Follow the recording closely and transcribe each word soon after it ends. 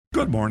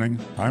Good morning,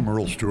 I'm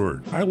Earl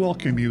Stewart. I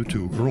welcome you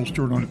to Earl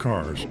Stewart on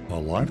Cars, a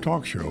live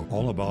talk show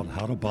all about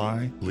how to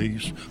buy,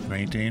 lease,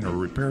 maintain, or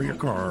repair your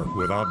car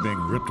without being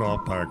ripped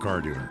off by a car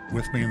dealer.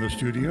 With me in the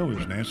studio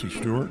is Nancy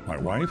Stewart, my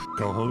wife,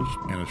 co-host,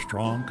 and a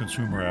strong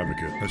consumer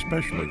advocate,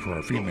 especially for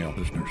our female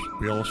listeners.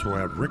 We also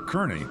have Rick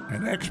Kearney,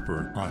 an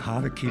expert on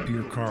how to keep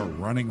your car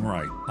running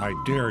right. I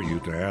dare you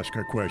to ask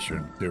a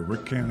question that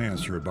Rick can't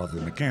answer about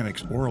the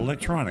mechanics or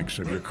electronics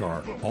of your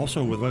car.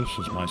 Also with us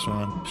is my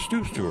son,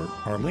 Stu Stewart,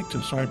 our link to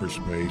cyberspace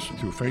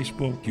through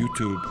Facebook,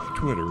 YouTube,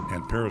 Twitter,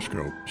 and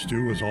Periscope.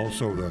 Stu is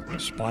also the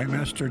Spy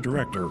Master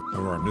Director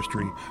of our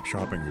Mystery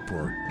Shopping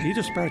Report. He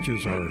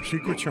dispatches our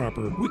secret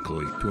shopper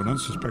weekly to an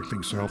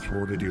unsuspecting South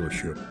Florida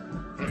dealership.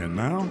 And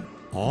now,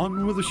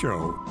 on with the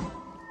show.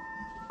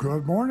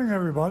 Good morning,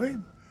 everybody.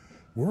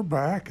 We're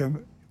back,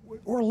 and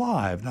we're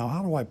live. Now,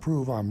 how do I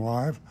prove I'm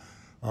live?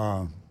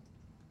 I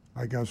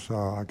guess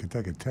I can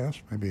take a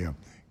test, maybe a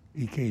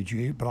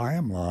EKG, but I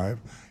am live,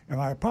 and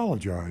I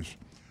apologize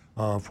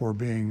for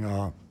being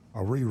a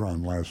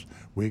rerun last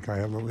week. I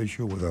had a little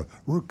issue with a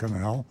root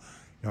canal,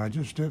 and I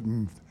just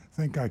didn't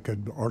think I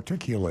could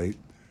articulate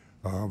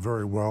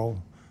very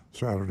well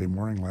Saturday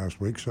morning last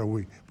week, so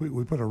we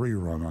put a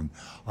rerun on.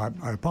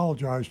 I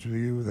apologize to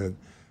you that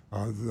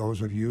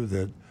those of you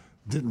that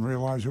didn't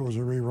realize it was a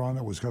rerun.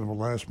 It was kind of a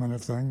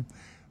last-minute thing,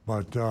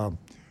 but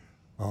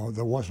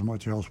there wasn't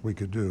much else we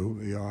could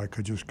do. I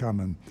could just come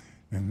and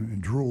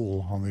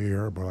drool on the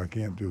air, but I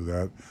can't do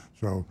that.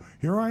 So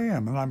here I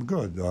am, and I'm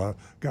good.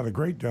 Got a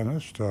great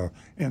dentist,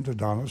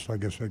 endodontist, I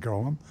guess they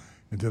call him,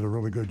 and did a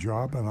really good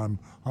job, and I'm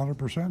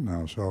 100%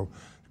 now. So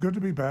it's good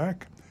to be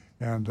back,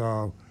 and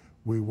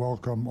we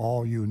welcome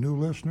all you new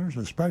listeners,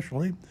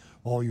 especially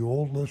all you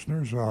old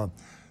listeners.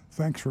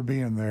 Thanks for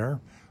being there.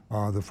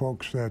 The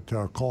folks that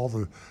call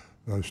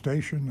the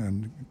station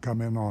and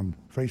come in on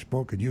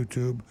Facebook and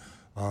YouTube,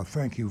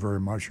 thank you very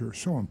much. You're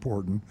so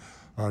important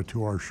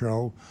to our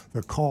show.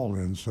 The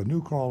call-ins, the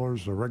new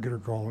callers, the regular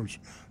callers,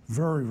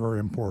 very, very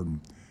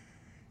important.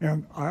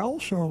 And I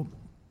also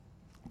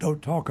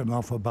don't talk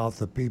enough about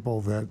the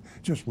people that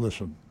just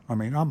listen. I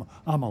mean,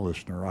 I'm a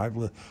listener.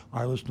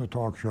 I listen to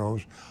talk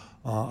shows.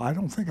 I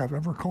don't think I've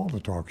ever called a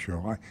talk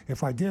show.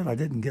 If I did, I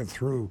didn't get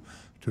through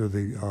to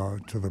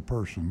the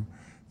person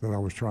that I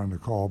was trying to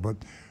call. But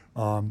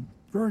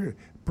very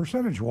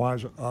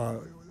percentage-wise, there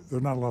are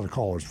not a lot of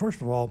callers.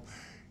 First of all,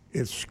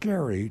 it's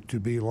scary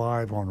to be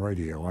live on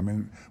radio. I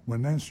mean,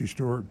 when Nancy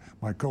Stewart,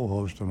 my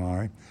co-host, and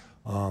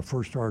I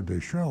first started the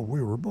show,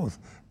 we were both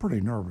pretty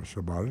nervous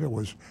about it. It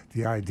was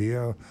the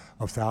idea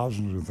of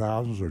thousands and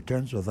thousands or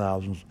tens of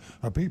thousands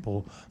of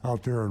people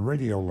out there in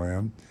radio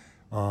land.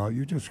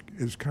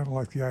 It's kind of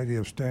like the idea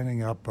of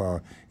standing up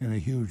in a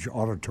huge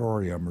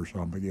auditorium or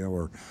something,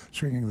 or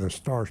singing the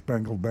Star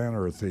Spangled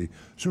Banner at the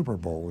Super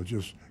Bowl. It's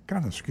just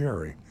kind of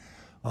scary.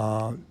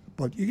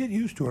 But you get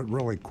used to it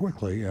really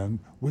quickly, and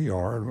we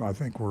are. And I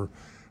think we're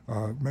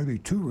maybe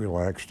too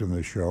relaxed in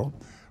this show,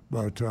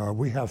 but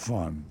we have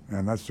fun,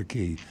 and that's the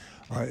key.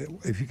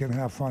 If you can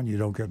have fun, you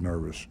don't get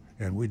nervous,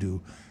 and we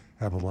do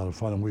have a lot of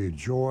fun, and we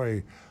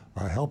enjoy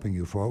helping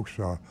you folks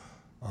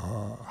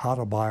how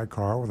to buy a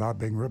car without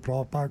being ripped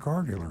off by a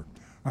car dealer.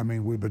 I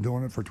mean, we've been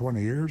doing it for 20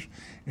 years,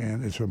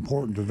 and it's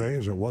important today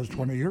as it was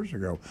 20 years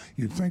ago.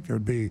 You'd think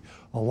there'd be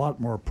a lot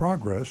more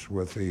progress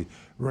with the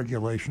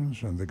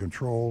regulations and the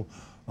control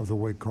of the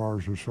way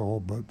cars are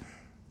sold, but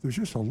there's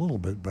just a little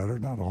bit better,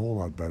 not a whole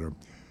lot better.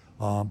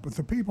 But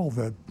the people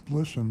that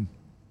listen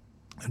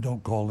and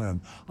don't call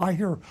in, I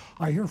hear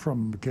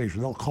from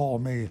occasionally they'll call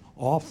me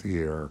off the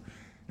air,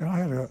 and I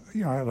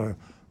had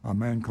a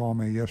man call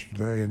me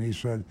yesterday, and he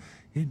said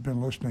he'd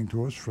been listening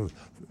to us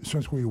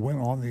since we went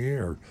on the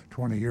air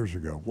 20 years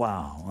ago.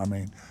 Wow, I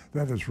mean,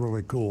 that is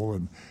really cool,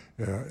 and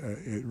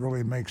it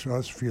really makes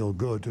us feel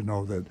good to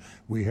know that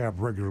we have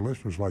regular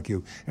listeners like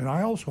you. And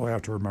I also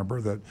have to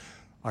remember that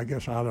I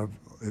guess out of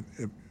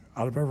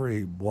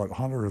every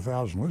 100 or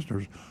 1,000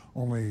 listeners,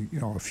 only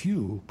a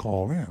few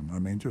call in. I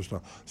mean, just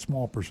a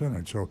small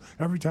percentage. So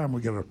every time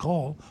we get a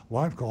call,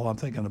 live call, I'm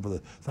thinking of the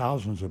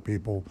thousands of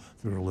people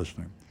that are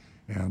listening.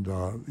 And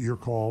your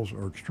calls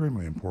are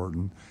extremely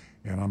important.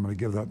 And I'm going to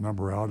give that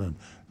number out. And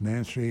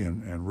Nancy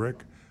and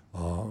Rick,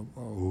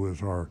 who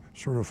is our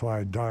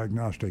certified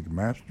diagnostic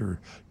master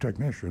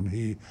technician,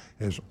 he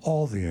has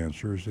all the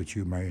answers that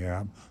you may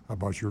have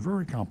about your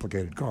very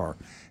complicated car.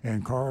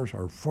 And cars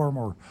are far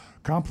more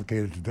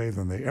complicated today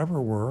than they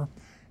ever were,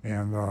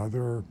 and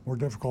they're more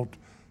difficult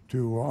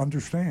to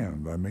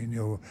understand. I mean,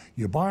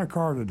 you buy a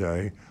car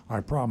today, I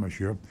promise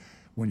you,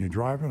 when you're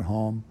driving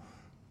home,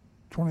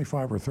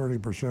 25 or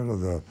 30%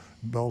 of the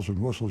bells and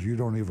whistles you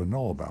don't even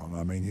know about.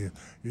 I mean,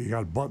 you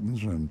got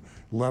buttons and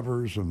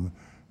levers, and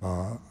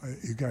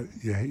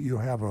you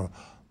have a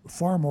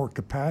far more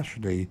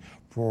capacity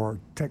for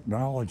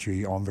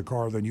technology on the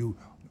car than you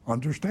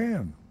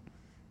understand.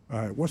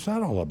 What's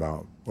that all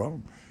about? Well,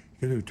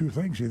 you can do two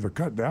things: either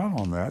cut down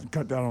on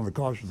the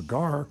cost of the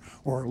car,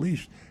 or at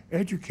least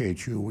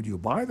educate you when you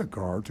buy the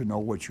car to know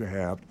what you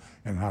have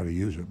and how to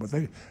use it. But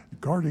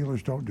car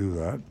dealers don't do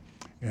that.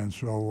 And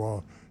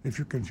so if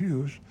you're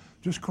confused,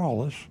 just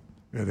call us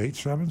at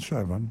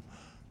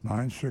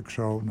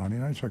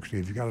 877-960-9960.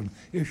 If you got an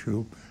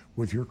issue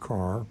with your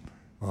car,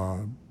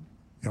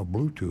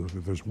 Bluetooth,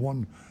 if there's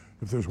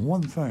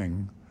one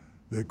thing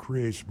that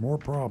creates more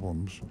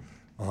problems,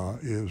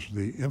 is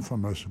the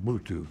infamous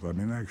Bluetooth. I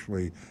mean,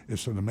 actually,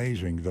 it's an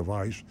amazing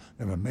device,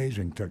 an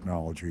amazing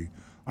technology.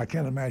 I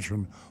can't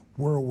imagine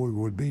where we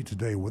would be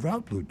today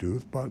without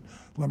Bluetooth, but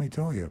let me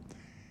tell you,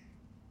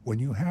 when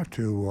you have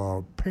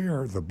to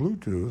pair the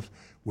Bluetooth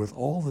with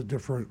all the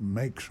different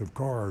makes of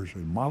cars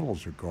and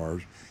models of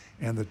cars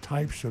and the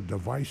types of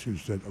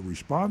devices that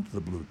respond to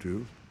the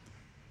Bluetooth,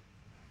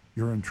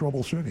 you're in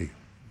trouble city.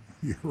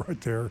 You're right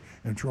there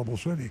in trouble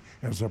city,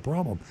 and it's a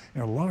problem.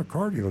 And a lot of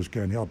car dealers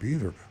can't help you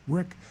either.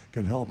 Rick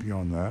can help you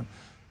on that,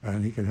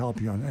 and he can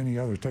help you on any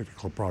other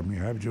technical problem you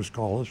have. Just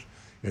call us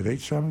at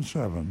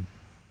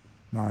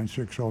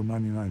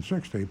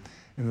 877-960-9960.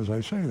 And as I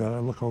say that, I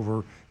look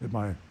over at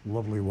my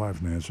lovely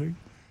wife, Nancy,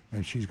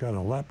 and she's got a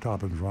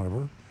laptop in front of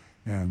her.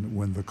 And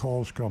when the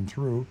calls come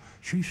through,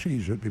 she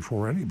sees it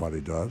before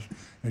anybody does,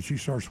 and she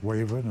starts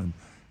waving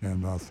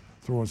and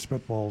throwing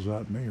spitballs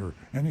at me or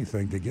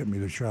anything to get me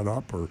to shut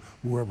up, or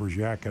whoever's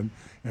yakking,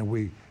 and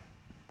we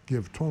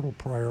give total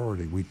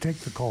priority. We take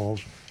the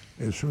calls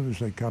as soon as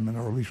they come in,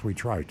 or at least we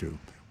try to.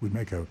 We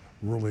make a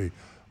really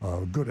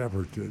good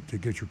effort to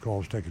get your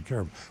calls taken care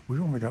of.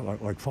 We've only got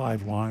like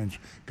 5 lines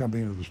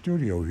coming into the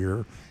studio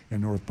here in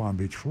North Palm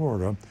Beach,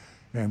 Florida,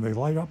 and they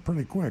light up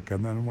pretty quick.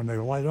 And then when they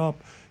light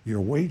up,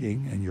 you're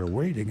waiting, and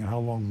how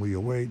long will you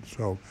wait?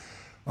 So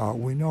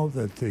we know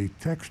that the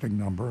texting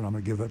number, and I'm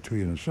going to give that to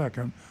you in a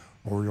second,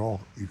 or you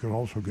can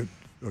also get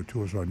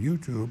to us on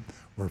YouTube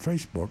or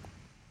Facebook.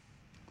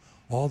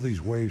 All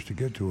these ways to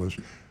get to us,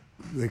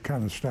 they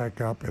kind of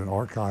stack up and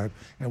archive,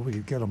 and we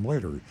could get them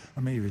later. I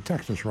mean, if you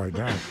text us right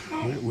now,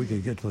 we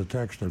could get to the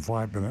text in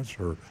 5 minutes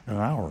or an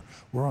hour.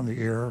 We're on the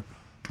air,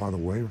 by the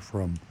way,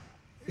 from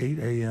 8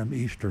 a.m.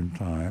 Eastern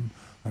Time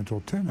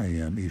until 10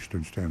 a.m.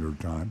 Eastern Standard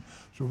Time.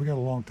 So we got a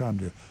long time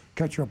to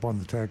catch up on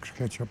the text,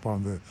 catch up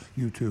on the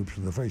YouTubes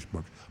and the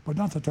Facebooks, but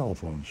not the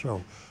telephone.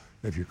 So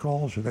if you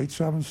call us at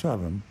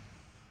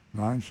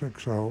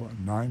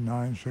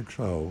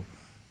 877-960-9960,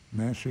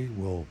 Nancy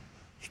will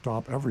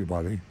stop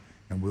everybody,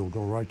 and we'll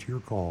go right to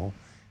your call.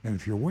 And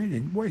if you're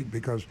waiting, wait,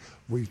 because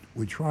we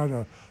try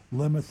to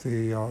limit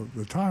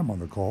the time on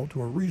the call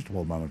to a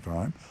reasonable amount of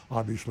time.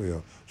 Obviously,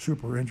 a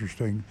super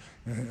interesting,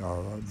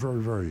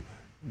 very, very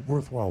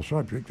worthwhile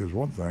subject is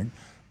one thing,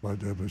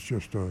 but if it's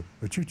just a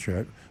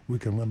chit-chat, we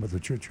can limit the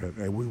chit-chat,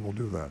 and we will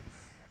do that.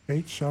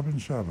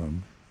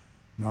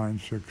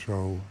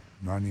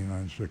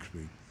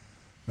 877-960-9960.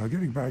 Now,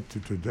 getting back to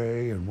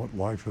today and what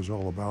life is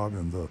all about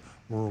in the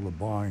world of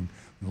buying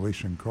and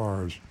leasing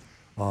cars,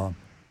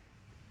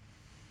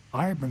 I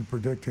have been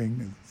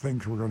predicting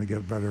things were going to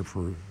get better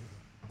for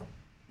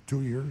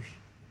 2 years,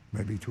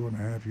 maybe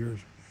 2.5 years.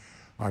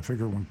 I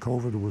figured when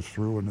COVID was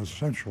through, and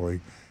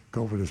essentially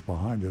COVID is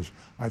behind us,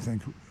 I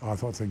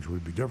thought things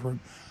would be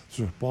different.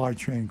 Supply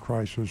chain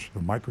crisis,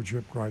 the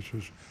microchip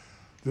crisis.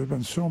 There have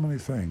been so many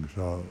things.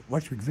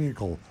 Electric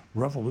vehicle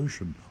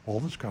revolution, all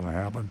this kind of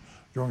happened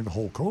during the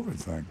whole COVID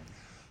thing.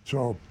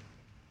 So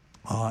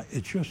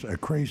it's just a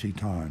crazy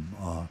time.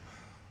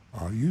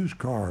 Used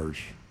cars,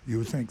 you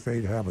would think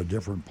they'd have a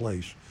different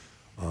place,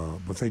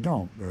 but they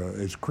don't.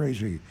 It's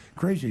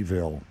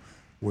crazyville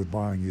with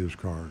buying used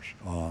cars.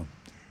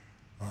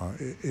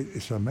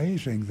 It's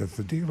amazing that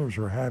the dealers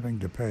are having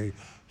to pay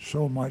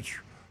so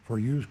much for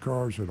used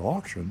cars at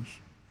auctions.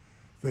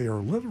 They are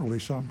literally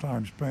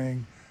sometimes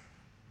paying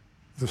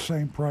the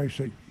same price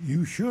that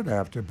you should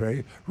have to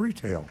pay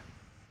retail.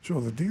 So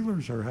the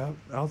dealers are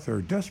out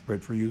there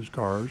desperate for used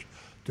cars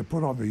to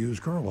put on the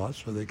used car lot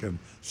so they can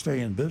stay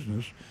in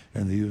business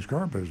in the used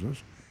car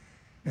business.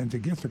 And to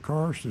get the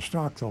cars to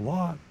stock the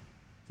lot,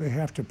 they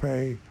have to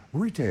pay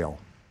retail.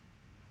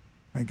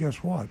 And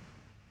guess what?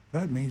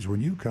 That means when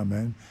you come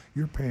in,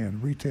 you're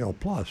paying retail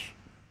plus.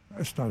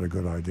 That's not a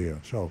good idea.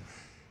 So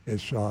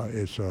it's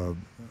a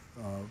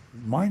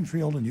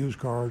minefield in used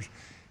cars.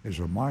 It's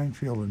a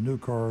minefield in new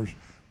cars.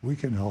 We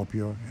can help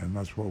you, and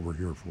that's what we're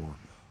here for.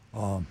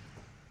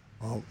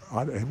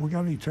 Have we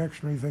got any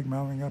text or anything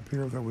mounting up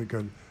here that we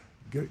could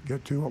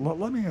get to?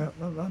 Let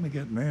me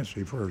get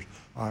Nancy first.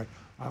 I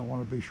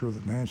want to be sure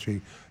that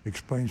Nancy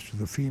explains to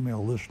the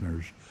female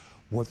listeners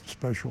what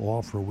special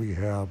offer we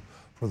have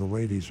for the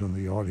ladies in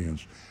the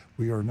audience.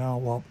 We are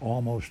now up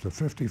almost to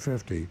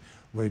 50-50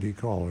 lady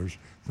callers,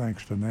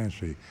 thanks to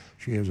Nancy.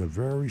 She has a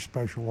very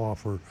special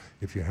offer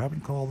if you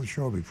haven't called the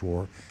show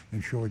before,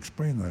 and she'll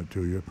explain that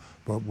to you.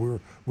 But we're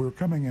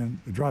driving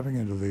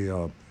into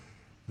the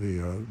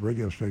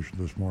radio station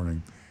this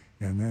morning,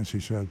 and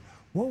Nancy said,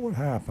 what would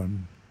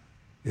happen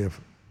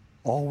if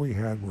all we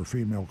had were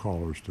female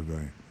callers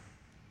today?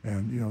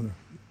 And,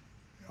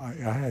 I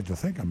had to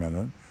think a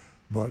minute,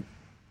 but,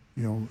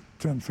 10,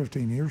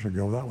 15 years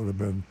ago, that would have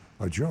been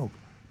a joke.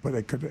 But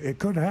it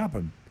could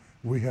happen.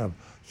 We have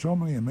so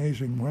many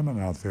amazing women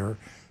out there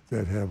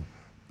that have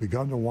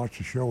begun to watch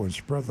the show and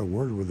spread the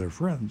word with their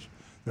friends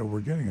that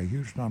we're getting a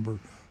huge number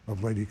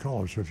of lady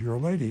callers. So if you're a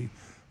lady,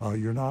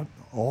 you're not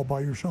all by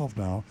yourself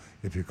now.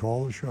 If you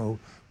call the show,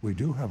 we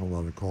do have a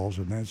lot of calls,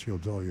 and Nancy will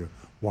tell you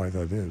why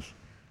that is.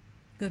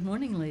 Good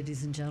morning,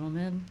 ladies and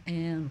gentlemen,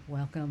 and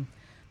welcome.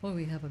 Well,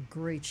 we have a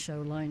great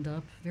show lined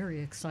up,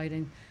 very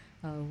exciting.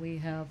 We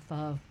have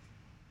 $50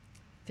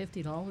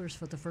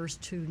 for the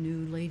first two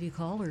new lady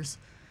callers.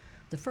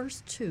 The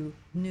first two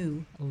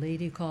new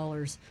lady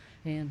callers.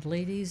 And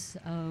ladies,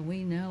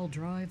 we now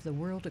drive the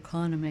world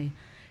economy,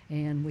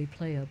 and we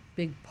play a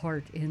big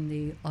part in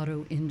the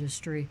auto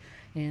industry.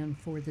 And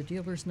for the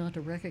dealers not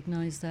to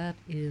recognize that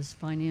is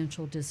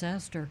financial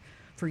disaster.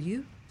 For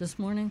you this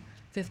morning,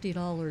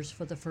 $50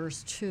 for the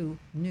first two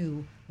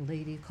new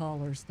lady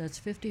callers. That's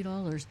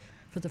 $50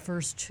 for the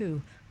first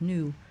two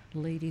new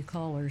lady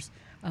callers.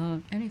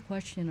 Any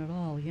question at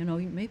all? You know,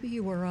 maybe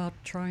you were out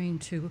trying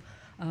to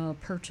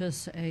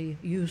purchase a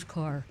used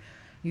car.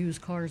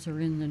 Used cars are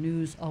in the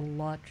news a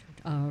lot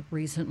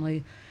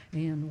recently,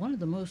 and one of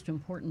the most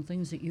important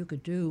things that you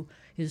could do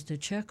is to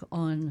check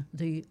on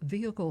the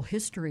vehicle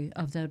history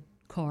of that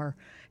car,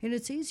 and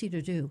it's easy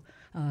to do.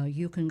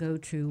 You can go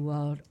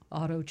to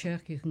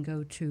AutoCheck, you can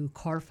go to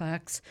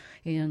Carfax,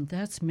 and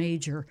that's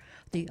major.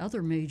 The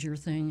other major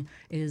thing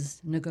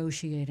is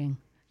negotiating.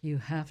 You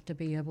have to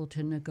be able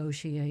to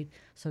negotiate,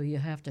 so you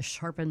have to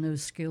sharpen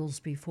those skills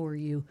before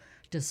you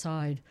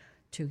decide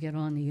to get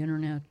on the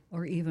internet,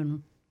 or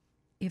even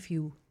if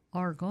you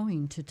are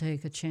going to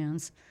take a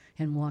chance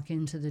and walk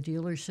into the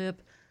dealership,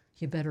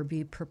 you better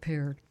be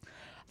prepared.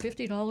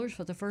 $50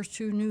 for the first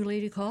two new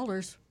lady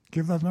callers.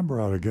 Give that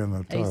number out again.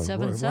 Write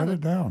it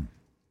down.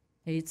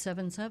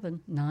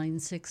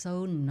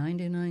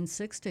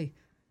 877-960-9960.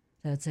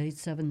 That's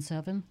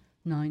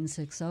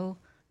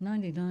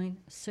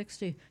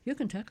 877-960-9960. You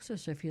can text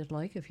us if you'd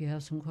like, if you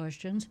have some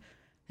questions,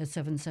 at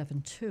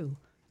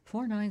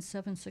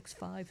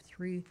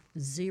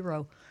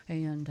 772-497-6530.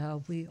 And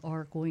we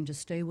are going to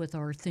stay with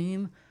our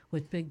theme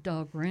with Big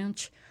Dog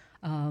Ranch.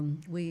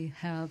 We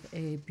have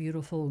a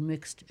beautiful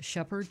mixed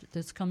shepherd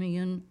that's coming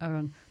in,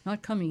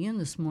 not coming in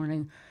this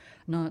morning,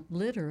 not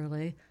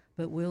literally,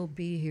 but will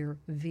be here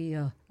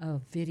via a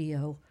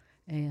video,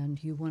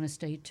 and you want to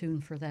stay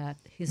tuned for that.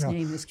 His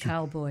name is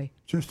Cowboy.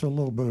 Just a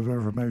little bit of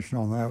information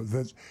on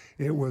that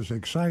it was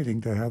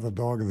exciting to have the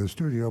dog in the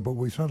studio, but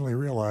we suddenly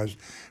realized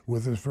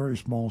with this very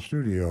small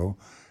studio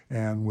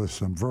and with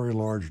some very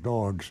large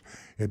dogs,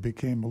 it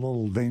became a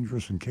little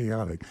dangerous and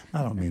chaotic.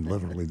 I don't mean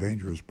literally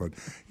dangerous, but,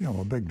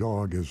 a big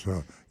dog is,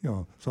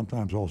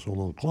 sometimes also a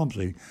little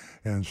clumsy.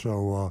 And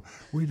so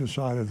we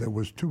decided there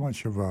was too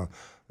much of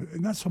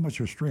not so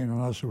much a strain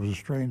on us, it was a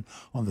strain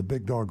on the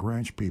Big Dog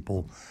Ranch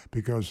people,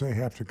 because they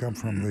have to come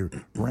from the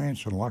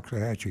ranch in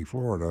Loxahatchee,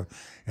 Florida,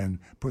 and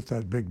put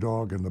that big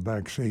dog in the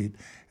back seat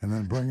and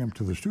then bring him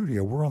to the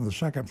studio. We're on the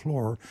second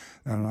floor,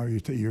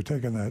 and you're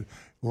taking that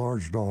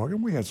large dog,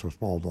 and we had some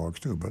small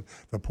dogs too, but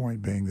the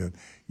point being that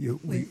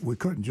we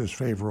couldn't just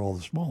favor all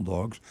the small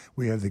dogs.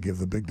 We had to give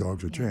the big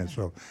dogs a chance.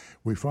 So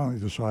we finally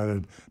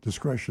decided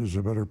discretion is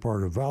a better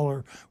part of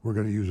valor. We're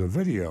going to use a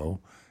video,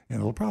 and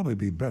it'll probably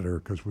be better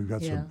because we've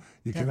got you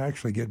can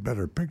actually get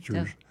better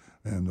pictures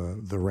in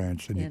the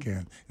ranch than you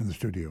can in the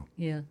studio.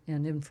 Yeah,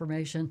 and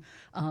information.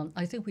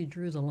 I think we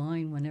drew the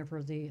line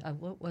whenever the,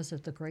 what was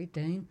it, the Great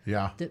Dane?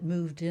 Yeah. That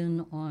moved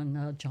in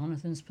on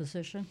Jonathan's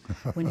position.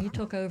 When he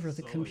took over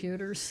the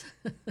computers,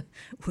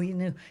 we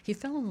knew. He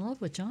fell in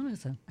love with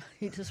Jonathan.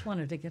 He just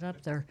wanted to get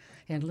up there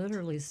and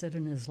literally sit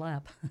in his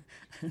lap.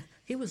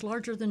 He was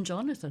larger than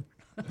Jonathan.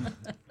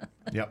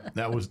 Yep,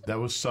 that was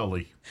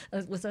Sully.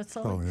 Was that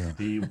Sully? Oh,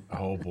 yeah.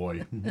 Oh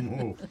boy.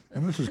 And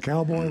this is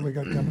Cowboy we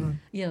got coming in?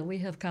 Yeah, we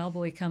have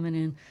Cowboy coming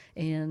in,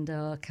 and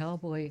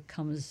Cowboy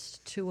comes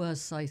to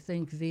us, I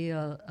think,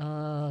 via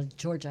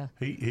Georgia.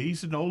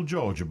 He's an old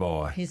Georgia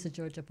boy. He's a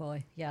Georgia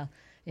boy, yeah.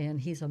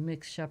 And he's a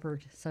mixed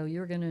shepherd. So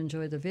you're going to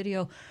enjoy the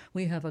video.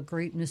 We have a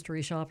great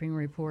mystery shopping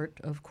report,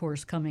 of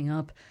course, coming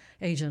up.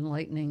 Agent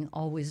Lightning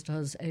always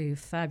does a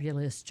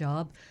fabulous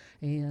job.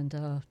 And,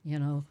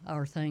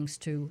 our thanks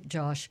to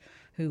Josh,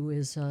 who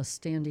is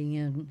standing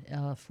in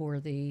for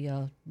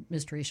the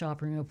mystery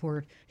shopping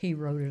report. He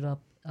wrote it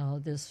up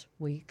this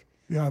week.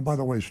 Yeah, and by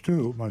the way,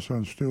 Stu, my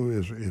son Stu,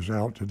 is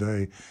out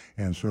today,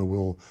 and so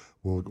we'll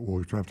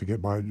have to get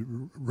by.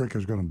 Rick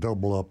is going to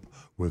double up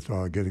with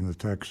getting the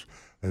text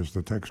as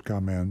the texts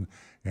come in,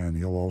 and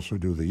he'll also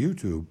do the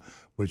YouTube,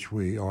 which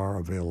we are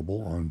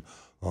available on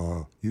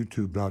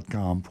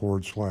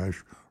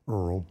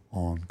youtube.com/Earl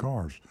on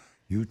Cars.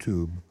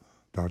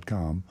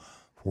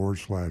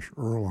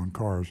 youtube.com/Earl on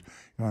Cars.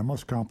 And I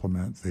must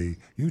compliment the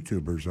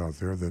YouTubers out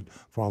there that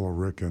follow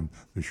Rick and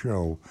the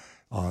show.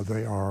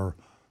 They are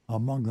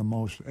among the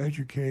most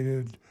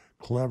educated,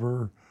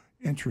 clever,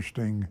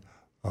 interesting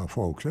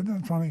folks. Isn't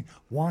that funny?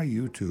 Why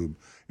YouTube?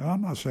 And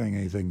I'm not saying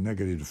anything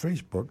negative to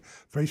Facebook.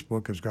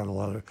 Facebook has got a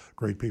lot of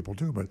great people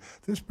too, but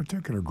this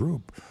particular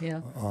group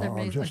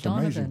are just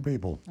amazing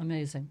people.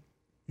 Amazing.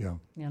 Yeah.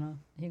 You know,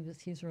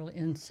 he's really,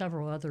 and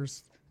several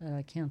others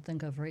I can't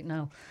think of right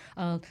now.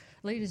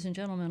 Ladies and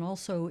gentlemen,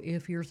 also,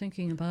 if you're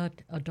thinking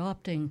about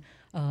adopting,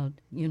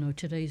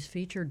 today's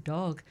featured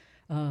dog,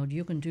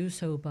 you can do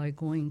so by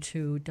going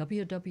to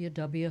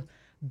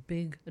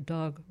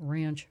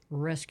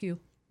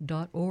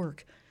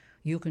www.bigdogranchrescue.org.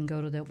 You can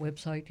go to that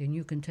website and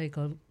you can take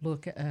a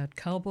look at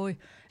Cowboy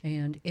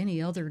and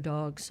any other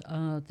dogs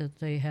that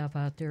they have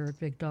out there at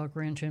Big Dog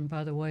Ranch. And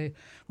by the way,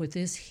 with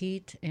this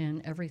heat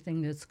and everything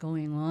that's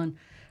going on,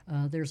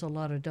 there's a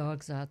lot of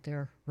dogs out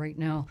there right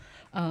now.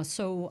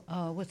 So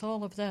with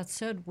all of that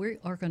said, we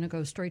are going to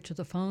go straight to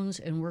the phones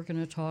and we're going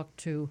to talk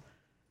to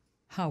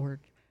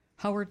Howard.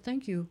 Howard,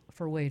 thank you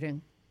for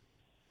waiting.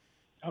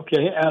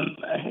 Okay,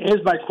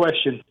 here's my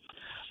question.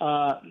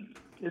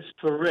 It's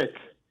for Rick.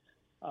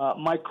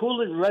 My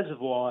coolant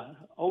reservoir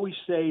always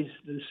stays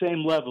the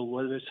same level,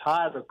 whether it's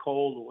hot or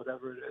cold or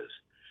whatever it is.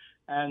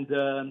 And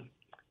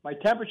my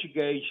temperature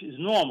gauge is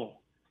normal.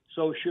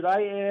 So should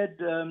I add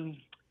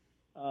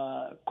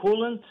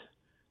coolant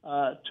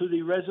to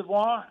the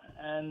reservoir?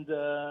 And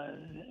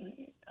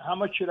how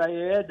much should I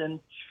add?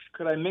 And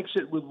could I mix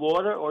it with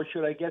water, or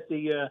should I get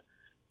they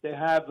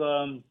have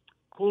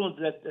coolant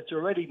that's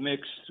already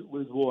mixed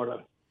with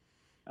water?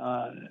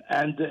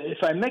 And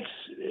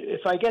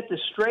if I get the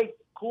straight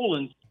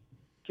coolant,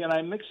 can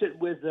I mix it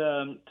with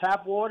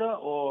tap water,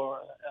 or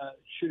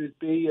should it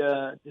be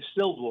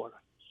distilled water?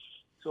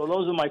 So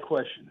those are my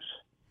questions.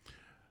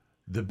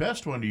 The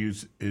best one to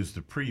use is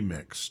the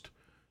pre-mixed.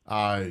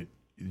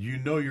 You're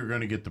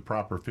going to get the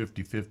proper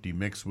 50-50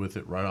 mix with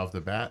it right off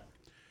the bat.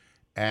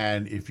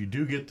 And if you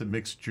do get the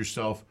mix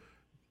yourself,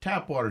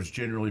 tap water is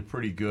generally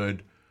pretty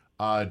good.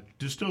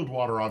 Distilled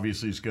water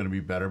obviously is going to be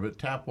better, but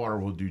tap water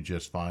will do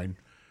just fine.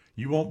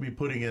 You won't be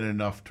putting in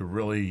enough to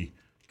really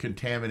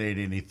contaminate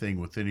anything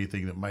with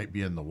anything that might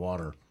be in the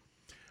water.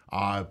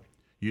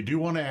 You do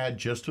want to add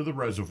just to the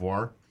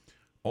reservoir.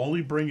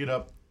 Only bring it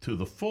up to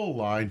the full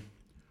line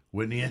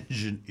when the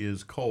engine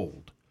is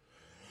cold.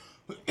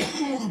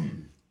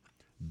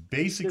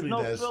 Basically,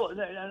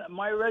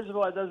 my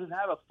reservoir doesn't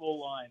have a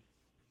full line.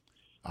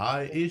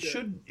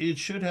 It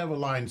should have a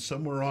line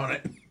somewhere on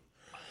it.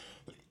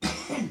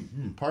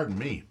 Pardon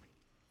me.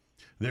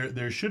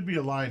 There should be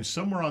a line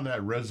somewhere on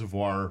that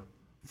reservoir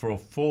for a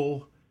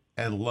full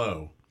and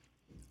low.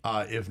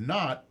 If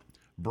not,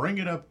 bring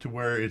it up to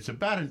where it's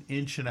about 1.5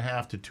 inches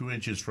to 2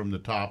 inches from the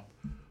top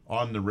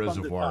on the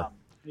reservoir.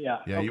 Yeah.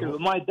 Okay, but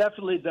mine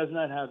definitely does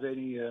not have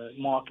any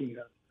marking.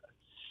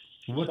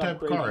 What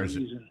type of car is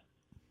it?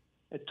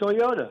 A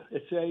Toyota.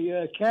 It's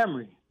a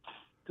Camry,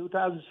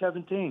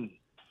 2017.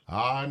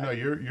 No,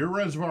 your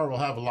reservoir will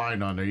have a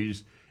line on there.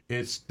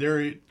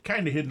 They're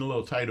kind of hidden a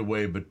little tight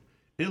away, but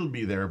it'll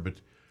be there. But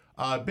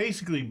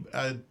basically,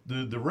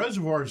 the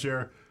reservoir's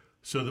there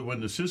so that when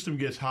the system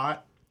gets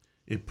hot,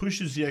 it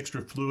pushes the extra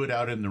fluid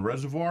out in the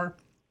reservoir.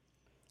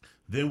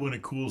 Then when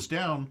it cools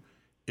down,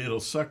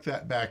 it'll suck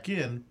that back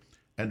in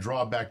and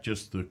draw back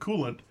just the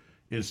coolant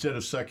instead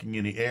of sucking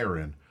any air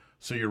in.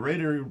 So your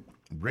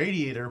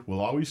radiator will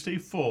always stay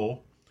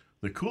full,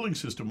 the cooling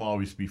system will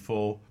always be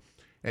full,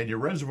 and your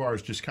reservoir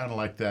is just kind of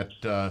like that,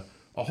 a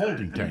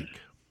holding tank.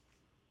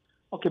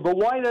 Okay, but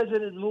why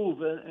doesn't it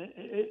move?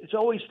 It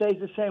always stays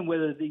the same,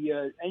 whether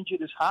the engine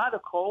is hot or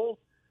cold.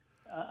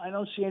 I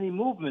don't see any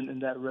movement in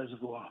that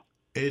reservoir.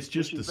 It's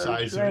just the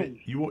size of it.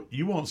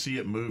 You won't see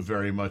it move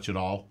very much at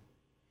all.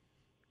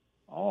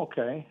 Oh,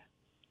 okay.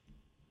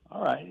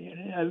 All right.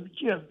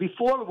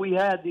 Before we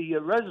had the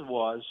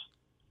reservoirs,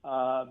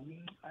 I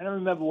don't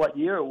remember what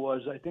year it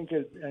was. I think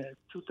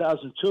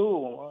 2002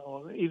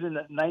 or even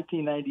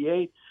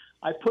 1998.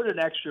 I put an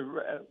extra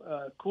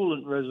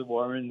coolant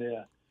reservoir in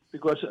there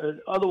because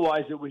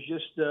otherwise it was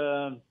just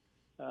the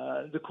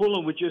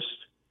coolant would just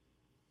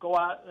go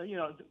out,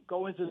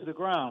 go into the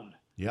ground.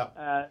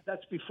 Yeah.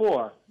 That's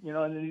before, in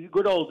the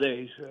good old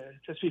days,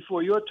 just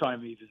before your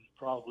time even,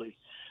 probably.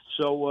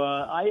 So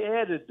I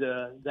added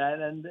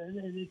that, and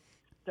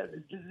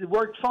it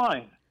worked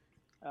fine.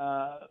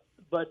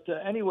 But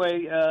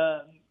anyway,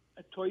 a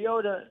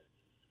Toyota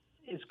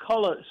is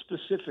color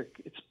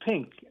specific. It's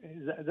pink.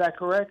 Is that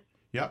correct?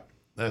 Yep.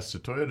 That's the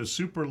Toyota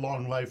Super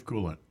Long Life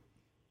Coolant.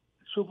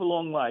 Super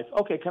Long Life.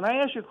 Okay, can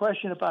I ask you a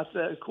question about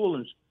the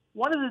coolants?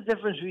 What is the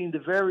difference between the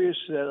various,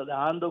 the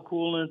Honda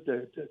coolant,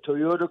 the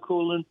Toyota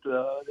coolant,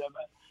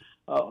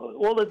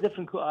 all the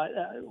different,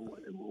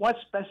 what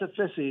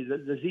specificity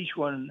does each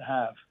one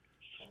have?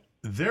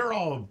 They're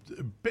all,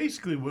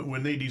 basically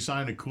when they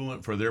design a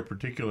coolant for their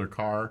particular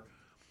car,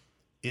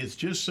 it's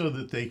just so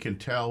that they can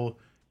tell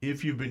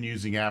if you've been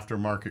using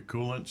aftermarket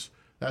coolants.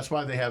 That's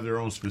why they have their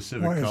own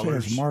specific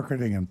colors. It's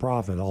marketing and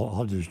profit.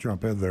 I'll just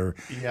jump in there.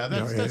 Yeah,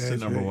 that's the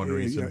number one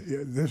reason.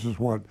 This is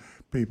what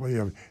people,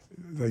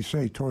 they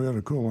say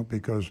Toyota coolant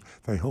because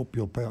they hope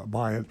you'll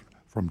buy it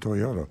from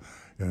Toyota.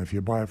 And if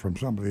you buy it from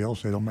somebody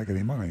else, they don't make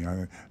any money.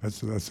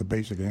 That's the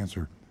basic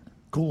answer.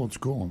 Coolant's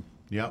coolant.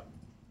 Yep.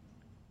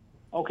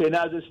 Okay,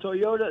 now does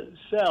Toyota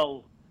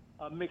sell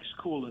mixed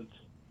coolant?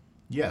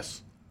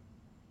 Yes.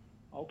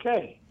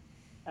 Okay.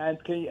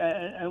 And can you,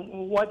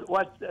 and what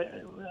 1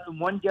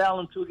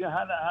 gallon, 2 gallon?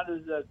 How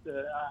does that?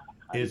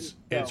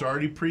 It's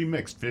already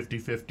pre-mixed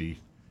 50-50.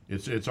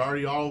 It's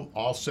already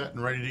all set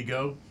and ready to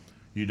go.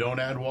 You don't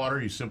add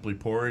water. You simply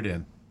pour it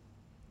in.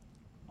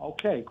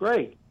 Okay,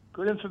 great.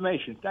 Good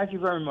information. Thank you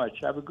very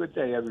much. Have a good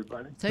day,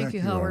 everybody. Thank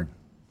you, Howard.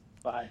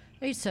 Bye.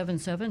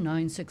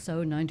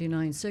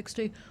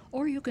 877-960-9960,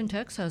 or you can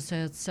text us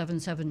at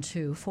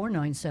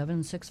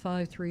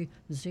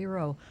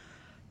 772-497-6530.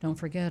 Don't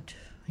forget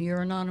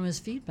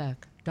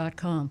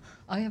youranonymousfeedback.com.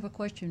 I have a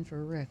question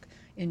for Rick,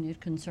 and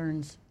it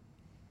concerns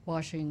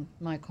washing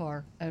my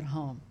car at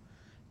home.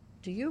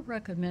 Do you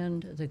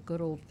recommend the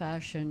good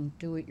old-fashioned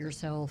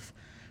do-it-yourself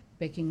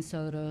baking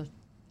soda,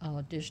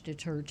 dish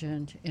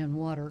detergent, and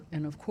water?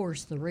 And of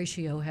course, the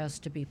ratio has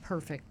to be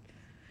perfect.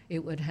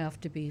 It would have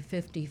to be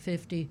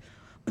 50-50,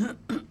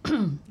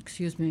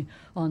 excuse me,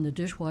 on the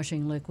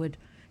dishwashing liquid.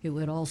 It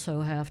would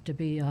also have to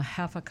be a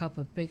half a cup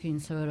of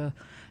baking soda,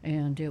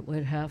 and it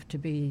would have to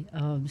be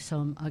a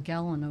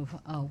gallon of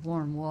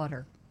warm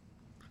water.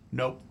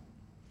 Nope.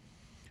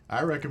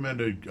 I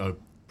recommend a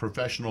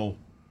professional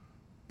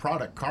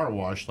product car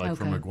wash, like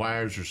from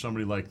McGuire's or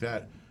somebody like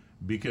that,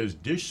 because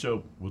dish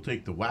soap will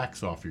take the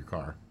wax off your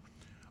car.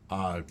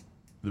 The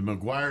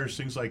McGuire's,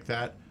 things like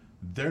that,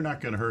 they're not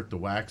going to hurt the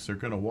wax. They're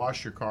going to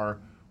wash your car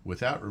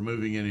without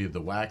removing any of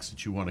the wax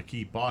that you want to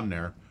keep on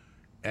there,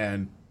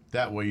 and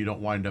that way you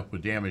don't wind up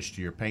with damage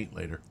to your paint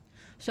later.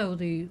 So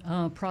the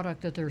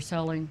product that they're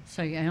selling,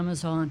 say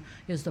Amazon,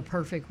 is the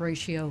perfect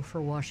ratio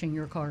for washing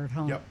your car at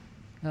home? Yep.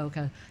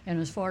 Okay. And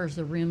as far as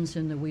the rims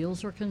and the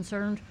wheels are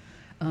concerned,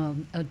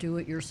 a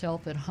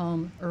do-it-yourself at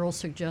home, Earl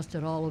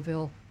suggested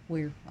Oliveville.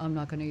 I'm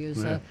not going to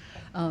use that.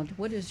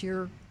 What is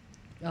your,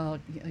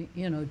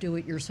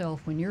 do-it-yourself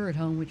when you're at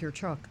home with your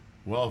truck?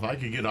 Well, if I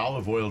could get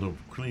olive oil to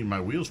clean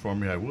my wheels for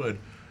me, I would.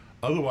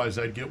 Otherwise,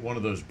 I'd get one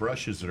of those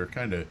brushes that are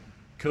kind of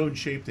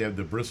cone-shaped. They have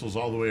the bristles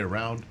all the way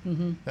around.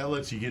 Mm-hmm. That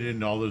lets you get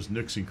into all those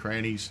nooks and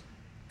crannies,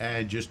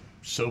 and just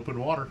soap and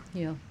water.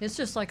 Yeah, it's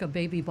just like a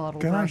baby bottle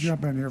Can brush. I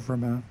jump in here for a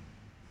minute?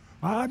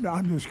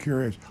 I'm just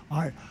curious.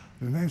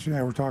 Nancy and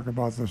I were talking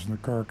about this in the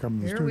car coming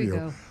to the studio.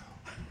 Here we go.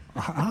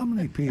 How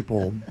many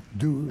people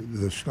do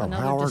this stuff?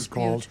 Another Howard dispute.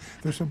 calls.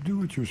 There's some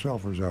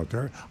do-it-yourselfers out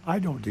there. I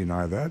don't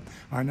deny that.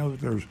 I know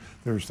that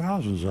there's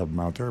thousands of them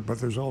out there, but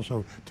there's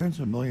also tens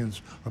of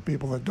millions of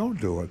people that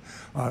don't do it.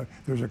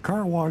 There's a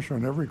car wash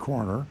on every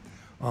corner.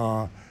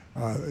 Car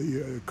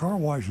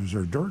washes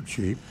are dirt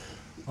cheap.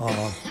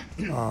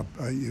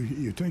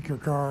 You take your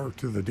car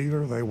to the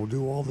dealer, they will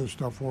do all this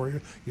stuff for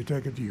you. You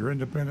take it to your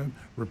independent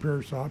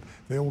repair shop,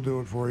 they will do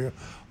it for you.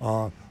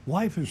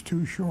 Life is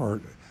too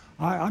short.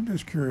 I'm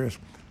just curious,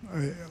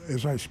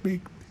 as I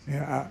speak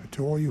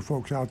to all you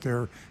folks out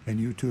there in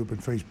YouTube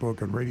and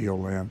Facebook and Radio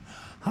Land,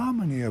 how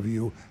many of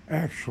you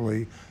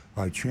actually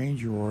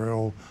change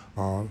your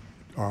oil,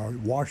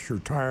 wash your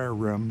tire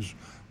rims,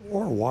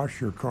 or wash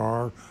your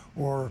car,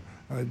 or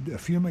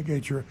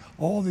fumigate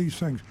all these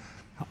things?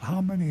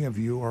 How many of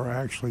you are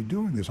actually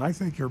doing this? I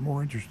think you're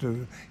more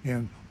interested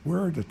in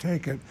where to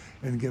take it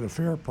and get a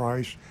fair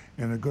price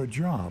and a good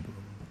job.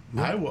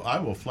 I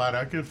will flat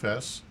out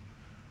confess,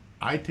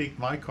 I take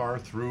my car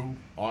through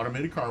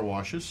automated car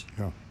washes.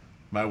 Yeah.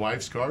 My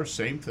wife's car,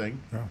 same thing.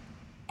 Yeah.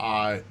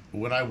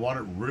 When I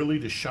want it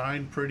really to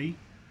shine pretty,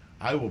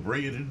 I will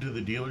bring it into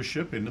the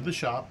dealership, into the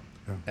shop,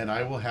 and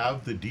I will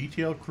have the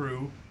detail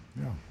crew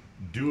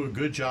do a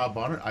good job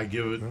on it. I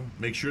give it,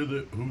 make sure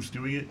that who's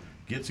doing it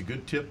gets a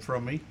good tip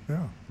from me,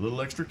 a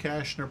little extra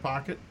cash in their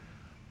pocket,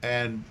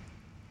 and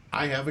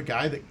I have a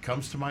guy that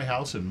comes to my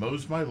house and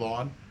mows my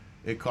lawn.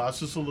 It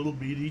costs us a little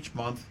bit each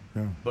month,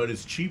 but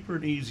it's cheaper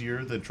and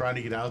easier than trying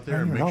to get out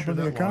there and you're make sure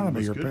helping that the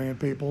economy. You're good. paying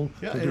people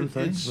to do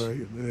things.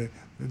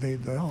 They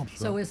help.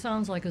 So it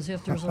sounds like as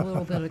if there's a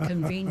little bit of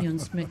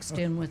convenience mixed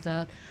in with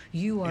that.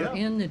 You are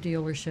in the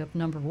dealership,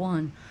 number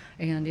one,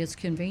 and it's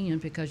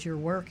convenient because you're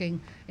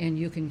working and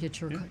you can get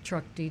your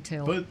truck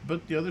detailed.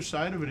 But the other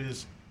side of it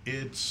is,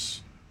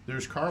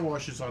 there's car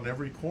washes on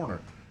every corner.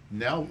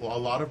 Now a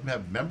lot of them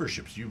have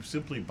memberships. You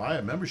simply buy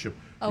a membership.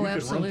 Oh, you can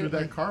absolutely. run through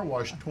that car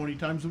wash 20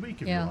 times a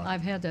week if you want. Yeah,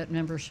 I've had that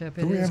membership.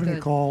 Do we have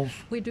any calls?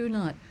 We do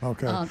not.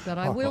 Okay. But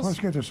I will. Let's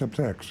get to some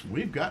texts.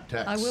 We've got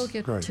texts. I will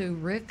get Great. to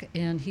Rick,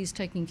 and he's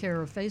taking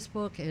care of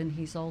Facebook, and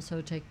he's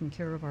also taking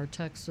care of our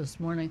texts this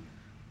morning.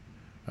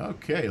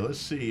 Okay, let's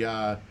see.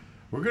 We're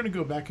going to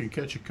go back and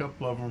catch a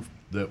couple of them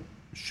that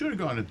should have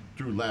gone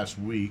through last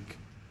week.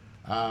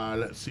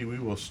 Let's see. We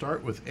will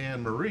start with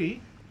Anne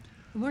Marie.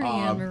 Good morning,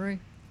 Anne Marie.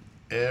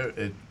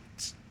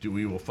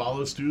 We will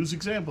follow Stu's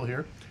example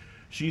here.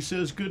 She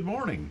says, "Good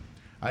morning.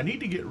 I need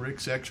to get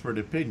Rick's expert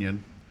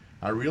opinion.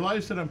 I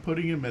realize that I'm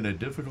putting him in a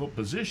difficult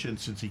position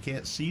since he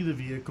can't see the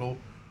vehicle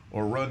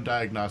or run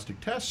diagnostic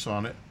tests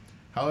on it.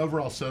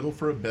 However, I'll settle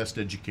for a best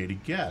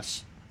educated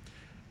guess.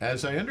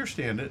 As I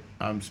understand it,"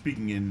 I'm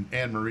speaking in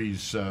Anne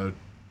Marie's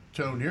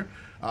tone here,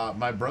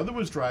 "my brother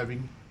was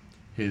driving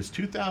his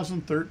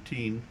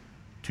 2013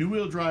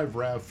 two-wheel drive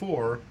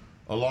RAV4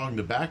 along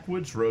the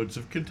backwoods roads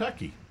of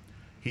Kentucky.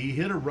 He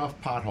hit a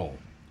rough pothole.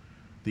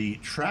 The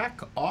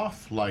track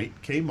off light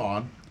came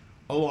on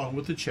along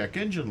with the check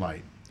engine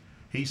light.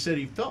 He said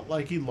he felt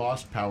like he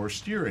lost power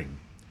steering.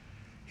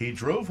 He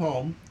drove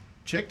home,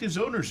 checked his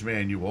owner's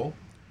manual,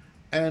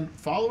 and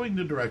following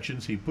the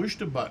directions, he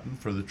pushed a button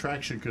for the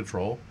traction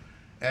control,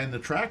 and the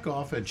track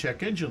off and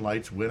check engine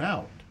lights went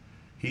out.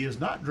 He has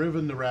not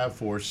driven the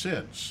RAV4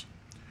 since.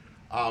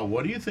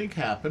 What do you think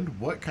happened?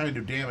 What kind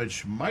of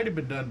damage might have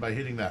been done by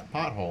hitting that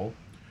pothole?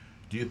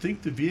 Do you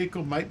think the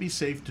vehicle might be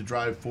safe to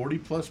drive 40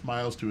 plus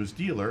miles to his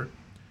dealer?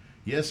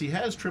 Yes, he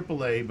has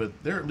AAA, but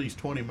they're at least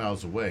 20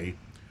 miles away.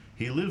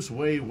 He lives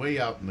way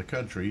out in the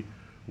country.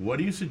 What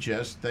do you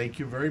suggest? Thank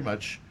you very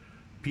much.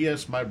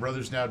 P.S. My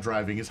brother's now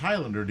driving his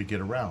Highlander to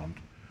get around.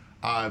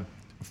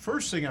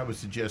 First thing I would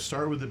suggest,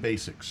 start with the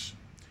basics.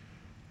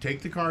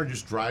 Take the car and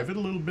just drive it a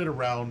little bit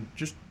around,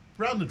 just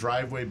around the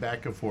driveway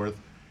back and forth,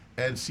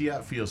 and see how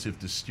it feels. If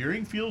the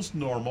steering feels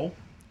normal,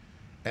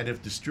 and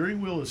if the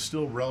steering wheel is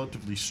still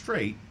relatively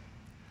straight,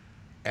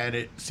 and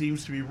it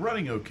seems to be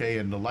running okay,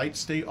 and the lights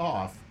stay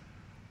off,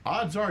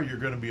 odds are you're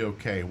going to be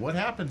okay. What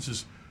happens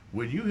is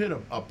when you hit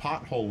a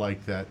pothole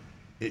like that,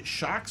 it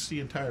shocks the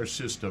entire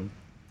system.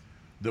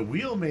 The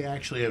wheel may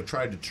actually have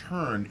tried to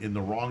turn in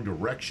the wrong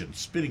direction,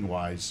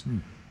 spinning-wise,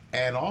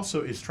 and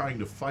also is trying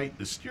to fight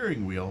the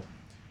steering wheel,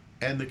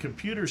 and the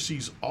computer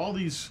sees all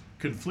these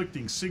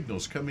conflicting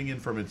signals coming in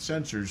from its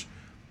sensors,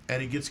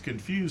 and it gets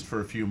confused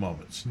for a few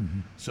moments.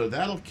 So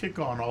that'll kick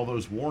on all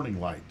those warning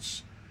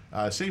lights.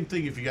 Same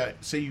thing if you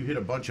say you hit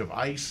a bunch of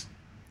ice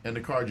and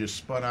the car just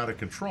spun out of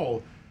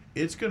control,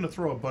 it's going to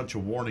throw a bunch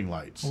of warning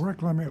lights. Well,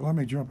 Rick, let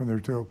me jump in there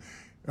too.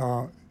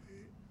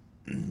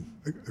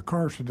 The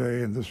cars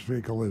today, and this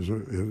vehicle is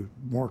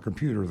more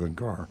computer than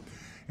car.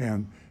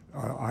 And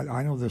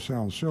I know this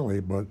sounds silly,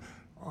 but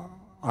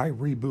I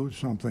reboot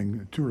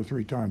something 2 or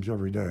 3 times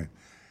every day.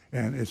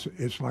 And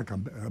it's like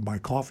my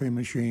coffee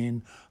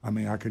machine. I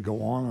mean, I could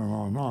go on and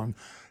on and on.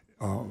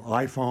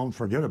 iPhone,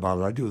 forget about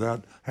it. I do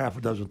that half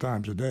a dozen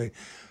times a day.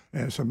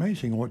 And it's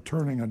amazing what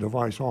turning a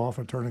device off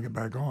and turning it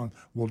back on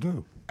will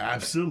do.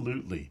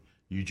 Absolutely.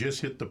 You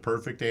just hit the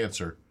perfect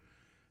answer.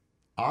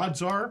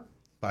 Odds are,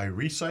 by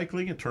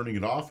recycling and turning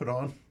it off and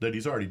on that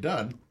he's already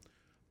done,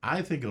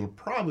 I think it'll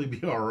probably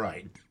be all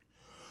right.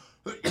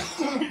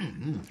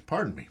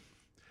 Pardon me.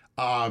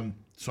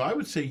 So I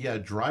would say, yeah,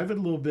 drive it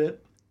a little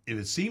bit. If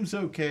it seems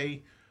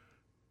okay,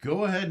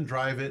 go ahead and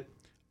drive it.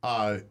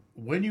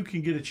 When you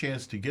can get a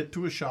chance to get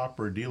to a shop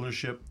or a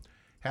dealership,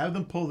 have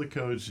them pull the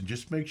codes and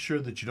just make sure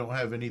that you don't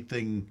have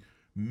anything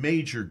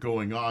major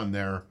going on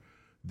there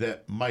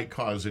that might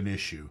cause an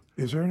issue.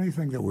 Is there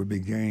anything that would be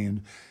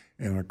gained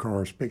in a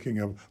car? Speaking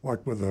of,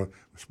 like with a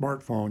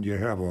smartphone, you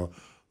have a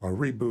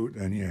reboot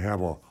and you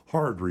have a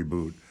hard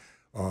reboot.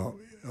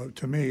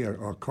 To me,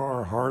 a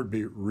car hard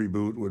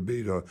reboot would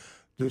be to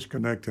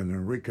disconnect and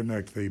then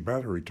reconnect the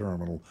battery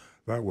terminal.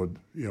 That would,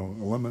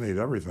 eliminate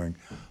everything.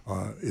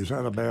 Is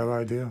that a bad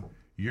idea?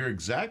 You're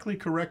exactly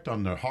correct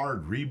on the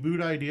hard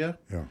reboot idea.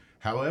 Yeah.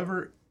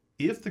 However,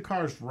 if the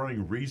car's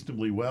running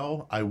reasonably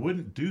well, I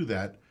wouldn't do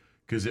that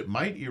because it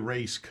might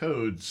erase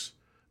codes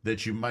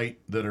that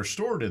are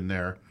stored in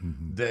there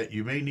that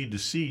you may need to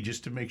see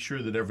just to make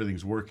sure that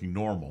everything's working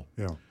normal.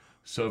 Yeah.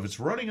 So if it's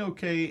running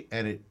okay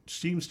and it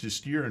seems to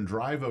steer and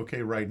drive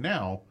okay right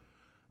now,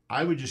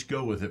 I would just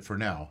go with it for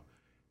now.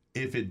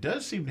 If it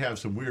does seem to have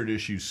some weird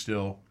issues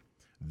still,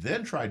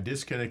 then try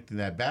disconnecting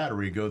that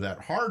battery, go that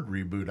hard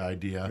reboot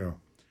idea, Yeah.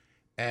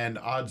 and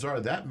odds are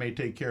that may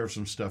take care of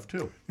some stuff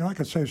too. I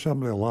could save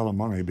somebody a lot of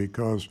money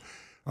because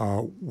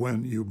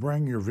when you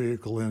bring your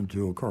vehicle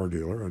into a car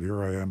dealer, and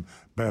here I am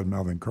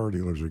bad-mouthing car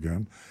dealers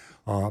again,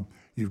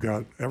 you've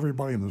got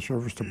everybody in the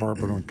service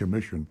department on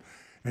commission,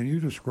 and you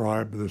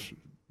describe this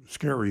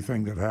scary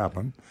thing that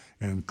happened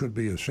and could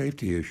be a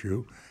safety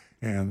issue,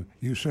 and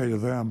you say to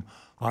them,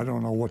 I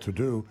don't know what to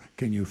do,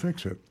 can you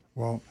fix it?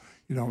 Well,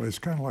 it's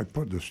kind of like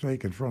putting a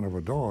snake in front of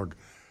a dog.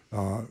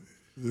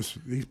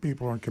 These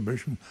people are on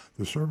commission.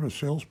 The service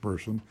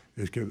salesperson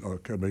is get a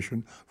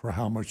commission for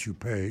how much you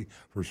pay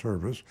for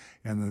service,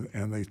 and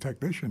the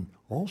technician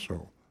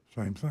also,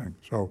 same thing.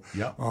 So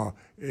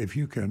if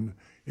you can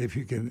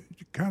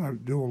kind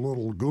of do a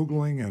little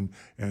Googling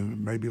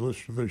and maybe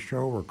listen to this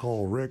show or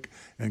call Rick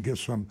and get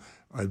some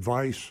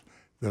advice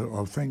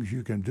of things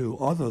you can do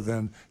other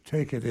than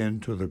take it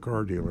into the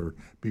car dealer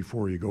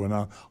before you go.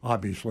 Now,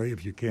 obviously,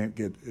 if you can't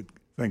get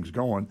things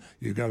going,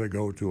 you got to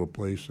go to a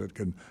place that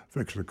can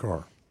fix the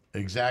car.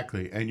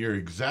 Exactly, and you're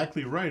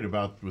exactly right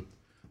with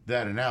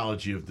that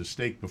analogy of the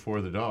steak before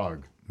the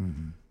dog.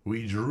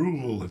 We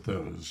drool at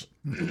those.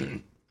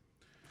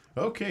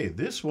 Okay,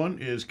 this one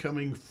is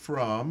coming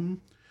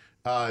from,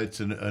 it's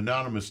an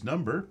anonymous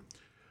number,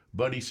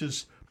 but he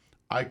says,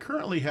 I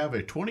currently have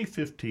a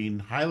 2015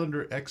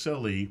 Highlander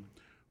XLE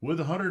with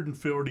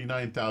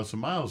 149,000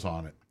 miles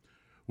on it.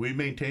 We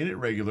maintain it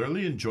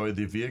regularly, enjoy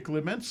the vehicle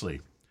immensely.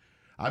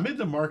 I'm in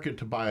the market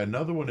to buy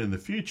another one in the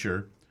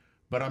future,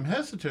 but I'm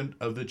hesitant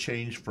of the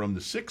change from the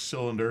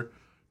 6-cylinder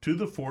to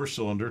the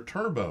 4-cylinder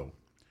turbo.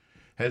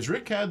 Has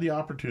Rick had the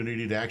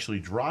opportunity to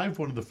actually drive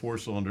one of the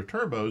 4-cylinder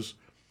turbos?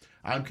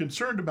 I'm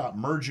concerned about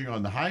merging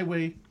on the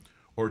highway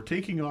or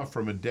taking off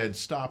from a dead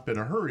stop in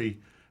a hurry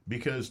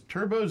because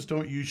turbos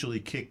don't usually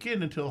kick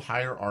in until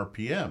higher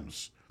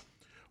RPMs.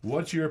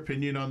 What's your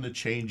opinion on the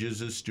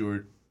changes as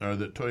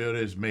that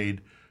Toyota has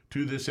made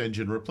to this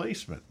engine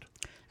replacement?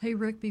 Hey,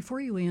 Rick,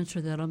 before you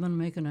answer that, I'm going to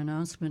make an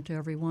announcement to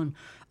everyone.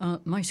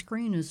 My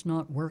screen is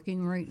not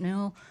working right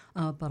now,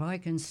 but I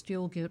can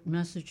still get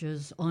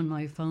messages on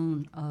my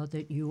phone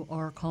that you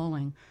are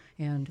calling,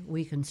 and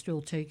we can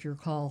still take your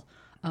call.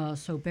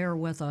 So bear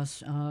with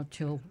us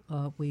till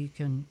we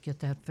can get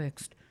that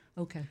fixed.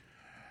 Okay.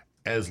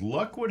 As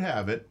luck would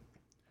have it,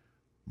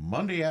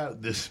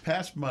 this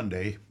past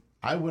Monday,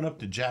 I went up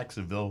to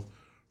Jacksonville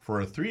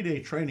for a 3-day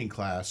training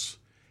class,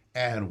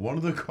 and one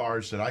of the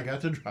cars that I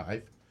got to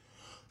drive,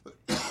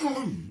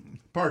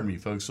 pardon me,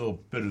 folks, a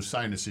little bit of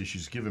sinus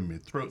issues giving me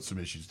some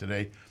issues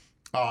today,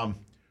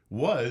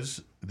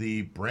 was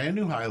the brand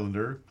new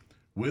Highlander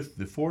with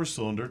the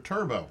 4-cylinder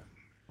turbo.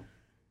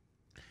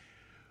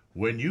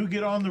 When you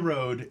get on the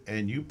road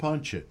and you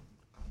punch it,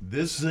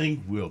 this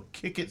thing will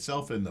kick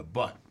itself in the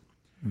butt.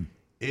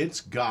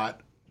 It's got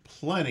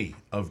plenty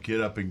of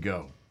get up and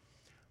go.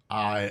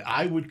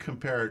 I would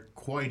compare it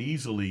quite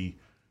easily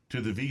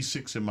to the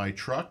V6 in my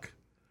truck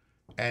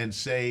and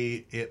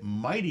say it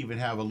might even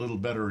have a little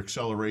better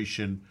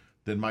acceleration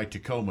than my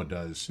Tacoma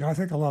does. Yeah, I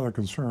think a lot of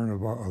concern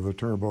about the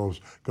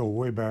turbos go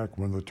way back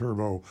when the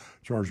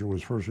turbocharger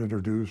was first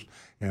introduced,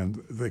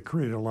 and they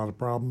created a lot of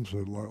problems.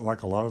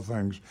 Like a lot of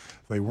things,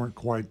 they weren't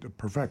quite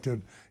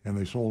perfected, and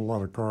they sold a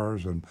lot of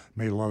cars and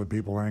made a lot of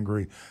people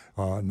angry.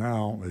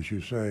 Now, as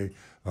you say,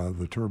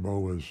 the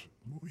turbo is,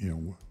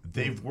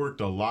 they've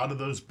worked a lot of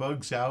those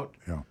bugs out,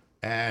 yeah.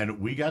 And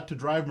we got to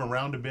drive them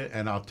around a bit,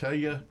 and I'll tell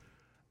you,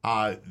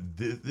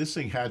 this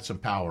thing had some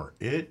power.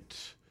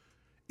 It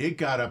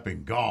got up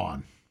and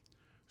gone.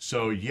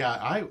 So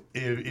yeah,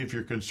 if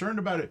you're concerned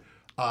about it,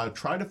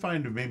 try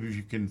to maybe if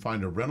you can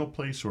find a rental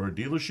place or a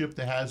dealership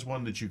that has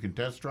one that you can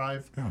test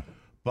drive. Yeah.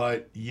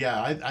 But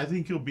yeah, I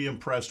think you'll be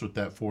impressed with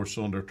that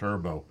 4-cylinder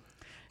turbo.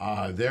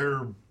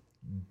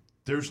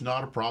 There's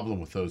not a problem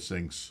with those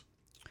things.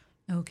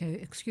 Okay,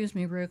 excuse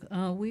me, Rick.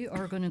 We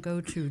are going to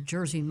go to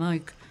Jersey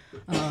Mike,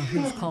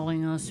 who's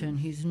calling us, and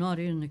he's not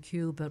in the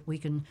queue, but we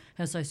can,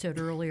 as I said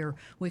earlier,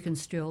 I can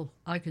still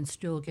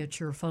get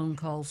your phone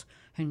calls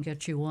and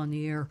get you on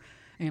the air.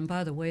 And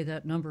by the way,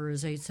 that number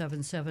is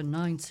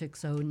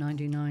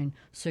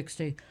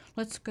 877-960-9960.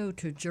 Let's go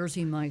to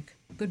Jersey Mike.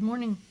 Good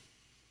morning.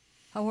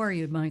 How are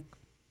you, Mike?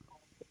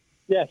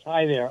 Yes,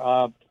 hi there.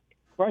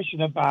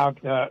 Question about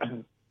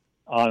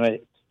on a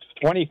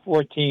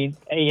 2014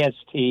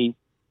 AST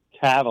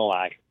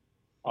Cadillac,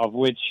 of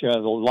which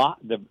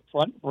the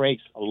front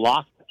brakes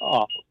locked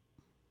up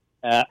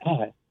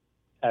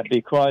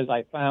because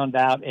I found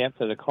out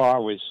after the car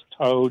was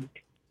towed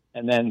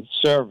and then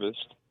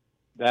serviced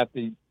that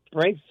the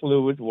brake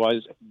fluid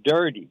was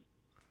dirty.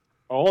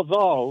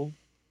 Although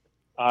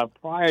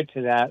prior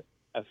to that,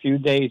 a few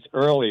days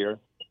earlier,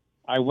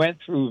 I went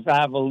through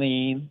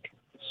Valvoline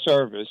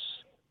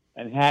service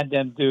and had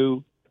them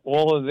do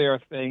all of their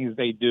things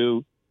they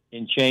do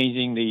in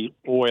changing the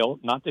oil,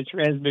 not the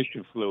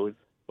transmission fluid,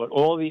 but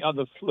all the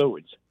other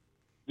fluids.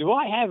 Do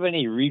I have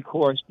any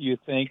recourse, do you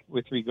think,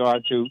 with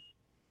regard to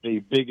the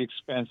big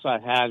expense I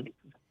had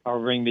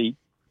covering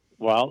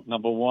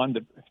number one,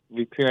 the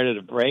repair to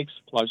the brakes,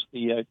 plus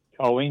the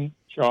towing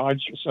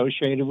charge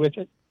associated with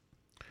it?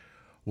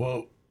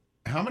 Well,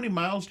 how many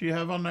miles do you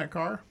have on that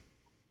car?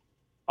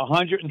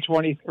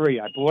 123.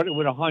 I bought it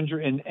with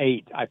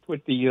 108. I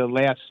put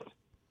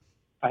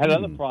I had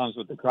other problems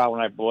with the car when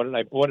I bought it.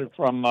 I bought it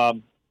from a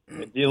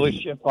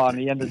dealership on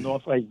the end of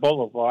North Lake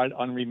Boulevard,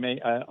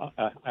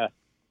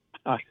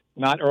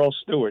 not Earl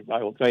Stewart.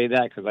 I will tell you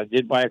that because I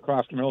did buy a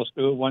car from Earl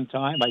Stewart one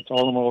time. I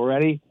told him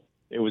already.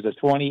 It was a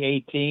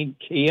 2018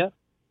 Kia.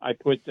 I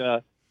put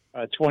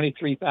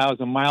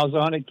 23,000 miles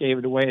on it, gave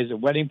it away as a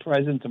wedding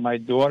present to my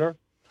daughter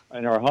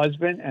and her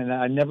husband, and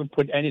I never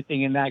put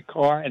anything in that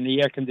car, and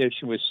the air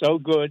conditioning was so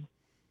good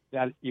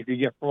that you could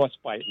get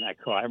frostbite in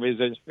that car. I mean,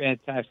 it was a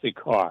fantastic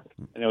car.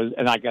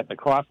 And I got the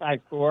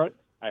Carfax for it.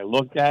 I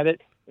looked at it.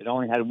 It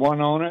only had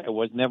one owner. It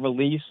was never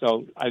leased,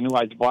 so I knew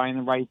I was buying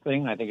the right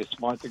thing. I think it's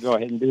smart to go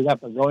ahead and do that.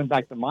 But going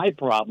back to my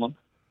problem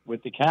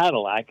with the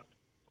Cadillac,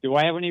 do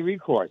I have any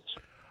recourse?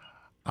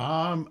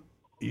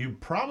 You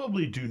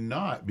probably do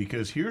not,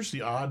 because here's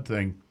the odd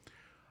thing.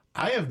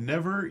 I have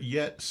never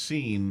yet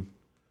seen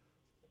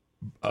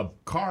a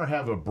car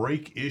have a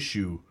brake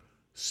issue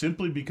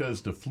simply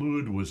because the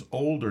fluid was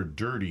old or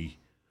dirty.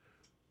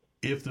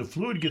 If the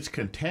fluid gets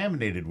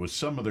contaminated with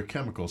some other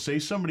chemical, say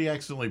somebody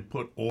accidentally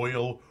put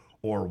oil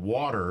or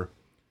water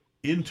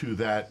into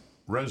that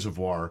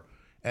reservoir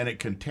and it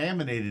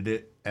contaminated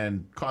it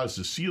and caused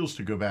the seals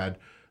to go bad,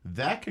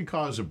 that can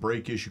cause a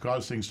brake issue,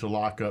 cause things to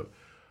lock up.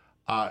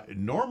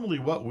 Normally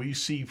what we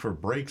see for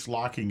brakes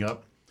locking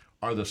up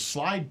are the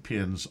slide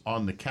pins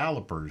on the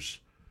calipers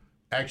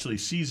actually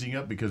seizing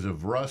up because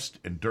of rust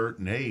and dirt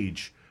and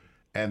age.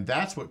 and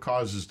that's what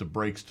causes the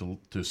brakes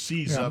to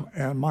seize up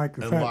and Mike,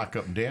 and lock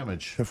up and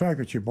damage. The fact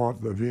that you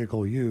bought the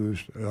vehicle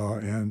used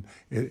and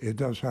it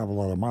does have a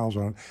lot of miles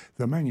on it,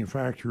 the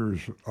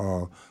manufacturers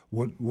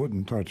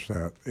wouldn't touch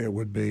that. It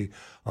would be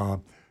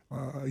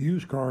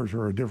used cars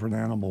are a different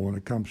animal when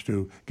it comes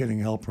to getting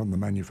help from the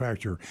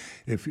manufacturer.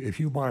 If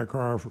you buy a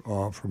car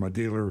from a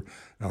dealer,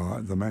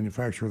 the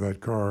manufacturer of that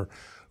car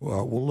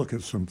will look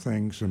at some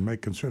things and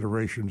make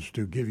considerations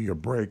to give you a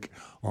break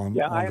on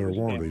their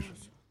warranties.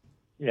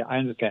 Yeah, I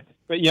understand.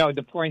 But,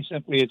 the point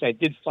simply is I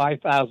did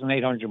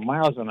 5,800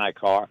 miles on that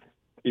car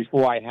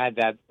before I had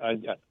that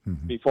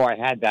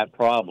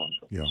problem.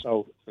 Yeah.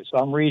 So for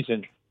some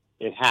reason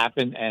it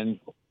happened, and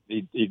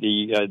the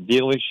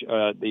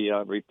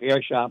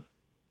repair shop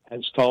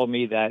has told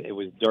me that it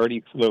was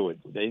dirty fluid.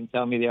 They didn't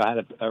tell me they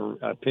had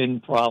a pin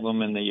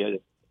problem in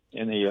the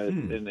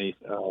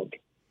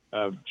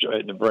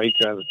brake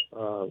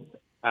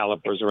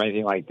calipers or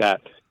anything like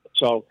that.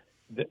 So,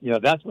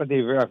 that's what they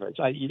verified.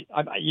 So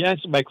you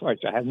answered my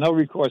question. I have no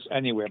recourse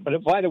anywhere.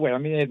 But by the way, let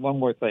me add one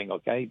more thing,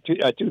 okay?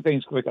 Two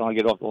things quick, and I'll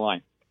get off the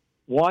line.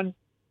 One,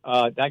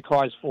 that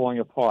car is falling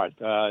apart.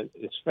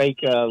 It's fake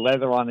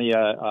leather on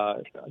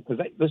the.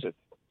 Listen,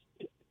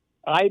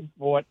 I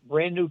bought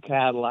brand new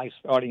Cadillacs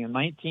starting in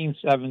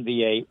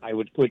 1978. I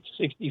would put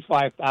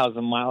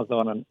 65,000 miles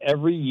on them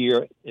every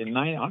year. In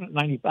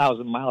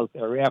 190,000 miles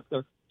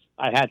thereafter,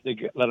 I had to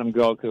let them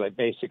go because I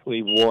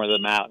basically wore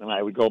them out, and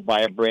I would go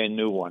buy a brand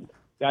new one.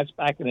 That's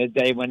back in the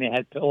day when they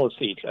had pillow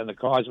seats and the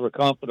cars were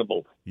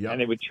comfortable, and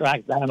they would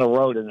track down the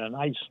road in an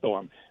ice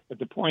storm. But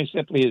the point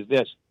simply is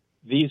this.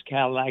 These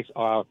Cadillacs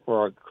are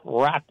for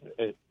crap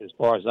as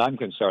far as I'm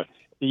concerned.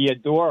 The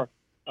door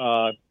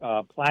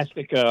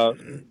plastic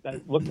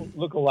that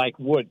look like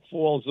wood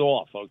falls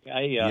off,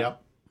 okay?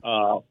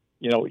 The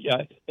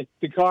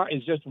car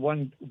is just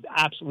one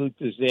absolute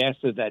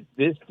disaster that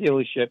this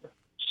dealership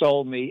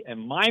sold me,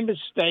 and my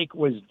mistake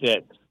was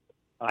this.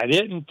 I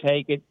didn't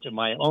take it to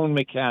my own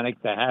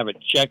mechanic to have it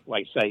checked,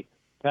 like, say,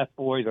 Pep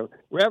Boys or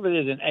wherever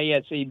there's an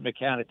ASE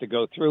mechanic to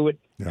go through it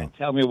and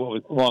tell me what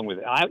was wrong with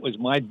it. That was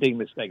my big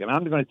mistake. And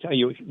I'm going to tell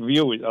you,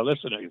 viewers or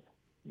listeners,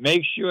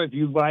 make sure if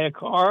you buy a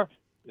car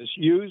that's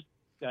used,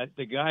 that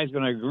the guy's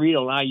going to agree to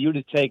allow you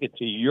to take it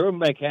to your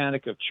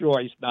mechanic of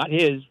choice, not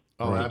his,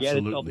 to get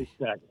it double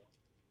checked.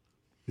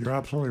 You're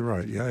absolutely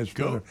right. Yeah,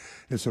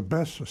 it's the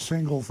best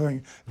single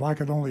thing. If I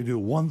could only do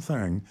one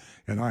thing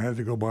and I had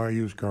to go buy a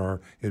used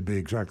car, it'd be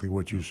exactly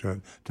what you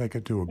said. Take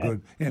it to a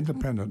good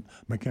independent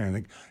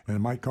mechanic, and it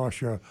might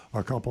cost you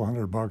a couple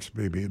 $100,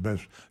 maybe at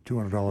best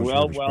 $200.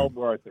 Well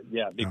worth it.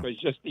 Yeah, because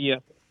just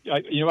you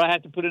know what I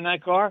had to put in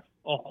that car?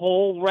 A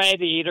whole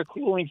radiator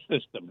cooling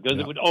system because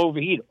it would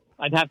overheat.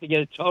 I'd have to get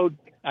it towed.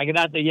 I get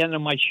out the end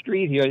of my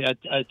street here,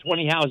 at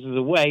 20 houses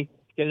away.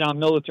 Get it on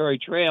Military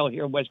Trail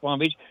here in West Palm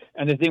Beach,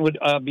 and the thing would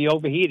be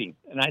overheating,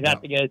 and I'd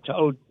have to get it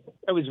towed.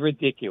 It was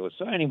ridiculous.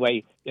 So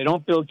anyway, they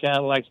don't build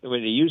Cadillacs the way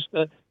they used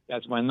to.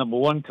 That's my number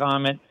one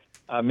comment.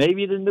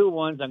 Maybe the new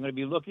ones, I'm going to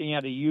be looking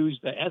at a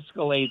used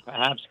Escalade,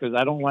 perhaps, because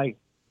I don't like,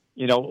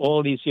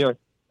 all these here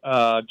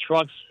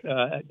trucks.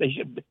 They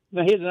should.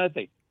 Now, here's another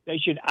thing. They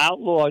should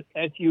outlaw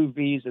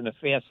SUVs in the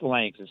fast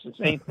lanes. It's the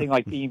same thing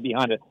like being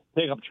behind a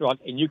pickup truck,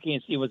 and you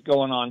can't see what's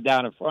going on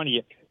down in front of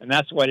you, and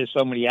that's why there's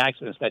so many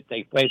accidents that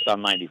take place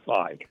on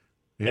 95,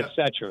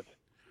 etc.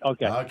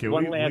 Okay.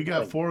 We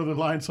got four of the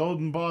lines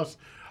holding, boss.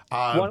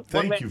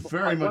 Thank you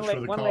very much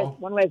for the call.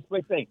 One last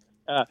quick thing.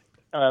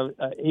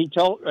 He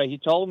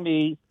told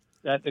me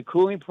that the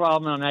cooling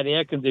problem on that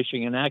air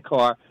conditioning in that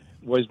car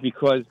was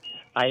because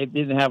I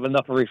didn't have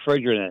enough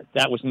refrigerant in it.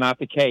 That was not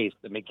the case.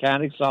 The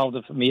mechanic solved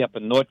it for me up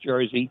in North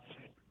Jersey,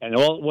 and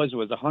all it was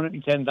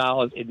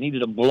 $110. It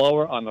needed a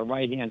blower on the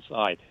right-hand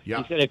side. He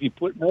said if you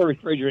put more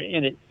refrigerant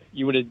in it,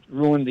 you would have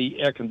ruined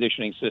the air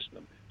conditioning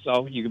system.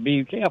 So you can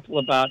be careful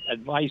about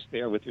advice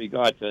there with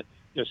regard to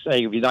just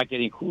saying if you're not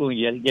getting cooling,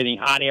 you're getting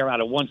hot air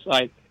out of one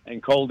side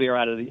and cold air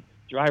out of the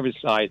driver's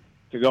side,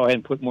 to go ahead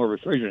and put more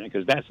refrigerant in,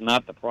 because that's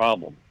not the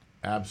problem.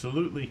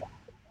 Absolutely.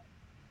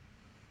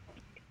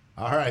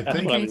 All right.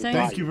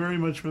 Thank you very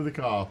much for the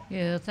call.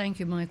 Yeah, thank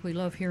you, Mike. We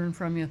love hearing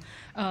from you.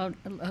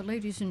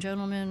 Ladies and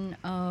gentlemen,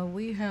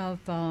 we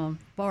have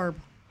Barb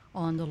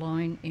on the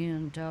line,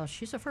 and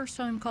she's a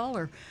first-time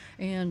caller.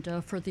 And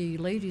for the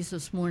ladies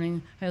this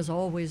morning, as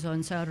always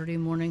on Saturday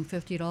morning,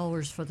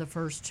 $50 for the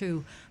first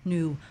two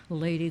new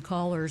lady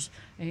callers.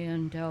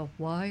 And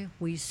why?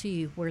 We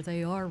see where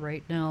they are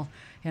right now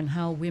and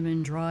how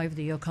women drive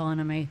the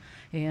economy.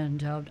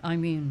 And I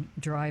mean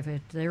drive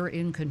it. They're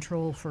in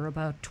control for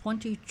about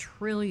 $20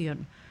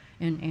 trillion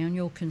in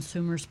annual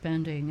consumer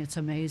spending. It's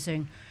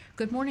amazing.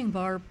 Good morning,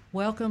 Barb.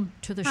 Welcome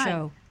to the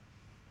show.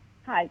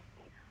 Hi.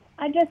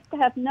 I just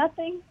have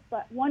nothing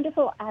but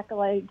wonderful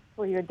accolades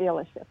for your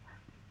dealership.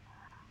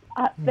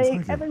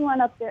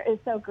 Everyone up there is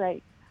so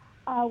great.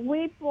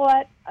 We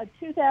bought a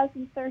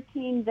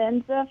 2013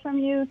 Venza from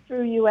you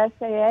through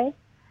USAA,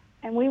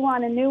 and we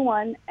want a new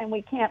one, and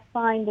we can't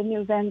find a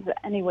new Venza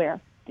anywhere.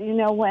 Do you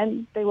know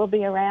when they will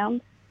be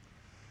around?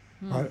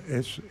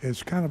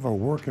 It's kind of a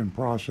work in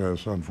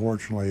process,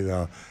 unfortunately.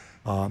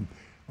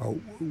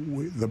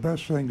 The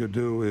best thing to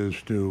do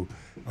is to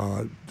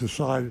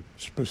decide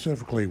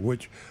specifically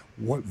what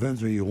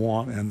Venza you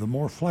want, and the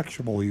more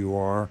flexible you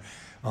are,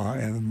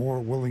 and the more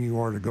willing you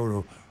are to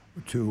go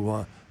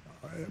to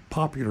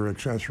popular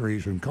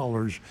accessories and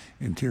colors,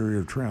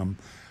 interior trim.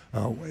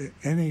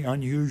 Any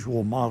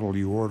unusual model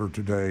you order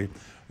today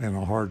in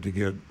a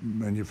hard-to-get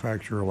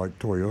manufacturer like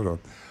Toyota,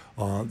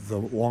 the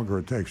longer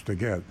it takes to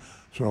get.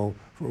 So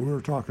we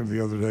were talking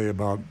the other day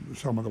about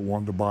someone that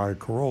wanted to buy a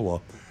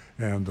Corolla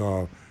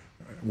and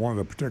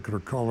wanted a particular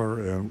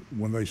color, and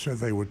when they said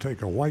they would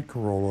take a white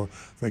Corolla,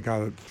 they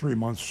got it 3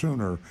 months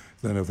sooner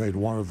than if they'd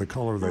wanted the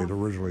color they'd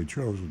originally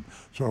chosen.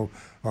 So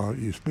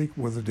you speak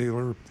with the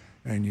dealer,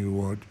 and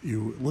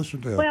you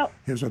listen to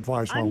his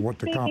advice on what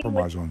to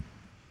compromise on.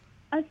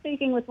 I'm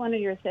speaking with one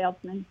of your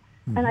salesmen,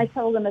 and I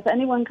told them if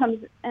any of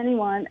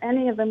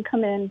them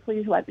come in,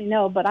 please let me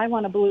know, but I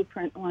want a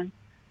blueprint one.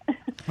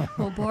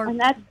 Well, Barb, and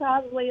that's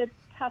probably a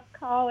tough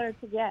caller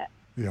to get.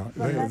 Yeah,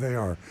 they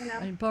are.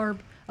 And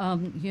Barb,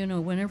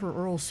 whenever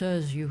Earl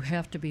says you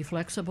have to be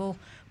flexible,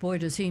 boy,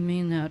 does he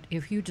mean that.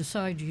 If you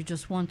decide you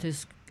just want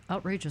this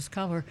outrageous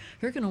color,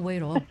 you're going to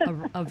wait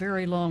a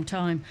very long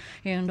time.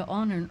 And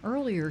on an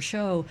earlier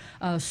show,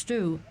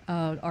 Stu,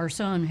 our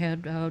son,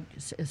 had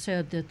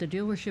said that the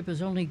dealership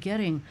is only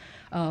getting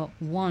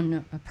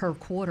one per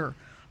quarter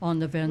on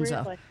the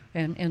Venza.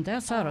 Really? And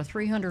that's out of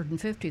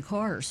 350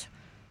 cars.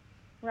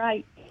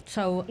 Right.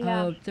 So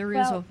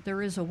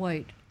there is a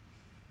wait.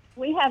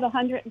 We have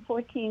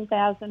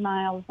 114,000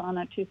 miles on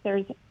a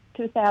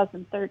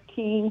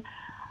 2013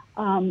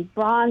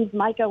 bronze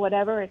mica,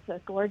 whatever. It's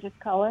a gorgeous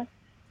color,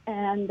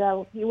 and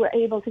you were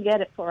able to get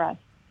it for us.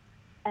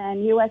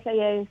 And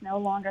USAA is no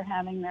longer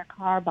having their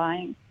car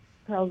buying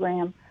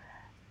program,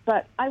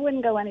 but I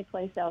wouldn't go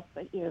anyplace else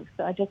but you.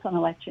 So I just want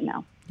to let you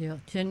know. Yeah,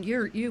 and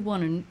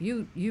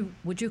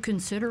would you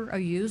consider a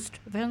used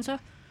Venza?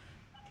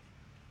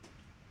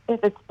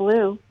 If it's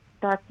blue,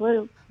 dark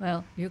blue.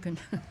 Well, you can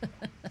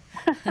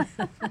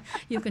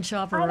you can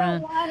shop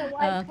around. I don't want a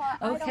white car.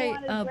 Okay,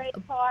 I don't want a gray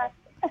car.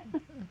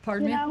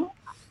 Pardon me? I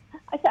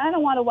said I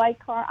don't want a white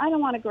car. I don't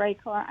want a gray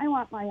car. I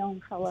want my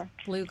own color.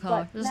 Blue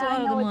car. But There's a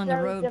lot of them on the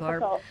road,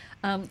 difficult.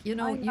 Barb.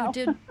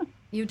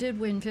 You did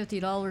win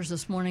 $50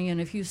 this morning, and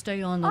if you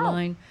stay on the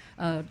line,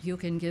 you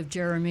can give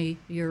Jeremy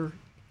your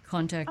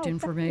contact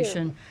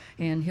information,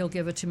 and he'll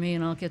give it to me,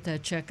 and I'll get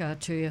that check out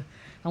to you.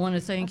 I want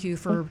to thank you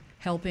for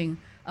helping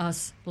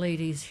us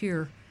ladies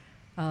here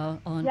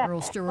on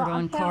Earl Stewart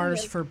on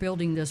Cars for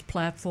building this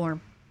platform.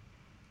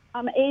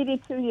 I'm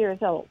 82 years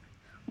old.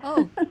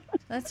 Oh,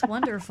 that's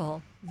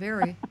wonderful.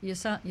 Very. You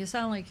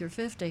sound like you're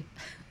 50.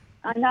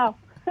 I know.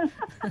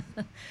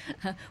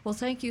 Well,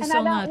 thank you and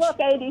so I don't much. look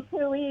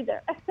 82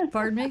 either.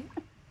 Pardon me?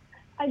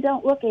 I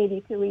don't look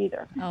 82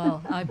 either.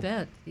 Oh, I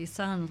bet. You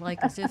sound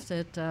like as if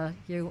that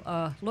you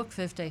look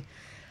 50.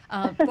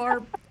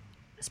 Barb,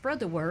 spread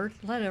the word.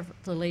 Let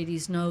the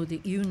ladies know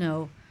that you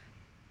know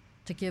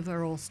to give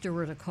Earl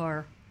Stewart a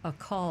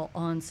call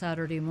on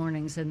Saturday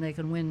mornings, and they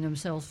can win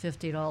themselves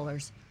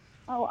 $50.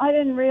 Oh, I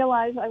didn't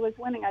realize I was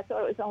winning. I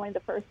thought it was only the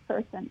first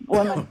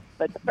woman,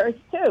 but the first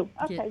two.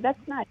 Okay,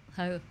 that's nice.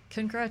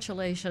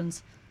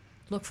 Congratulations.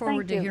 Look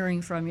forward to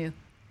hearing from you.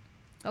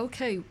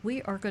 Okay,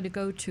 we are going to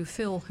go to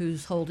Phil,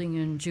 who's holding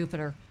in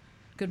Jupiter.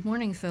 Good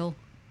morning, Phil.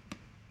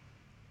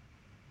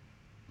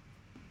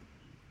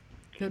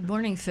 Good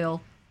morning,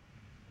 Phil.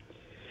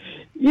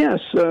 Yes,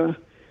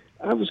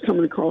 I was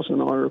coming across an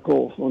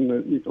article on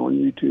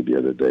YouTube the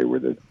other day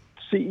where the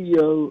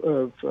CEO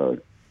of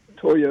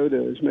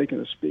Toyota is making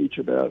a speech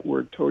about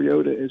where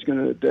Toyota is going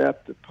to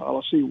adapt the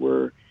policy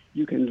where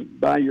you can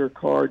buy your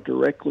car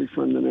directly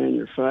from the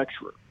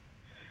manufacturer.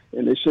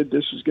 And they said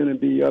this is going to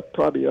be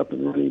probably up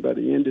and running by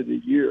the end of the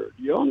year.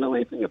 Do you all know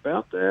anything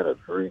about that? I've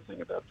heard anything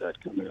about that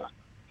coming up.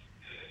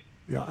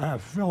 Yeah,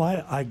 Phil,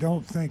 I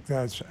don't think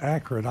that's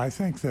accurate. I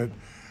think that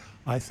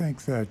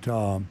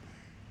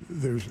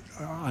there's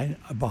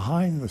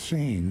behind the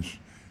scenes,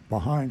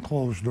 behind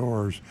closed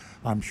doors,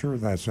 I'm sure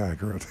that's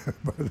accurate,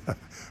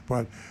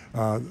 but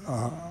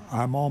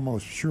I'm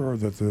almost sure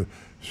that the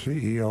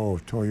CEO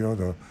of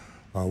Toyota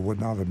would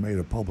not have made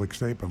a public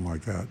statement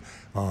like that.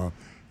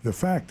 The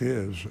fact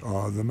is,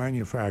 the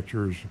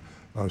manufacturers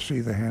see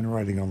the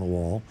handwriting on the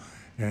wall,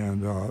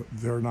 and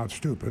they're not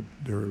stupid.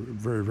 They're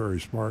very, very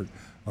smart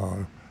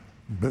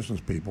business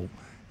people,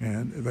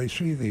 and they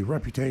see the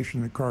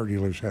reputation that car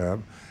dealers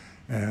have,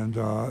 and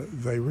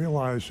they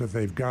realize that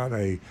they've got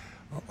a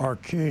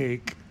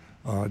archaic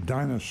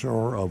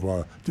dinosaur of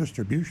a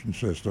distribution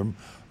system,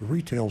 a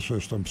retail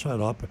system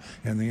set up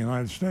in the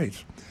United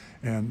States.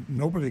 And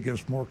nobody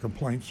gets more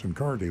complaints than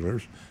car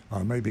dealers.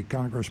 Maybe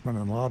congressmen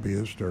and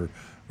lobbyists, they're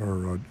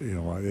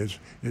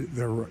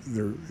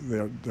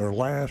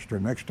last or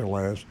next to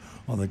last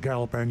on the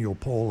Gallup annual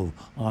poll of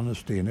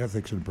honesty and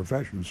ethics in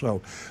profession.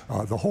 So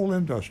the whole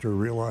industry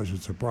realizes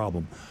it's a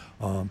problem.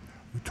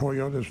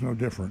 Toyota is no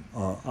different.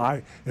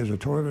 I, as a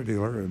Toyota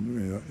dealer,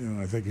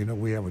 and I think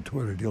we have a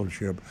Toyota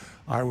dealership,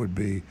 I would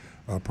be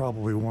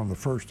probably one of the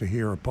first to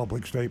hear a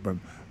public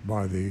statement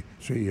by the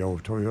CEO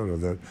of Toyota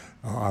that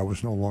I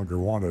was no longer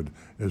wanted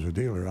as a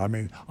dealer. I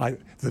mean,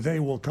 the day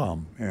will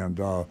come, and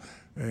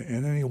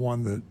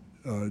anyone that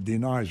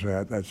denies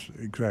that, that's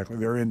exactly,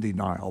 they're in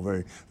denial.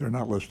 They're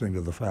not listening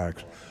to the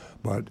facts.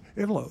 But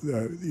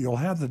you'll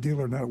have the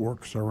dealer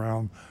networks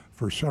around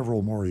for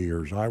several more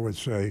years. I would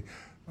say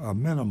a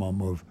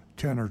minimum of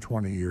 10 or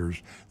 20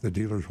 years, the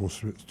dealers will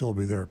still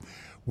be there.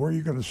 Where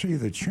you're going to see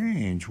the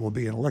change will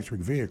be in electric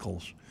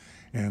vehicles.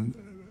 And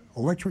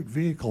electric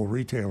vehicle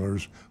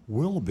retailers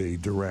will be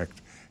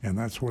direct. And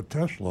that's what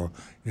Tesla,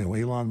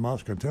 Elon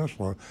Musk and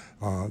Tesla,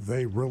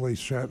 they really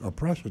set a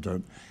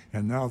precedent.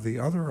 And now the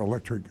other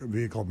electric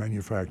vehicle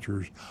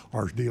manufacturers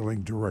are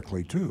dealing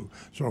directly too.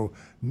 So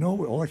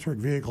no electric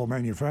vehicle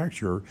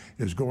manufacturer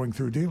is going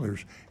through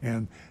dealers.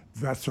 And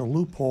that's a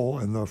loophole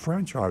in the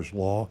franchise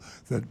law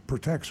that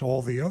protects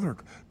all the other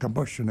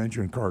combustion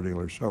engine car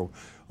dealers. So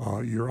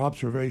your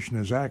observation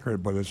is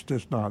accurate, but it's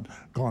just not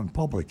gone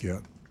public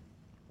yet.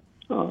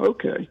 Oh,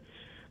 okay.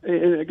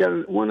 And I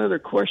got one other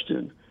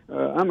question.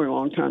 I'm a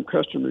longtime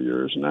customer of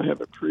yours, and I have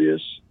a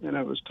Prius, and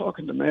I was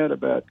talking to Matt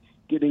about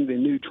getting the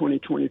new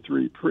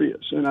 2023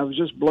 Prius, and I was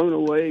just blown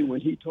away when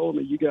he told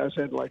me you guys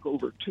had like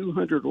over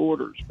 200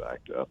 orders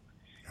backed up,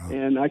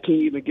 and I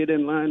can't even get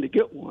in line to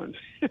get one.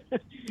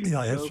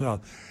 Yeah,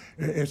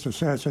 it's a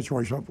sad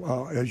situation.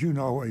 As you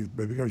know,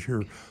 because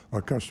you're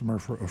a customer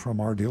from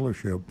our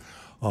dealership,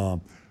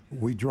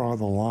 we draw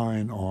the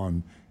line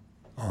on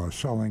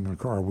selling a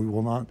car. We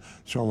will not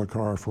sell a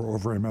car for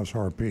over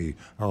MSRP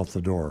out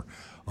the door.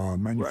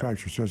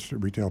 Manufacturer sets the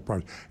retail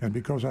price. And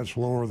because that's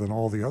lower than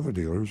all the other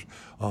dealers,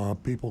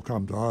 people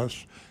come to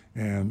us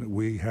and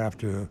we have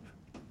to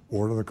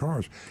order the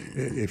cars.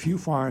 If you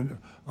find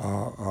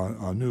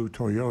a new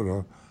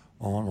Toyota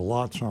on a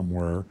lot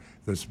somewhere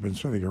that's been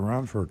sitting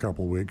around for a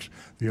couple of weeks,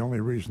 the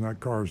only reason that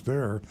car is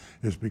there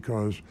is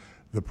because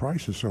the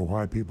price is so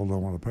high, people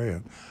don't want to pay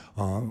it.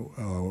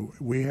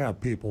 We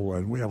have people,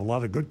 and we have a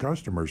lot of good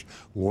customers,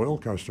 loyal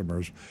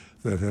customers,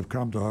 that have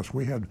come to us.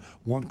 We had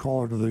one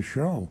caller to this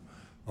show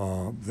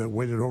that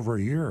waited over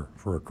a year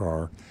for a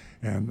car,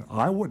 and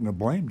I wouldn't have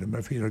blamed him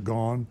if he'd have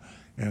gone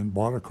and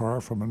bought a car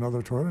from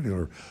another Toyota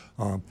dealer.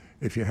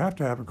 If you have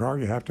to have a car,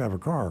 you have to have a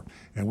car.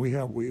 And we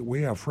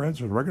have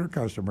friends and regular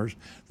customers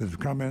that have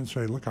come in and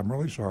say, look, I'm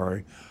really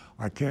sorry.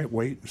 I can't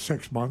wait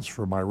 6 months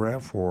for my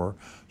RAV4,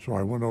 so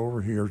I went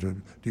over here to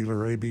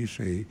dealer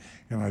ABC,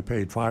 and I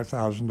paid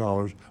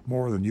 $5,000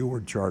 more than you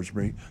would charge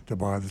me to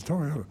buy the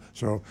Toyota.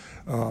 So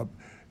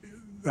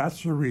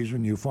that's the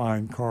reason you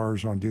find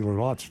cars on dealer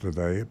lots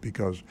today,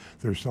 because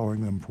they're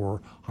selling them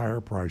for higher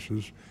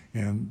prices,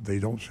 and they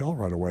don't sell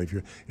right away.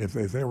 If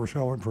they were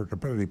selling for a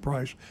competitive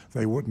price,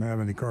 they wouldn't have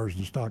any cars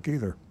in stock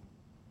either.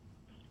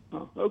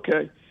 Oh,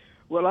 okay.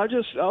 Well, I'll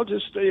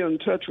just stay in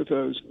touch with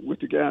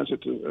the guys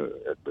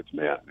with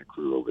Matt and the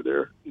crew over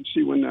there and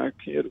see when I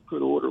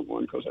could order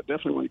one, because I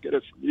definitely want to get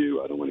it from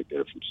you. I don't want to get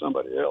it from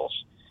somebody else.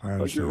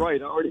 But you're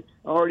right. I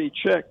already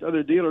checked.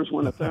 Other dealers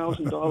want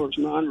 $1,000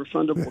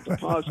 non-refundable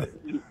deposit,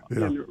 and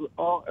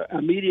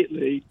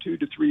immediately $2,000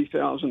 to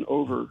 $3,000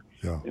 over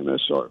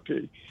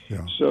MSRP.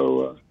 Yeah.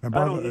 So and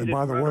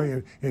by the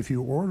way, if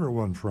you order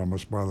one from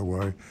us, by the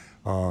way.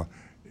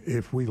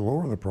 If we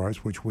lower the price,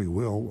 which we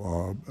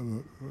will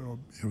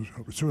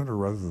sooner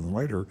rather than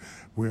later,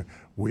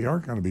 we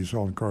aren't going to be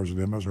selling cars at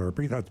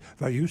MSRP.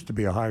 That used to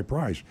be a high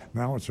price.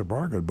 Now it's a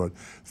bargain. But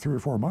 3 or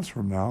 4 months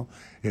from now,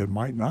 it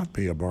might not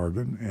be a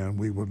bargain, and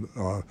we would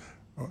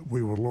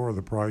lower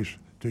the price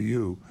to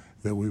you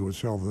that we would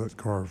sell that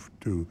car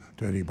to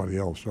anybody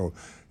else. So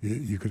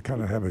you could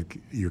kind of have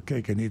your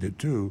cake and eat it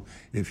too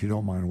if you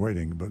don't mind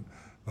waiting. But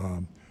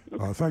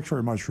thanks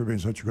very much for being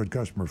such a good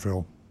customer,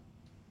 Phil.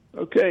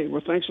 Okay,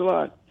 well, thanks a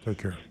lot. Take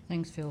care.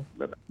 Thanks, Phil.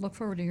 Bye-bye. Look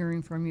forward to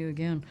hearing from you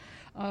again.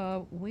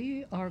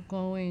 We are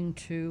going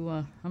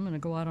to, I'm going to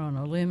go out on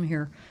a limb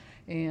here.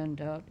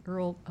 And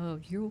Earl,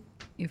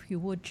 if you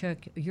would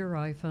check your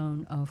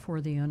iPhone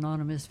for the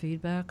anonymous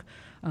feedback.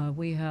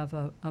 We have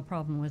a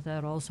problem with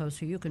that also.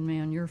 So you can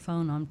man your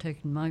phone. I'm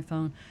taking my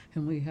phone.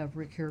 And we have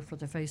Rick here for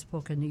the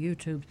Facebook and the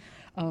YouTube.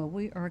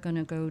 We are going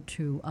to go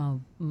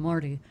to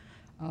Marty.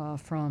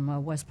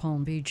 From West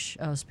Palm Beach,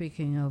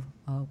 speaking of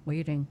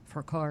waiting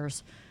for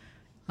cars.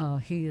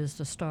 He is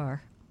the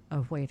star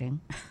of waiting.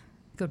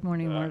 Good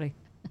morning, Marty.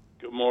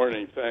 Good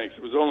morning, thanks.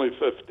 It was only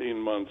 15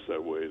 months I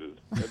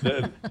waited.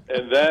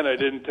 And then I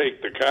didn't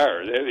take the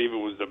car. That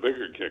even was the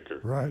bigger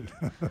kicker. Right.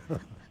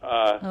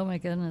 Oh, my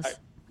goodness.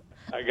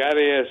 I got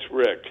to ask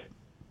Rick.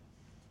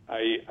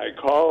 I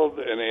called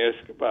and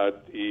asked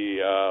about the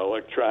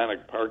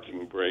electronic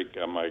parking brake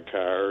on my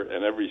car,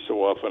 and every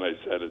so often I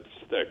said it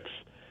sticks.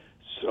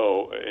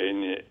 So,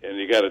 and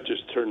you got to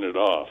just turn it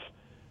off.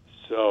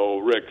 So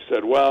Rick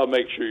said, well,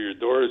 make sure your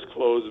door is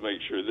closed,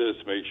 make sure this,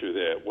 make sure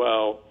that.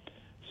 Well,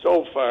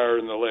 so far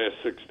in the last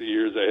 60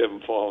 years, I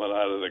haven't fallen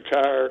out of the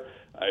car.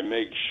 I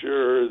make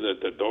sure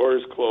that the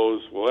door's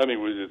closed. Well,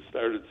 anyways, it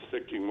started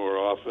sticking more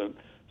often,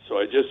 so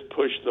I just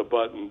pushed the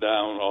button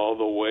down all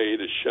the way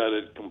to shut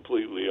it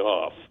completely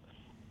off.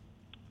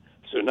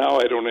 So now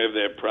I don't have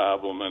that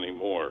problem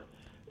anymore.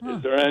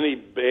 Is there any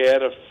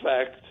bad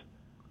effect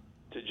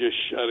to just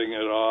shutting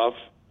it off?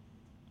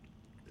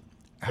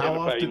 How and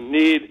often?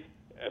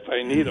 If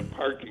I need a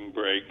parking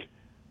brake,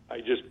 I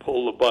just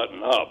pull the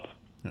button up.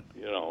 An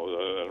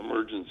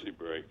emergency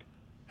brake.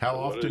 How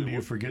often do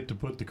you forget to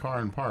put the car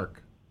in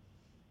park?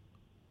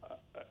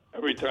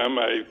 Every time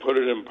I put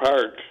it in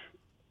park,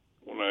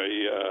 when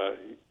I,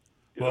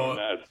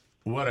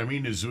 what I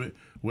mean is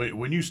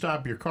when you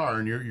stop your car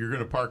and you're going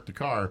to park the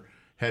car,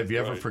 have you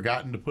ever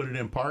forgotten to put it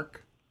in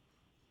park?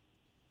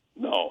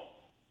 No.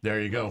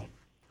 There you go.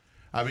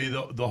 I mean,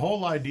 the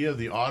whole idea of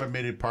the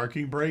automated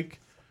parking brake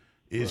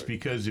is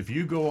because if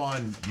you go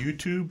on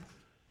YouTube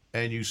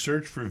and you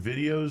search for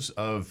videos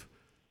of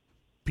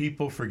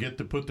people forget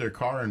to put their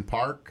car in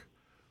park,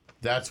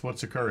 that's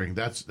what's occurring.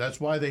 That's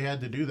why they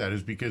had to do that,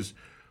 is because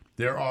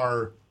there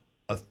are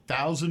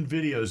 1,000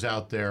 videos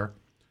out there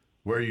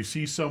where you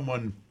see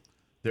someone,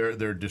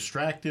 they're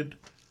distracted,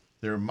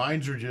 their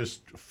minds are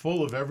just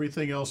full of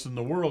everything else in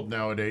the world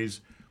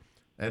nowadays,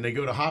 and they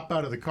go to hop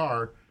out of the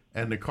car,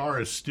 and the car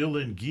is still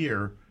in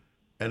gear,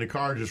 and the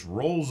car just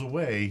rolls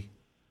away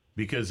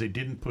because they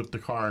didn't put the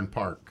car in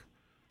park.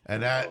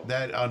 And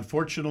that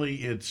unfortunately,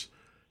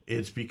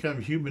 it's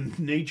become human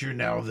nature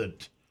now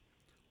that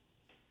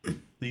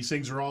these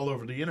things are all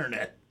over the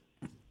internet.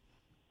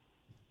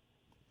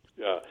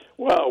 Yeah.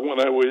 Well, when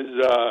I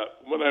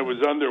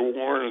was under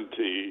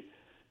warranty,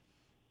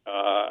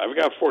 I've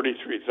got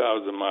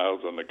 43,000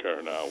 miles on the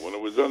car now. When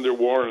it was under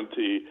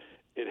warranty,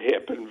 it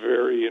happened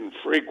very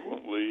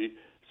infrequently,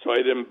 so I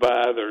didn't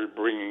bother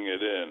bringing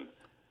it in.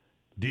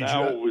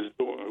 Now it was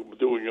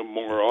doing it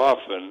more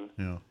often.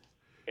 Yeah.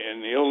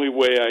 And the only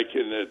way I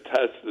can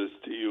attest this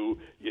to you,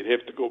 you'd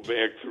have to go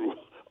back through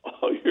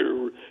all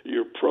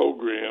your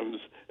programs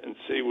and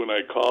see when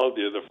I called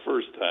you the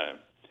first time.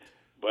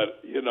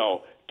 But,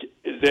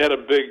 is that a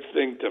big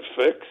thing to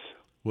fix?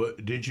 Well,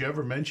 did you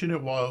ever mention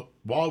it while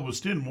it was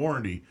still in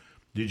warranty?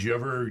 Did you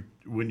ever,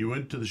 when you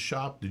went to the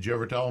shop, did you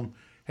ever tell them,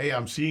 hey,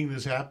 I'm seeing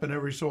this happen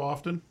every so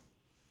often?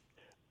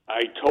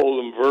 I told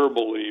them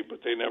verbally,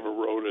 but they never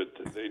wrote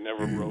it. They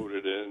never wrote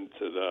it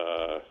into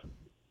the,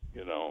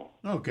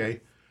 Okay.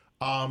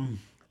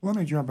 Let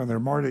me jump in there,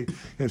 Marty.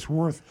 It's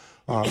worth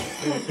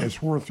asking.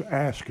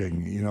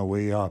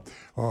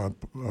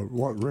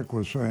 What Rick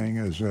was saying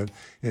is that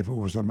if it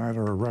was a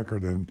matter of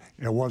record and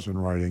it was in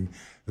writing,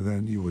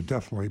 then you would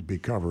definitely be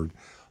covered.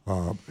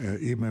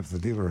 Even if the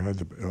dealer had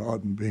to,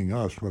 being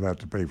us, would have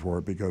to pay for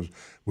it because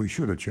we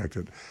should have checked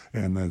it.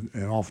 And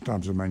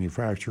oftentimes the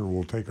manufacturer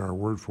will take our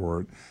word for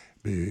it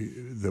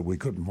that we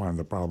couldn't find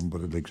the problem,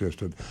 but it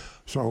existed.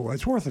 So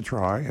it's worth a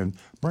try and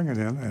bring it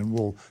in, and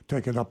we'll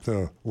take it up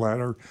the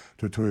ladder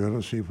to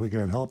Toyota, see if we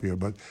can help you.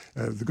 But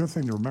the good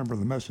thing to remember,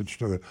 the message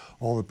to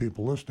all the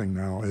people listening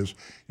now is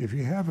if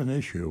you have an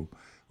issue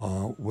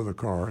with a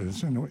car,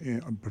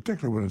 and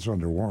particularly when it's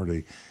under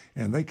warranty,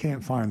 and they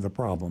can't find the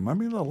problem. I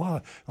mean, a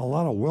lot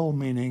of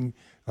well-meaning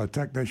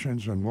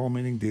technicians and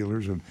well-meaning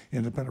dealers and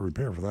independent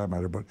repair, for that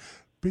matter, but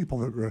people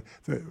that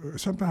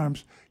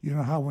sometimes, you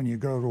know how when you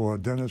go to a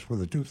dentist with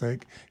a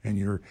toothache and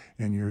your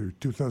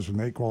tooth doesn't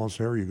ache while it's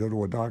there, you go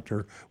to a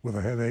doctor with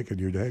a headache and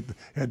your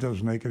head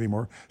doesn't ache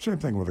anymore. Same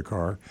thing with a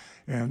car.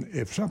 And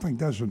if something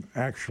doesn't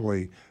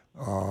actually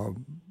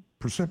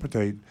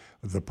precipitate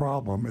the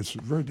problem, it's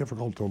very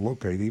difficult to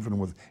locate even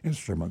with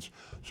instruments.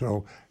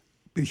 So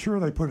be sure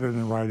they put it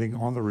in writing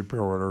on the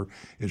repair order.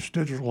 It's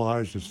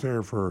digitalized, it's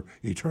there for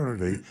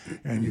eternity,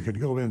 and you can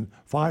go in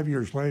 5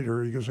 years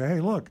later, you can say,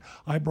 hey, look,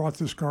 I brought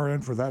this car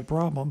in for that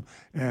problem,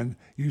 and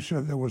you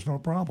said there was no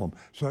problem.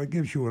 So that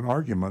gives you an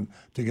argument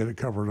to get it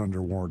covered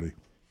under warranty.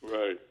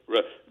 Right.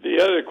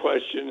 The other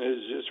question is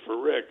just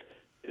for Rick.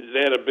 Is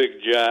that a big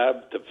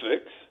job to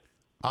fix?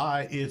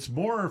 It's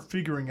more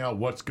figuring out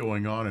what's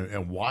going on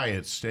and why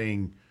it's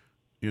staying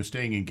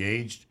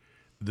engaged.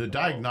 The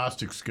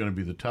diagnostics is going to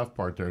be the tough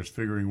part there, is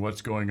figuring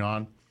what's going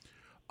on.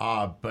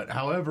 But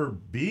however,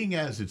 being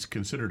as it's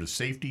considered a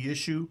safety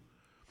issue,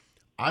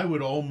 I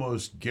would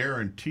almost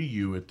guarantee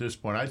you at this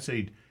point, I'd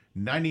say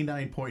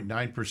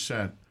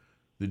 99.9%,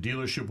 the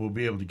dealership will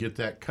be able to get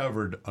that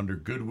covered under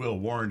goodwill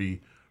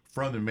warranty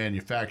from the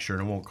manufacturer,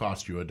 and it won't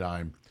cost you a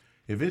dime.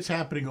 If it's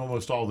happening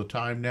almost all the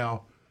time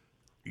now,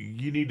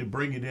 you need to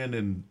bring it in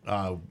and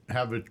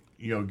have it,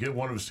 get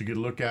one of us to get a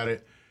look at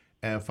it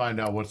and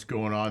find out what's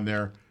going on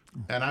there.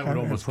 And I would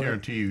almost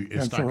guarantee you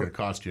it's not going to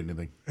cost you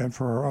anything. And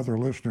for our other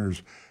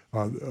listeners,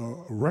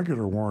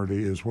 regular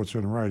warranty is what's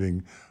in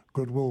writing.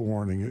 Goodwill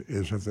warranty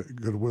is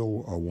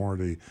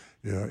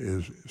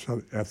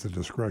at the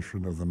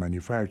discretion of the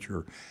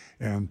manufacturer,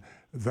 and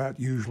that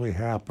usually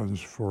happens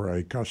for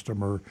a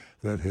customer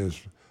that has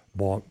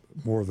bought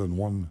more than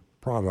one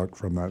product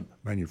from that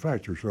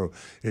manufacturer. So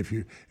if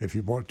you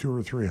bought 2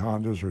 or 3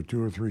 Hondas or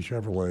 2 or 3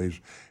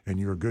 Chevrolets, and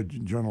you're a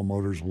good General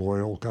Motors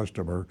loyal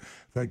customer,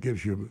 that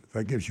gives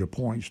you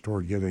points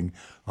toward getting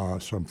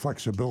some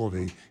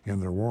flexibility in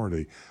their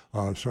warranty.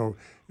 So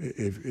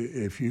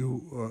if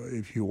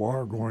you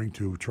are going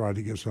to try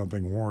to get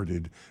something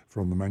warranted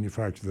from the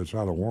manufacturer that's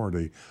out of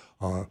warranty,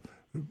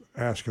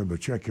 ask them to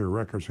check your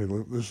record. Say,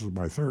 look, this is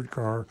my 3rd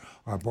car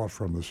I bought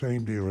from the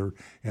same dealer,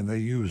 and they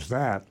use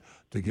that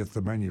to get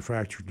the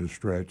manufacturer to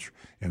stretch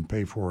and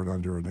pay for it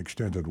under an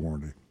extended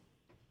warranty.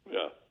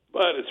 Yeah,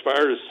 but as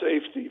far as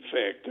safety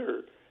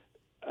factor,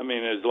 I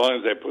mean, as long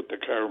as I put the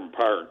car in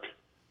park,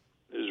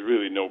 there's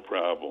really no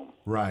problem.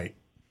 Right.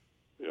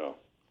 Yeah.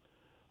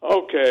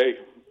 Okay.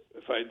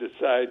 If I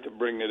decide to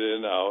bring it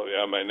in,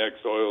 my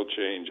next oil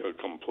change, I'll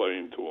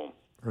complain to them.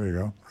 There you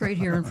go. Great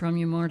hearing from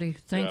you, Marty.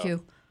 Thank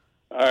you.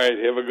 All right.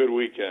 Have a good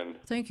weekend.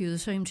 Thank you. The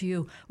same to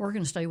you. We're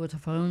going to stay with the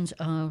phones.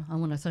 I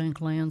want to thank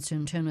Lance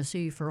in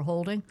Tennessee for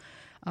holding.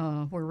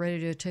 We're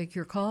ready to take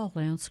your call,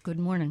 Lance. Good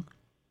morning.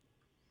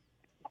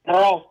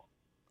 Carl,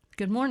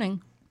 Good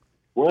morning.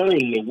 where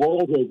in the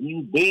world have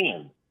you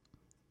been?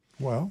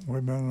 Well,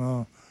 we've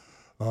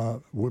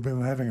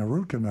been having a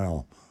root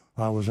canal.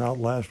 I was out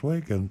last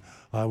week and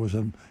I was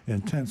in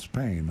intense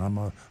pain. I'm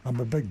a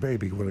big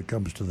baby when it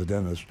comes to the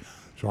dentist,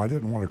 so I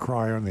didn't want to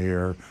cry on the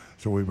air.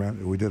 So we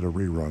did a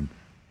rerun.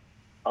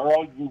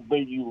 Earl,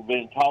 you've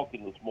been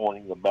talking this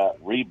morning about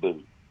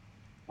reboot.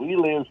 We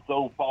live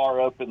so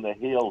far up in the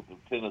hills of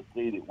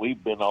Tennessee that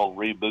we've been on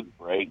reboot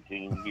for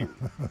 18 years.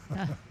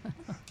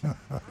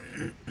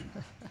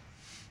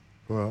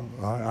 Well,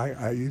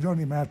 you don't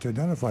even have to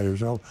identify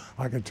yourself.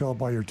 I can tell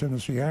by your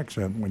Tennessee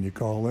accent when you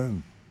call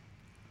in.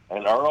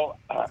 And Earl,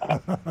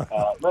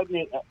 let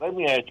me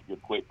ask you a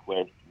quick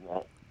question.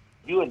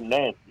 You and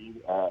Nancy,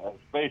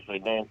 especially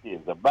Nancy,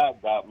 has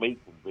about got me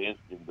convinced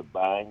into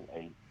buying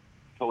a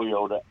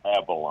Toyota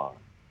Avalon.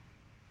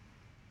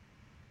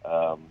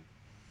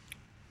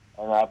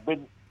 And I've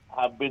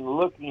been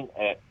looking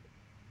at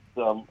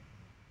some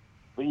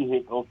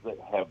vehicles that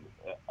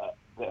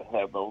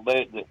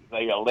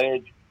they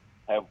allege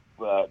have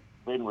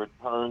been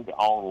returned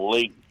on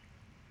lease.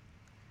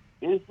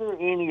 Is there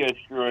any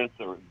assurance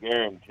or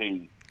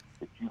guarantee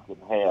that you can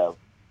have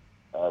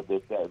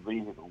that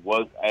vehicle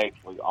was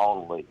actually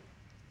on lease?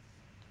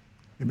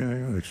 You mean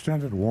an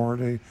extended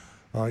warranty?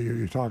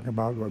 You're talking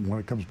about when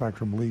it comes back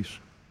from lease?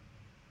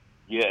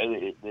 Yeah,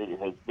 it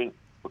has been,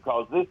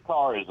 because this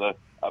car is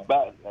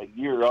about a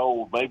year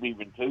old, maybe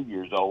even 2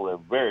 years old, and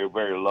very,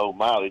 very low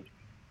mileage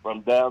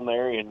from down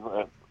there in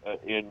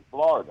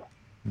Florida.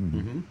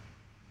 Mm-hmm.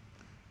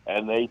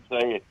 And they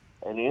say,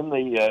 and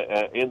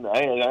and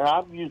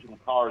I'm using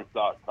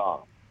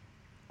cars.com,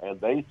 and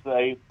they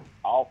say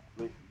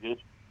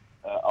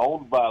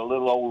owned by a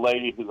little old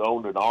lady who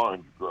owned an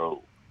orange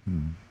grove.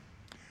 Mm.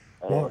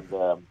 And,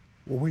 well,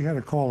 we had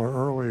a caller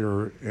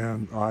earlier,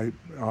 and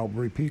I'll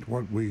repeat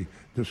what we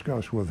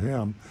discussed with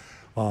him.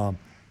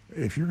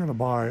 If you're going to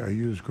buy a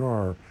used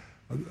car,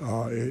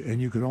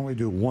 and you can only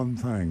do one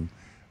thing,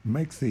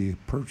 make the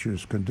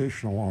purchase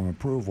conditional on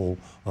approval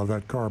of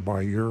that car by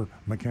your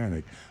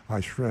mechanic.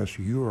 I stress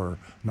your,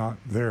 not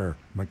their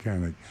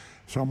mechanic.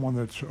 Someone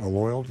that's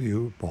loyal to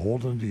you,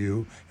 beholden to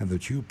you, and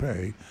that you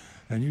pay.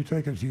 And you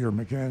take it to your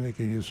mechanic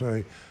and you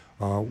say,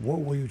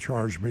 what will you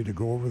charge me to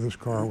go over this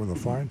car with a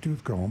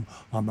fine-tooth comb?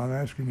 I'm not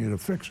asking you to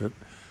fix it.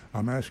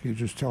 I'm asking you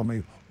to just tell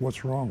me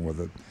what's wrong with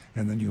it.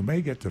 And then you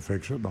may get to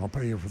fix it, and I'll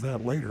pay you for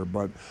that later.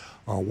 But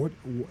what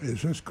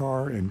is this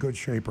car in good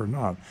shape or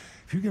not?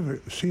 If you get a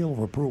seal of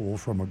approval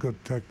from a good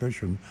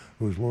technician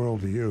who's loyal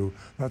to you,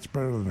 that's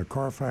better than a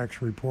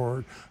Carfax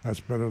report. That's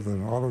better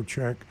than an auto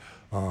check.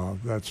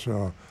 That's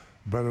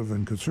better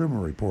than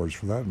Consumer Reports,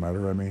 for that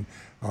matter. I mean,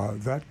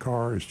 that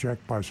car is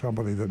checked by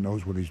somebody that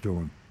knows what he's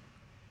doing.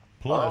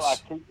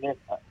 Plus,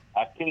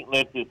 I can't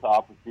let this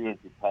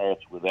opportunity pass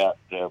without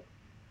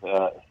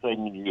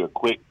singing you a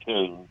quick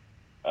tune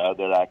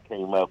that I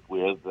came up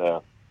with.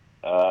 And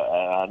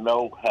I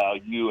know how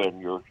you and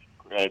your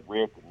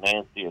Rick and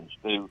Nancy and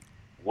Stu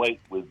wait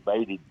with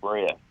bated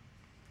breath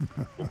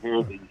to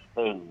hear these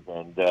tunes.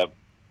 And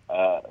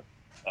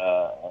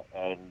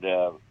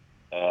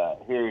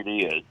here it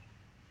is.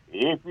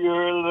 If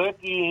you're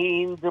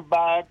looking to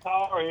buy a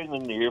car in the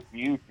near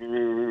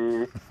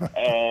future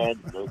and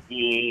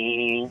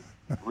looking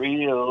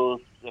real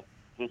to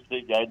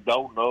see, I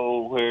don't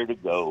know where to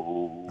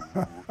go,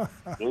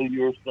 do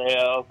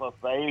yourself a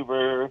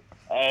favor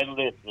and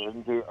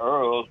listen to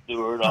Earl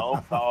Stewart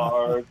on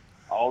Cars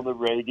on the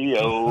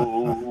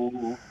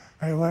radio.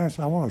 Hey, Lance,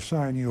 I want to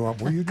sign you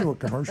up. Will you do a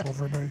commercial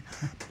for me?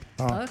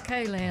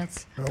 Okay,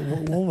 Lance.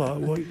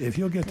 We'll if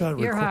you'll get that,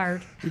 You're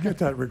hired. You get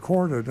that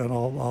recorded, and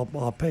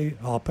I'll pay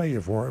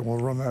you for it. We'll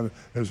run that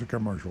as a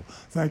commercial.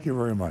 Thank you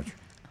very much.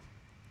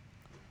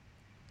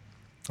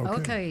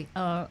 Okay.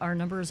 Our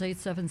number is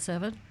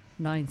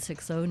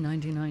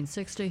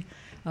 877-960-9960.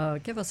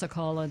 Give us a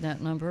call on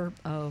that number.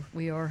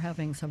 We are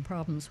having some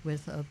problems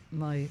with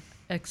my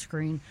X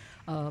screen,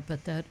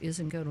 but that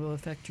isn't going to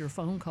affect your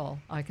phone call.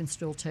 I can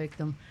still take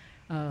them.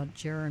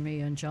 Jeremy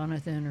and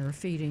Jonathan are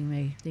feeding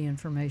me the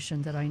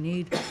information that I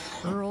need.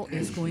 Earl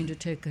is going to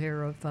take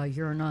care of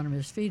your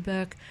anonymous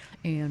feedback,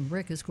 and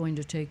Rick is going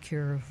to take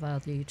care of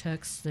the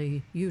text,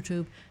 the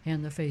YouTube,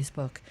 and the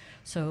Facebook.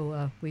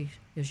 So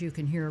as you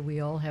can hear, we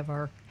all have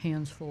our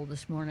hands full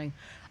this morning.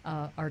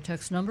 Our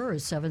text number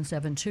is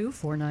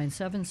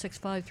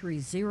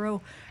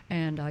 772-497-6530,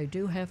 and I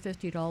do have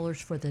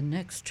 $50 for the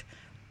next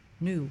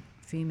new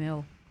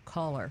female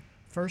caller,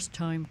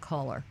 first-time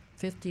caller.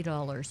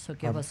 $50, so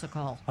give us a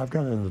call. I've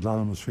got an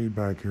anonymous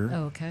feedback here.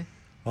 Oh, okay.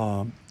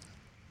 I'll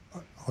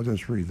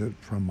just read it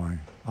from my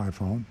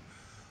iPhone.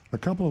 A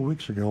couple of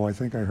weeks ago, I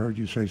think I heard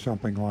you say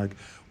something like,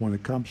 when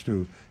it comes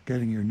to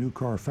getting your new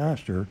car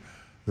faster,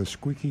 the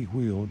squeaky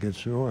wheel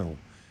gets the oil.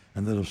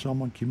 And that if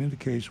someone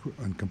communicates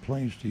and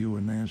complains to you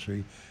and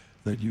Nancy,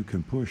 that you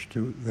can push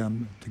to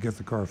them to get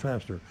the car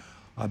faster.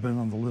 I've been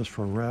on the list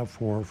for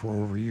RAV4 for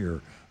over a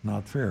year.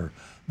 Not fair.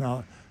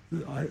 Now,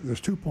 there's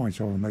 2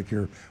 points I want to make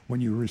here. When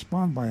you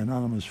respond by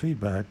anonymous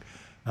feedback,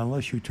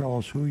 unless you tell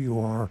us who you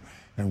are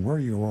and where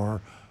you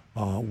are,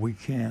 we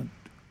can't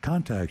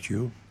contact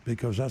you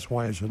because that's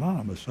why it's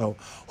anonymous. So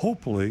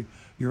hopefully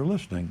you're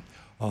listening.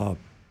 What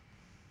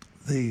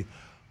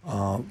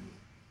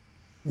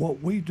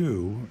we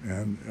do,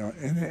 and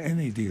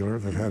any dealer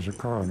that has a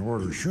car on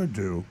order should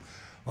do,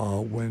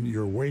 when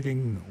you're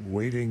waiting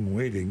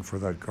for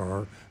that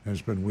car, and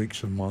it's been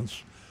weeks and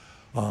months,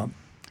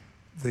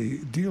 the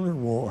dealer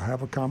will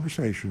have a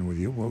conversation with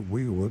you. Well,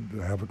 we would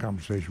have a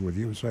conversation with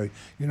you and say,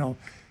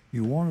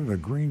 you wanted a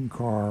green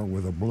car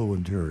with a blue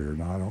interior.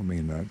 Now, I don't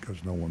mean that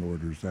because no one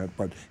orders that,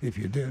 but if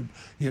you did,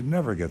 you'd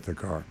never get the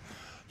car.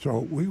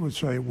 So we would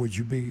say, would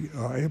you be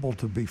able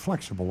to be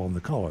flexible on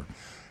the color?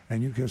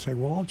 And you can say,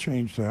 well, I'll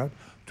change that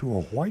to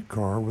a white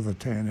car with a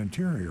tan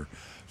interior.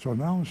 So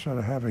now instead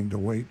of having to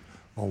wait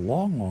a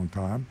long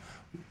time,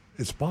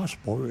 it's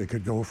possible it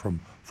could go from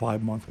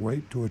 5-month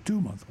wait to a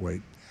 2-month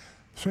wait.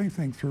 Same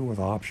thing through with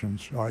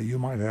options. You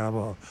might have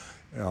a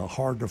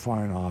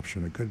hard-to-find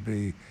option. It could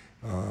be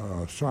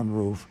a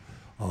sunroof.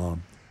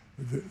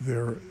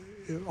 It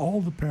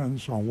all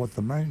depends on what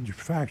the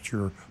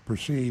manufacturer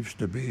perceives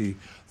to be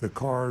the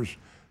cars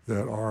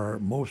that are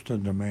most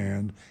in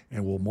demand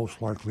and will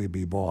most likely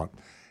be bought.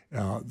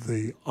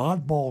 The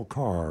oddball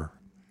car,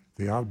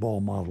 the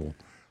oddball model,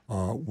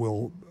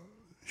 will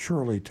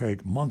surely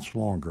take months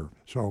longer.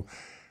 So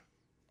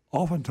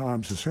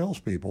oftentimes the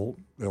salespeople,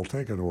 they'll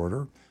take an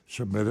order,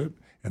 submit it,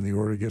 and the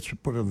order gets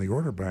put in the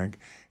order bank,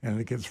 and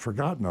it gets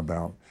forgotten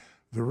about.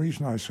 The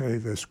reason I say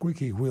the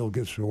squeaky wheel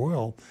gets the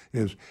oil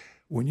is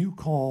when you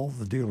call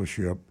the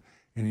dealership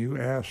and you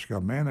ask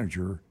a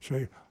manager,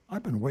 say,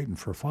 I've been waiting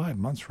for 5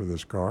 months for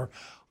this car.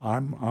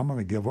 I'm going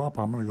to give up.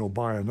 I'm going to go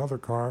buy another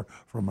car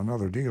from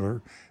another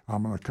dealer.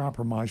 I'm going to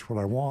compromise what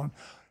I want.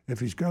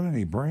 If he's got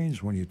any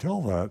brains when you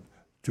tell that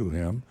to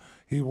him,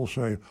 he will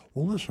say,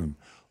 well, listen,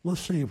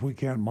 let's see if we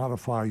can't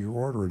modify your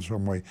order in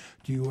some way.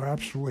 Do you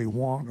absolutely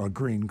want a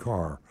green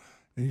car?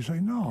 And you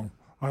say, no,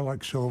 I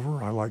like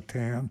silver, I like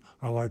tan,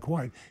 I like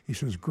white. He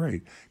says,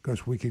 great,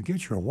 because we can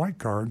get you a white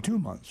car in 2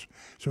 months.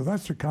 So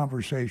that's the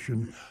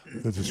conversation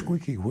that the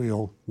squeaky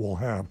wheel will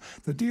have.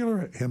 The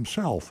dealer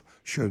himself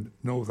should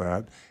know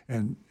that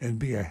and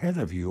be ahead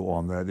of you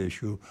on that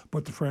issue,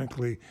 but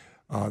frankly,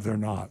 they're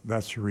not.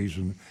 That's the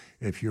reason.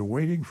 If you're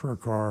waiting for a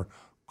car,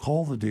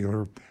 call the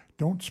dealer.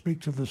 Don't speak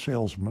to the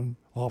salesman.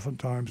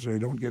 Oftentimes they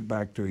don't get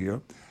back to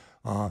you.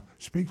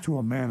 Speak to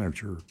a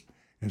manager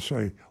and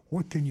say,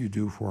 what can you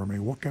do for me?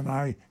 What can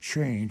I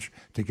change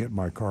to get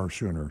my car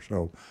sooner?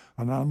 So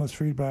anonymous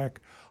feedback,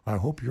 I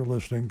hope you're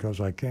listening because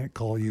I can't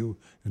call you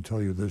and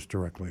tell you this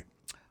directly.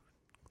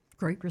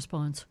 Great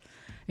response.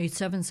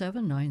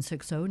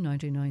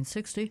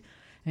 877-960-9960.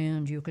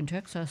 And you can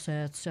text us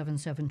at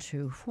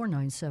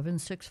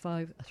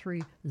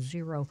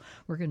 772-497-6530.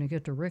 We're going to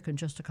get to Rick in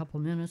just a couple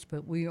minutes,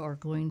 but we are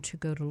going to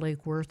go to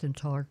Lake Worth and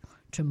talk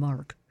to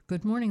Mark.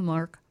 Good morning,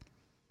 Mark.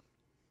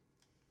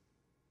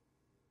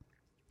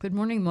 Good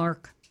morning,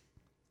 Mark.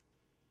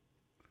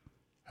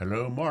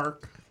 Hello,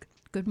 Mark.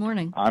 Good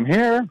morning. I'm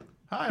here.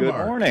 Hi, Good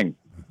Mark. morning.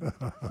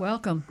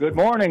 Welcome. Good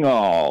morning,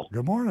 all.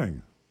 Good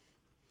morning.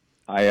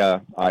 I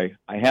have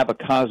a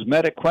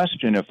cosmetic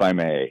question, if I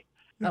may.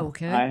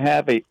 Okay. I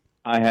have a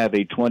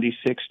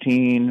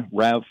 2016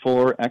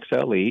 RAV4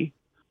 XLE.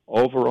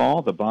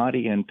 Overall, the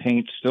body and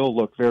paint still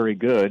look very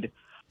good.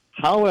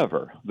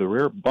 However, the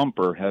rear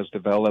bumper has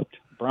developed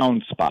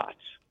brown spots.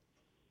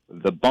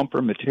 The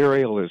bumper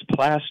material is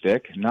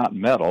plastic, not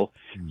metal,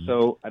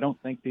 so I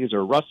don't think these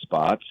are rust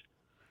spots.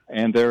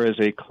 And there is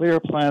a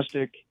clear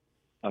plastic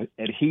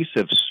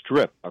adhesive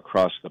strip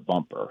across the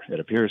bumper.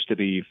 It appears to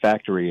be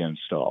factory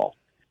install.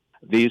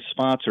 These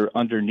spots are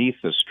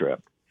underneath the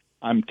strip.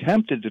 I'm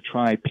tempted to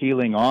try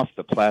peeling off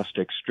the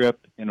plastic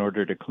strip in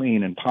order to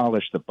clean and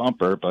polish the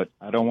bumper, but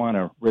I don't want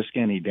to risk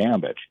any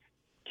damage.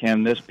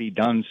 Can this be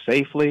done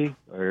safely,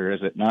 or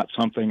is it not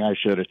something I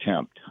should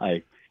attempt?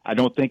 I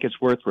don't think it's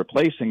worth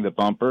replacing the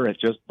bumper. It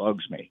just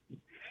bugs me.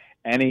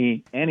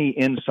 Any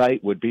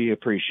insight would be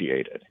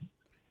appreciated.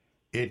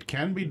 It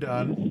can be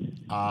done.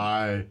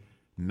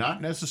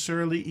 Not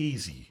necessarily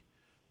easy,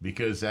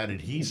 because that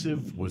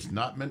adhesive was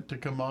not meant to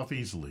come off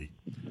easily.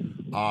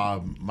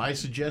 My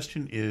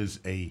suggestion is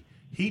a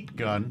heat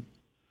gun.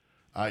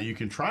 You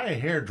can try a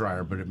hair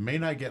dryer, but it may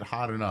not get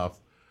hot enough.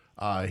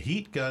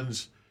 Heat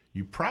guns,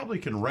 you probably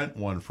can rent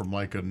one from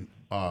like an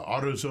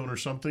AutoZone or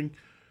something.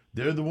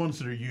 They're the ones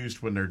that are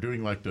used when they're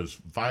doing like those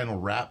vinyl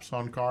wraps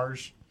on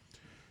cars.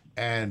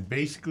 And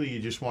basically you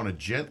just want to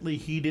gently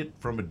heat it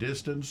from a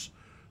distance,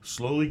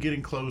 slowly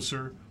getting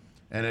closer.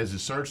 And as it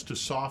starts to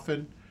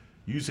soften,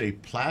 use a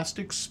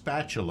plastic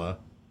spatula,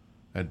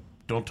 and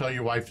don't tell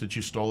your wife that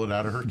you stole it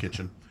out of her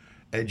kitchen,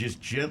 and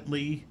just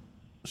gently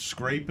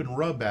scrape and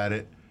rub at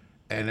it.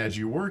 And as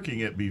you're working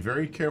it, be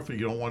very careful.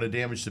 You don't want to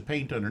damage the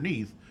paint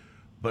underneath.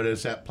 But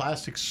as that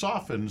plastic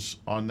softens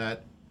on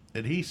that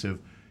adhesive,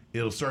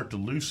 it'll start to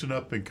loosen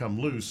up and come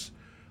loose.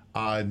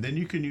 And then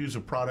you can use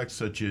a product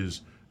such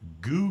as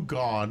Goo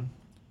Gone,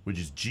 which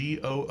is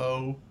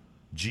Googone,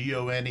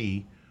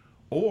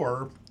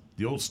 or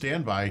the old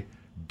standby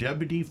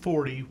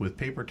WD-40 with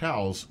paper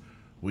towels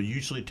will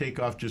usually take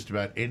off just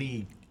about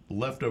any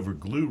leftover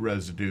glue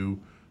residue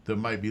that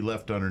might be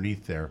left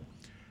underneath there.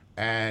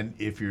 And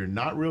if you're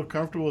not real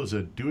comfortable as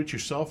a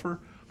do-it-yourselfer,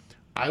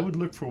 I would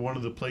look for one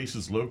of the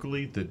places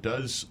locally that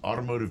does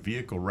automotive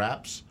vehicle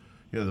wraps,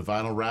 the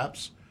vinyl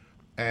wraps,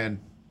 and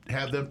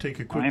have them take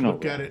a quick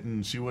look at it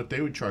and see what they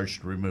would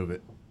charge to remove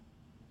it.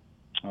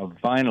 A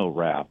vinyl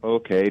wrap.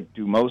 Okay.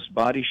 Do most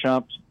body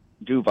shops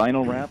do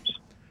vinyl wraps?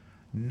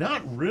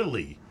 Not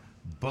really,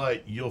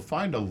 but you'll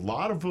find a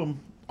lot of them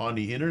on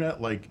the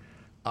internet. Like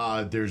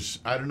there's,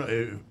 I don't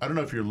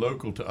know if you're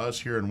local to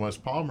us here in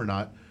West Palm or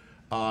not.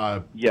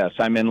 Yes,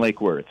 I'm in Lake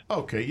Worth.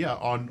 Okay, yeah.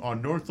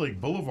 On North Lake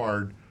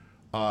Boulevard,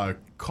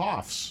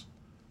 Coughs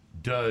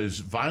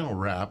does vinyl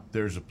wrap.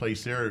 There's a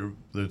place there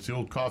that's the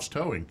old Coughs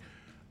Towing.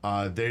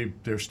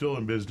 They're still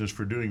in business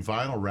for doing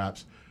vinyl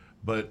wraps,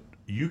 but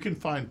you can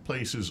find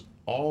places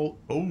all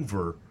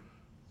over,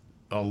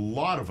 a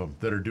lot of them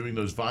that are doing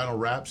those vinyl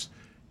wraps.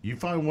 You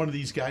find one of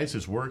these guys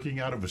that's working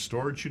out of a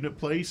storage unit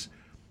place,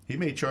 he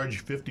may charge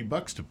you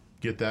 $50 to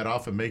get that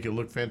off and make it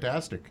look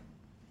fantastic.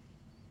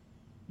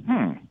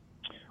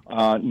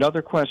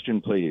 Another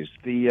question, please.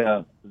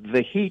 The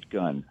heat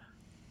gun.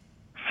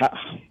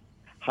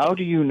 How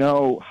do you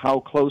know how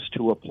close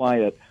to apply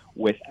it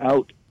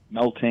without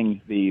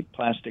melting the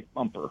plastic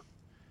bumper?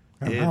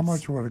 And how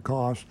much would it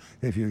cost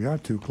if you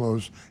got too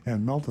close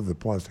and melted the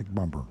plastic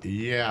bumper?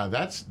 Yeah,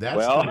 that's the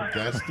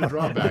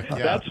drawback.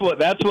 Yeah.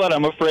 That's what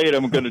I'm afraid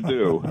I'm going to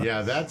do.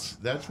 Yeah,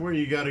 that's where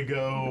you got to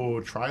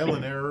go trial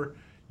and error.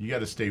 You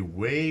got to stay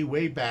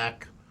way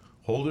back,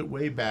 hold it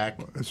way back.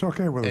 It's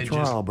okay with a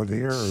trial, but the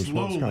error is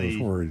what's got us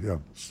worried. Yeah.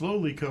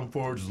 Slowly come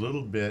forwards a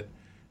little bit,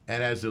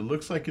 and as it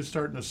looks like it's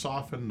starting to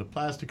soften the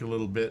plastic a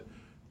little bit,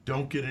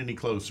 don't get any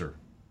closer.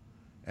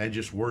 And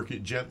just work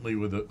it gently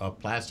with a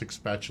plastic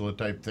spatula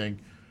type thing.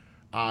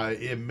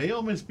 It may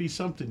almost be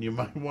something you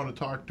might want to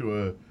talk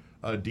to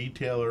a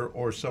detailer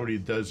or somebody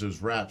that does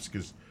those wraps,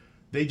 because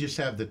they just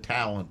have the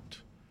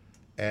talent.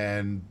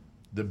 And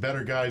the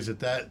better guys at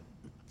that,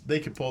 they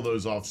can pull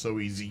those off so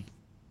easy.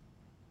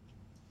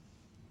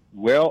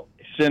 Well,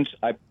 since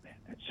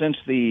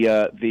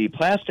the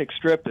plastic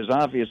strip is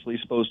obviously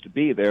supposed to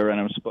be there,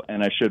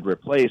 and I should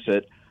replace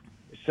it.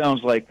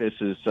 Sounds like this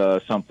is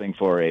something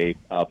for a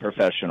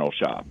professional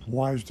shop.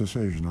 Wise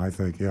decision, I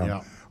think,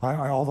 yeah.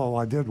 Although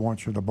I did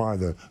want you to buy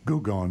the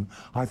Googone,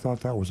 I thought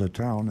that was a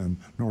town in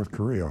North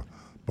Korea.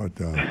 But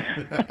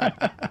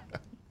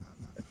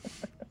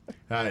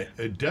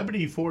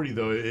WD-40,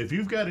 though, if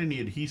you've got any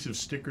adhesive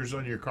stickers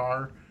on your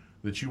car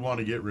that you want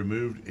to get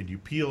removed and you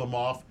peel them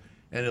off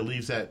and it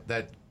leaves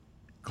that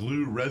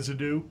glue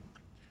residue,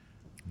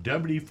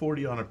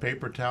 WD-40 on a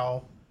paper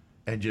towel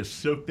and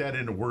just soak that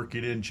in and work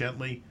it in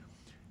gently,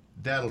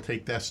 that'll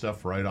take that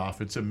stuff right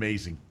off. It's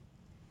amazing.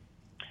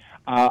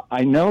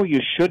 I know you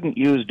shouldn't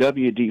use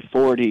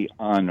WD-40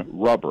 on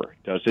rubber.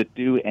 Does it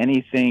do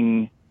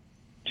anything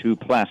to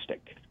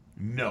plastic?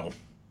 No.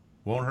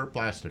 Won't hurt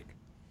plastic.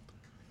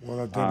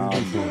 Well, that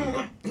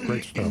WD-40.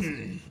 Great stuff.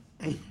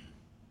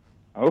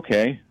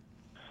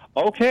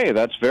 Okay,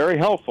 that's very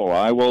helpful.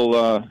 I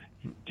will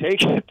take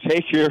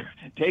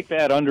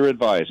that under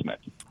advisement.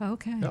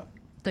 Okay. Yep.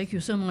 Thank you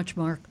so much,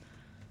 Mark.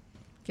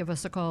 Give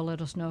us a call.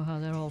 Let us know how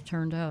that all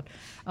turned out.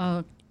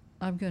 I'm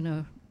going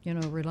to,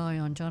 rely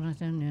on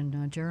Jonathan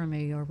and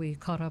Jeremy. Are we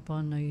caught up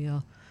on the?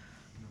 No,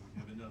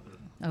 we have another.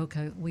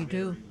 Okay, we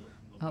do.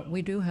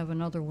 We do have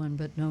another one,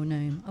 but no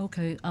name.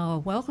 Okay.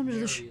 Welcome to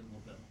the show.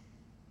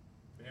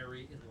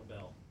 Mary and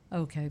LaBelle.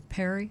 Okay,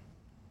 Perry.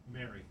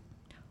 Mary.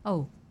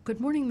 Oh,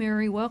 good morning,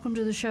 Mary. Welcome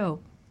to the show.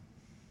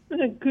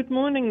 Good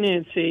morning,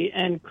 Nancy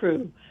and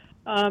crew.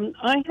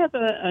 I have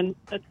a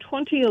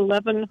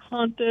 2011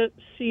 Honda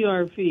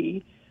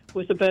CR-V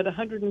with about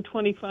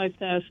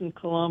 125,000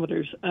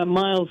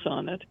 miles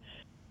on it.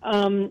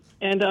 And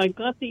I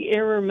got the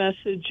error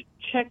message,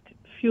 check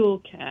fuel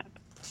cap.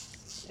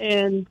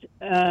 And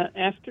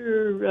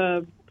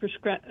after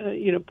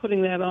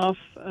putting that off.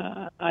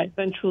 I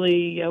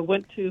eventually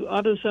went to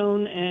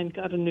AutoZone and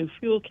got a new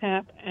fuel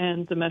cap,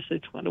 and the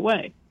message went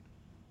away.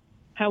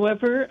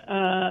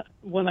 However,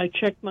 when I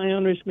checked my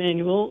owner's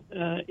manual,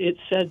 it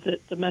said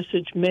that the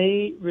message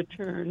may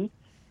return,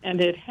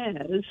 and it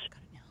has.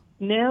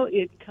 Now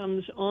it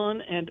comes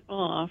on and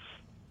off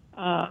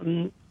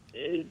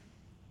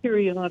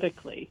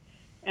periodically,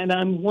 and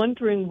I'm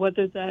wondering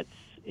whether that's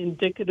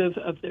indicative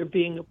of there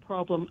being a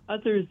problem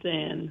other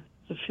than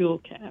the fuel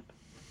cap.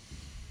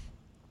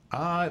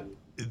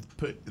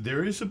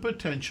 There is a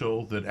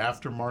potential that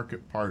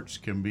aftermarket parts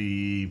can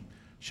be,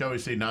 shall we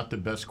say, not the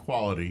best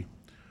quality,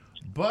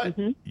 but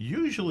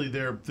usually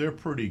they're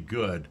pretty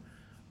good.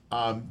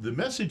 The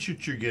message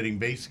that you're getting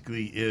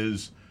basically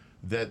is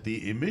that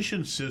the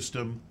emission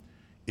system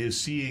is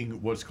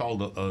seeing what's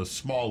called a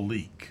small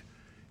leak.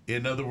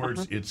 In other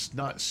words, it's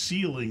not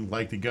sealing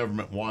like the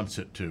government wants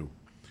it to.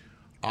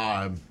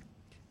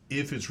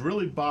 If it's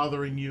really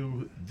bothering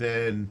you,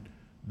 then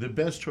the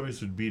best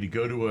choice would be to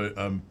go to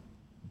a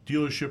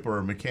dealership or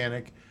a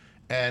mechanic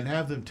and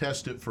have them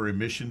test it for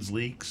emissions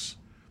leaks.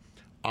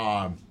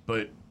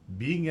 But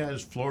being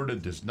as Florida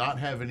does not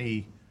have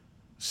any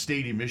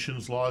state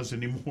emissions laws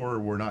anymore,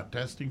 we're not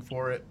testing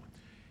for it.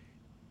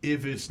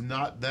 If it's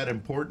not that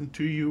important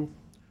to you,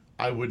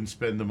 I wouldn't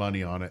spend the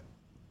money on it.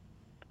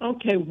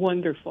 Okay,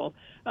 wonderful.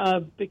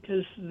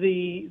 Because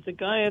the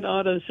guy at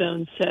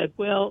AutoZone said,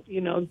 well,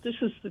 this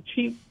is the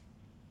cheap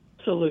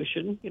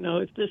solution.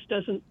 If this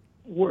doesn't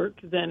work,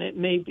 then it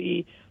may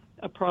be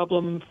a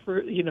problem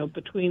for,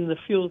 between the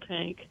fuel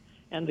tank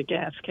and the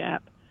gas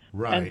cap.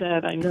 Right. And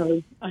that I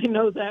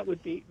know that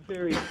would be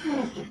very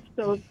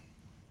so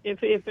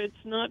if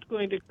it's not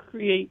going to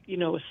create,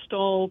 a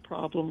stall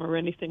problem or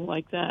anything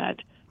like that,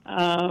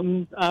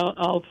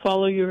 I'll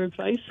follow your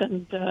advice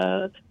and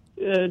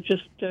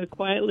just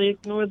quietly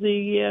ignore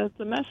the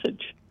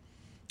message.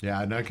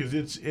 Yeah, no, because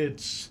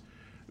it's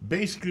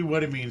basically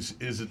what it means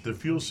is that the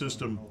fuel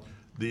system,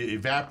 the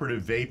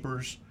evaporative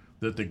vapors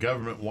that the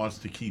government wants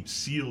to keep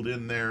sealed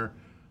in there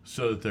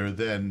so that they're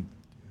then,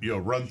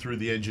 run through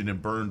the engine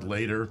and burned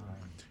later.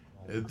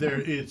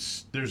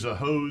 There's a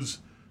hose,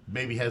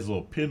 maybe has a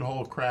little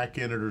pinhole crack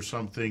in it or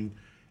something,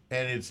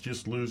 and it's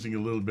just losing a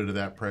little bit of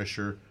that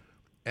pressure.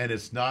 And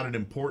it's not an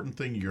important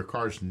thing. Your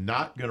car's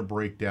not going to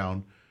break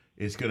down.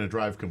 It's going to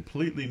drive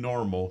completely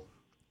normal.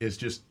 It's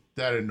just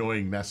that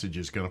annoying message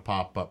is going to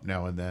pop up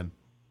now and then.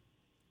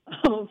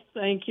 Oh,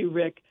 thank you,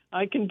 Rick.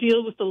 I can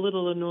deal with the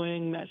little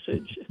annoying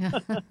message.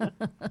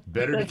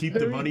 Better to keep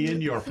the money in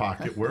your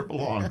pocket where it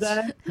belongs.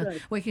 That's right.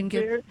 We can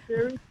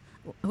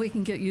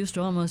get used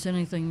to almost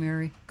anything,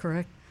 Mary,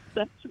 correct?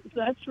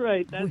 That's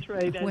right. That's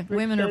right.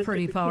 Women are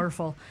pretty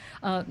powerful.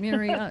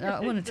 Mary, I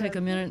want to take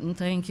a minute and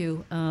thank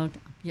you.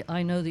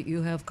 I know that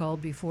you have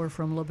called before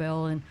from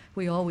LaBelle, and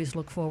we always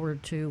look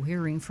forward to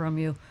hearing from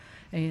you.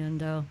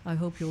 And I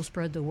hope you'll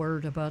spread the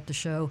word about the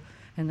show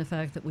and the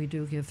fact that we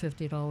do give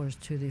 $50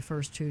 to the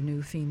first 2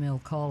 new female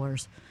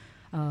callers.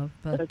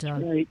 That's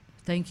right.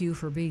 Thank you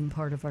for being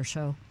part of our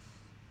show.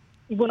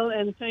 Well,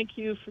 and thank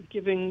you for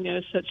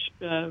giving such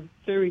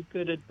very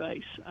good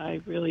advice. I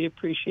really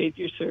appreciate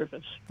your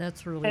service.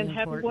 That's really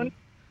important.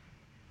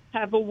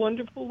 Have a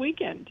wonderful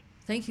weekend.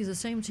 Thank you. The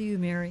same to you,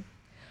 Mary.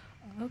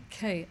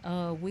 Okay,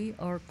 we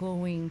are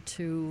going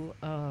to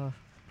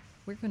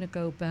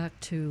go back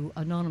to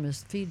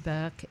anonymous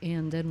feedback,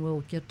 and then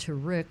we'll get to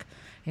Rick,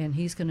 and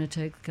he's going to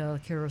take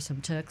care of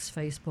some text,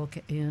 Facebook,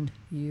 and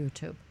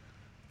YouTube.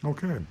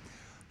 Okay,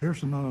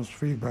 here's anonymous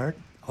feedback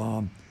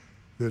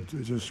that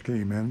just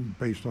came in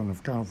based on the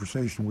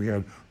conversation we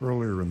had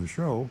earlier in the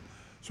show.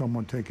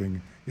 Someone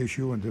taking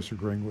issue and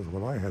disagreeing with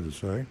what I had to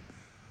say.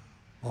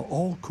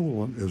 All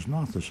coolant is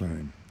not the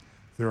same.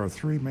 There are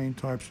 3 main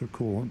types of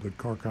coolant that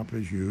car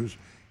companies use: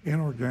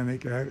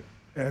 inorganic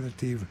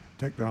additive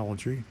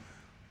technology,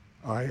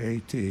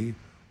 IAT,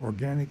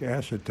 organic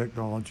acid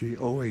technology,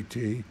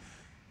 OAT,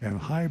 and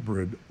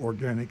hybrid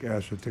organic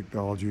acid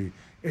technology,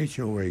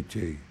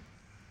 HOAT.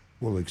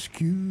 Well,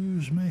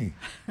 excuse me.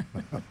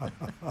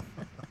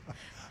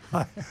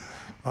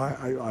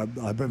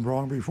 I've been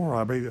wrong before.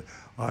 I mean,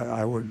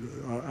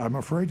 I'm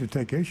afraid to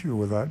take issue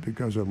with that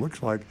because it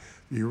looks like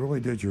you really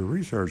did your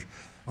research.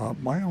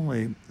 My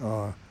only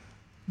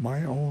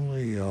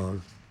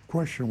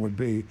question would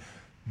be,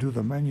 do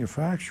the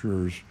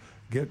manufacturers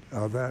get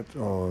that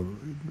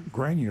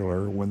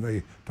granular when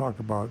they talk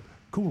about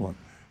coolant?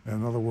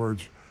 In other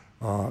words,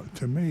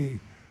 to me,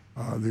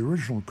 the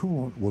original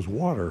coolant was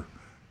water,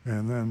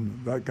 and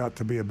then that got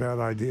to be a bad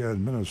idea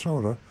in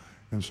Minnesota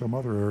and some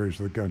other areas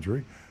of the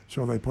country,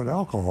 so they put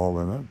alcohol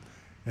in it.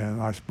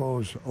 And I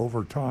suppose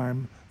over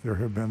time there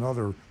have been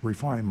other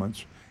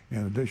refinements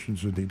and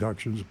additions and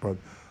deductions, but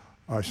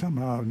I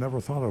somehow never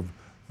thought of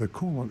the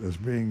coolant as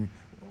being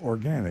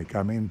organic.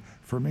 I mean,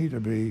 for me to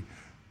be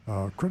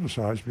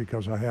criticized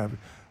because I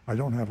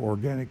don't have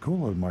organic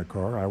coolant in my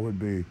car, I would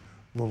be a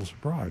little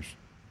surprised.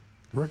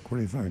 Rick, what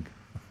do you think?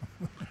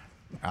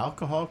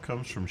 Alcohol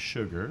comes from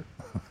sugar.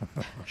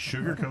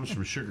 Sugar comes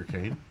from sugar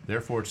cane.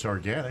 Therefore, it's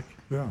organic.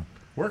 Yeah.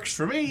 Works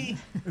for me.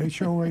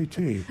 HOAT.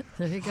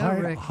 There you go,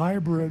 Rick.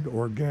 Hybrid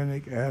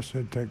organic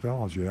acid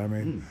technology. I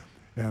mean,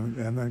 and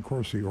then of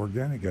course the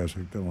organic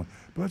acid technology.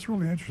 But that's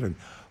really interesting.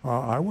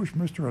 I wish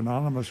Mr.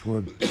 Anonymous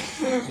would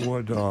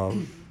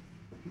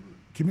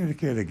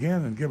communicate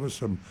again and give us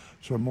some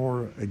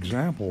more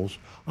examples.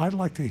 I'd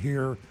like to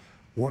hear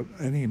what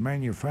any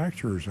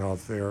manufacturers out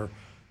there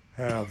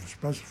have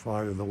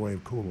specified in the way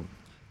of coolant.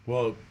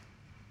 Well,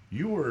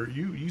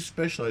 you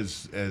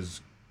specialize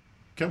as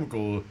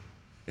chemical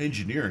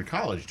engineer in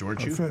college,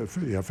 weren't you?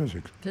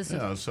 Physics.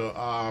 Yeah, so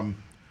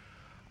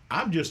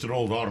I'm just an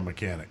old auto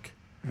mechanic.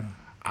 Yeah.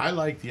 I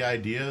like the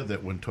idea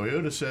that when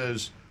Toyota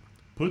says,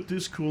 put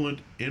this coolant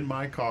in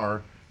my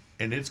car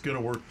and it's going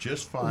to work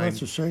just fine. Well,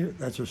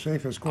 that's the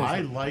safest course.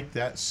 I like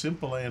that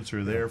simple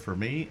answer there for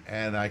me,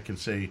 and I can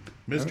say,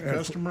 Mr.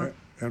 Customer,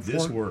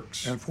 this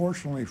works. And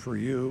fortunately for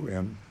you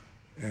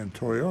and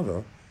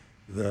Toyota,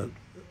 that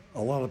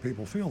a lot of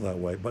people feel that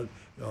way, but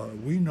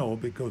we know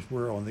because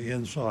we're on the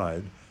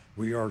inside.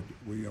 We work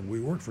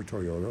for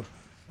Toyota,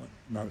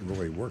 not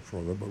really work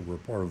for them, but we're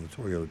part of the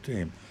Toyota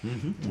team.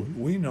 Mm-hmm.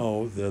 We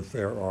know that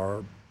there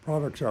are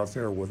products out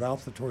there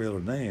without the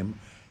Toyota name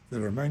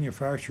that are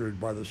manufactured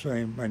by the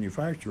same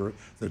manufacturer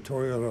that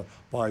Toyota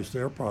buys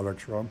their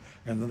products from,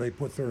 and then they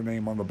put their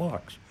name on the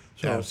box.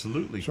 So,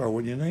 absolutely. So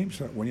when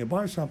you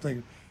buy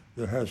something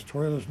that has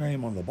Toyota's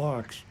name on the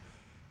box,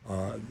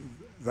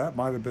 that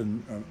might have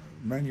been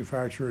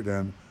manufactured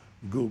in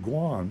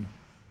Guguan,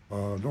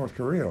 North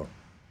Korea,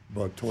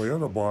 but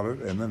Toyota bought it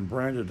and then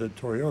branded it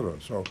Toyota.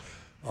 So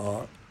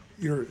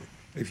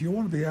if you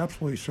want to be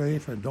absolutely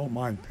safe and don't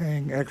mind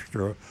paying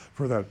extra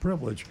for that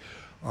privilege,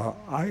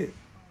 I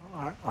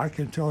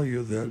can tell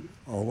you that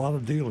a lot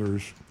of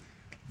dealers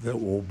that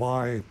will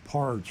buy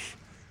parts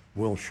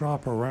will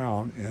shop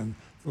around and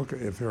look.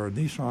 If they're a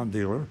Nissan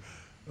dealer,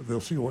 they'll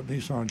see what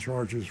Nissan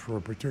charges for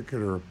a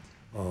particular,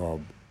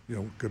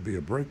 it could be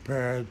a brake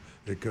pad,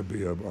 it could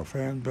be a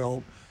fan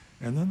belt,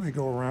 and then they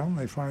go around and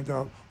they find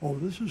out, oh,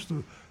 this is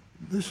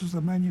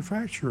the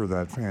manufacturer of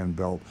that fan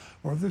belt,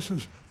 or this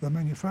is the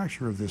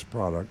manufacturer of this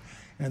product.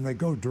 And they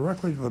go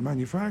directly to the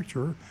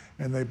manufacturer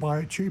and they buy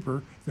it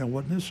cheaper than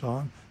what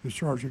Nissan is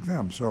charging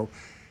them. So,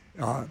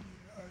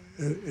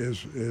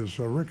 as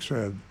Rick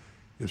said,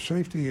 if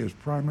safety is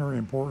primary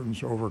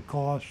importance over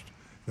cost,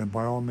 then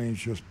by all means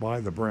just buy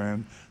the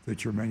brand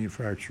that your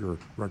manufacturer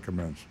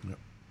recommends. Yep.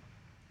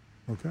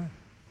 Okay?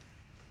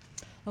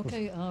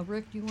 Okay,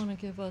 Rick, do you want to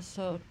give us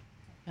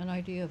an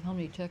idea of how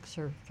many texts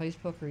or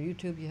Facebook or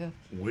YouTube you have?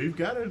 We've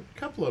got a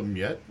couple of them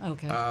yet.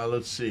 Okay.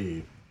 Let's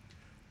see.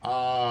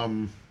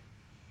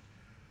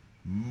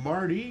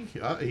 Marty,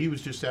 he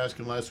was just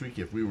asking last week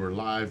if we were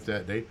live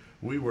that day.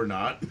 We were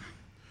not.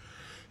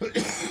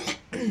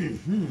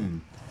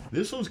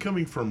 This one's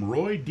coming from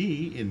Roy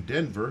D. in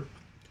Denver.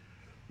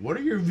 What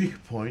are your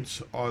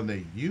viewpoints on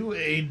the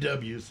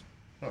UAWs?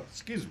 Oh,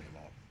 excuse me,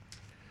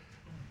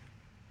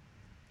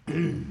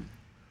 Mom.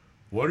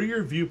 What are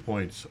your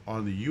viewpoints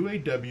on the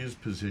UAW's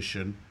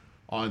position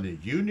on the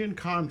union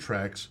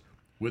contracts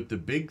with the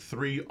big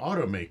three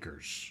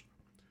automakers?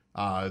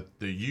 The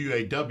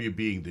UAW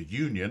being the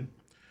union.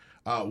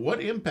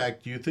 What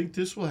impact do you think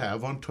this will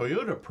have on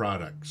Toyota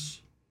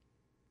products?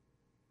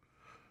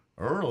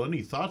 Earl,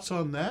 any thoughts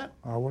on that?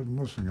 I wasn't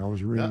listening. I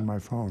was reading my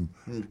phone.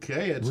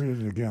 Okay.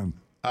 Read it again.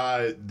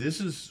 This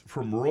is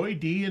from Roy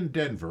D. in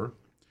Denver.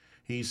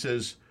 He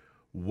says,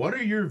 what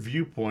are your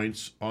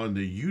viewpoints on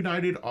the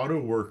United Auto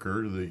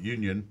Worker, the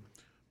union,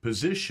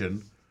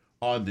 position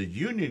on the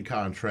union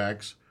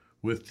contracts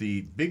with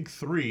the big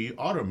three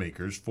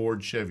automakers,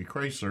 Ford, Chevy,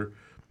 Chrysler?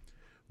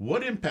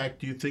 What impact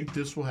do you think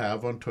this will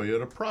have on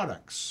Toyota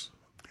products?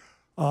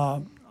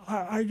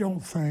 I don't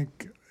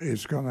think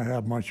it's going to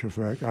have much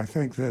effect. I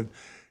think that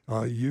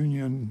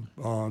union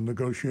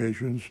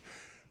negotiations,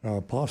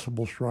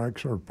 possible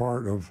strikes are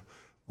part of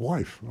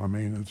life. I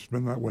mean, it's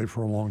been that way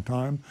for a long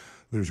time.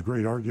 There's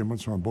great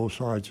arguments on both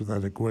sides of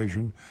that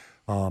equation.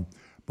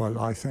 But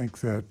I think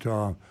that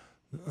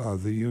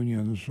the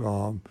unions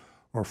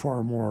are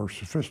far more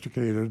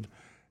sophisticated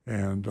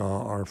and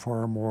are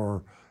far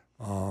more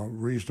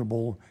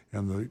reasonable,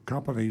 and the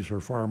companies are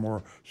far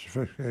more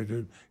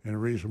sophisticated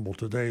and reasonable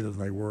today than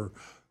they were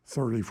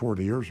 30,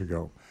 40 years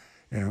ago.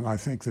 And I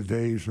think the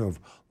days of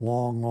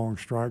long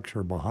strikes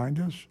are behind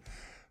us,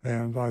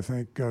 and I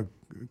think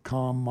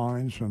calm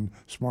minds and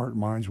smart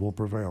minds will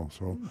prevail.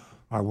 So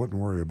I wouldn't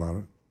worry about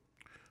it.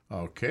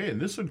 Okay,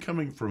 and this one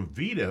coming from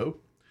Vito.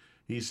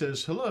 He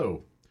says,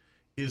 hello,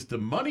 is the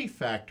money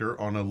factor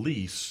on a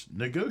lease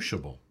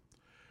negotiable?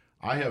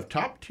 I have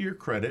top-tier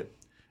credit,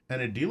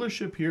 and a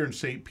dealership here in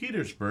St.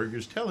 Petersburg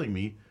is telling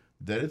me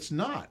that it's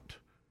not.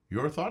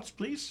 Your thoughts,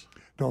 please?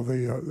 No,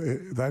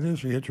 that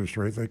is the interest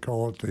rate. They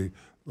call it the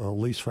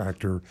lease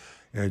factor,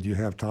 and you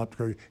have top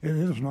credit. It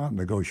is not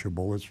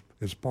negotiable.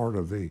 It's part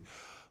of the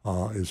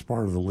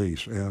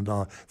lease, and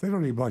they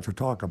don't even like to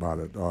talk about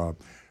it.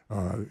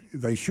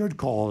 They should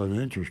call it an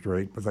interest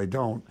rate, but they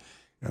don't.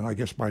 and I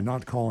guess by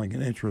not calling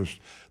it interest,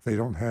 they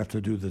don't have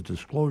to do the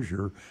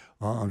disclosure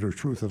under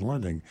truth in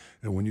lending.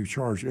 And when you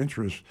charge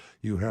interest,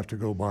 you have to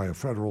go by a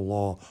federal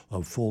law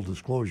of full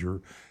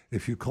disclosure.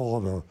 If you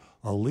call it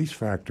a lease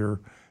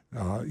factor,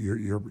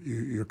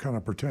 you're kind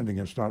of pretending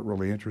it's not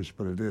really interest,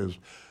 but it is.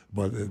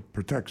 But it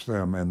protects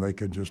them, and they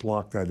can just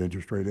lock that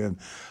interest rate in.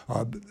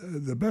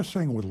 The best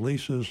thing with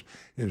leases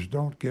is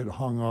don't get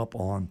hung up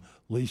on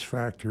lease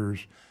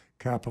factors,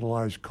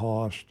 capitalized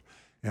cost,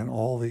 and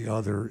all the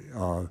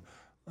other.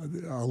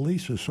 A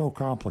lease is so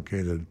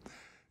complicated.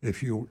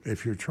 If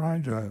you're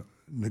trying to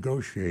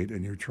negotiate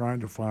and you're trying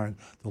to find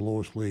the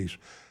lowest lease,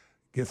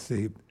 get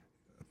the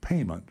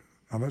payment.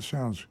 Now that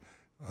sounds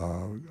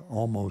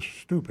almost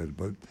stupid,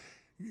 but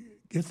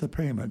get the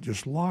payment.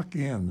 Just lock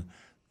in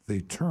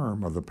the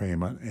term of the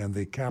payment and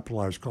the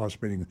capitalized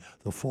cost, meaning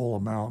the full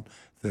amount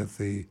that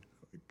the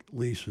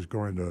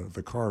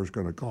the car is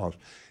going to cost.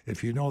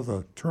 If you know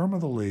the term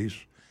of the lease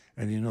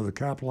and you know the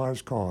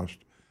capitalized cost,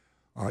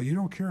 you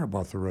don't care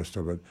about the rest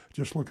of it.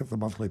 Just look at the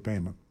monthly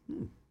payment.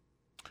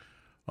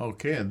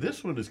 Okay, and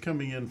this one is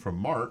coming in from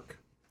Mark.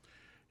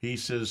 He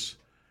says,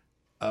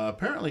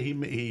 apparently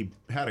he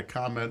had a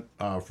comment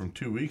from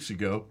 2 weeks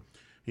ago.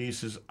 He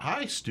says,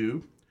 "Hi,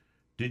 Stu.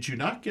 Did you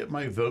not get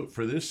my vote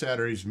for this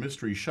Saturday's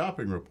mystery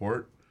shopping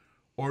report,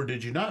 or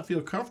did you not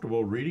feel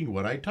comfortable reading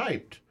what I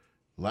typed?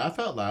 Laugh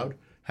out loud.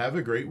 Have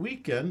a great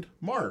weekend,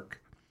 Mark."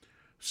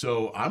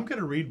 So I'm going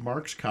to read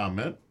Mark's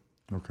comment.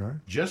 Okay.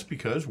 Just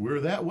because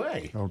we're that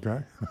way.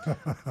 Okay.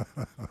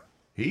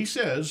 He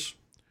says,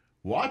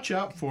 "Watch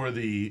out for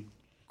the,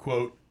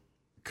 quote,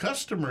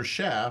 customer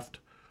shaft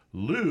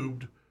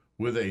lubed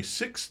with a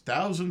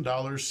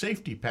 $6,000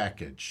 safety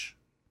package."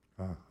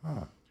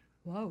 Uh-huh.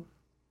 Whoa.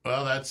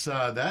 Well, that's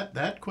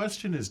that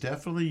question is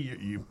definitely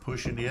you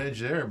pushing the edge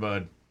there,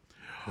 bud.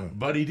 Yeah.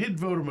 But he did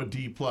vote him a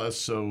D+,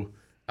 so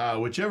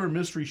whichever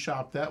mystery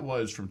shop that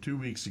was from 2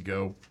 weeks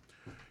ago,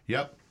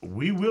 yep,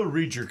 we will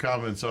read your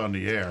comments on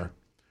the air.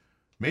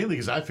 Mainly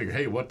because I figure,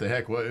 hey, what the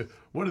heck? What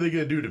are they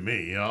going to do to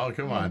me? You know,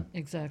 come on.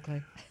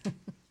 Exactly.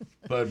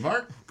 But,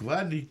 Mark,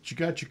 glad that you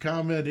got your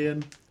comment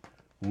in.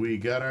 We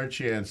got our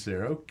chance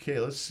there. Okay,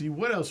 let's see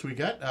what else we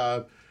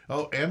got.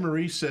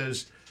 Anne-Marie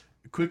says,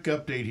 quick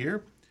update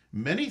here.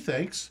 Many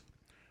thanks.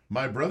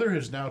 My brother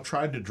has now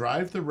tried to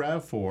drive the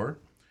RAV4,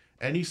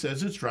 and he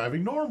says it's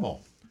driving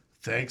normal.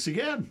 Thanks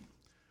again.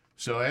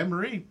 So,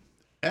 Anne-Marie,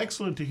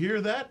 excellent to hear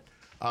that.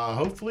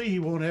 Hopefully he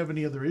won't have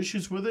any other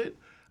issues with it.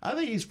 I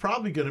think he's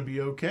probably going to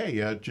be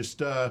okay.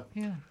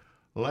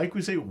 Like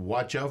we say,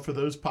 watch out for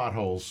those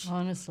potholes.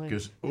 Honestly.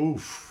 Because,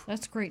 oof.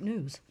 That's great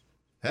news.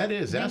 That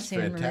is. Thanks,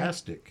 That's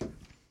fantastic.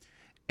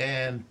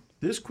 And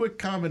this quick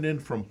comment in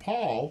from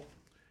Paul,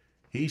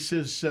 he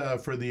says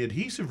for the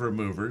adhesive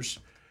removers,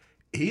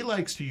 he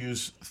likes to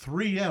use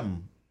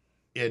 3M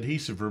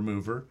adhesive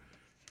remover.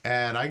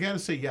 And I got to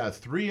say, yeah,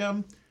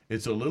 3M,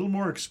 it's a little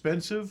more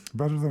expensive.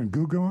 Better than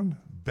Goo Gone?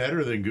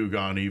 Better than Goo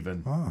Gone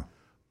even. Ah.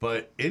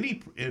 But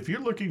if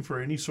you're looking for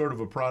any sort of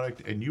a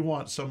product and you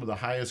want some of the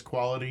highest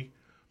quality,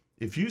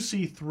 if you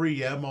see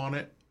 3M on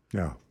it,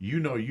 yeah, you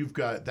know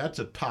that's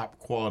a top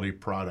quality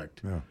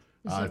product. Yeah.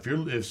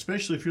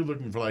 Especially if you're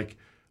looking for like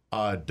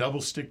double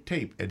stick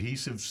tape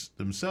adhesives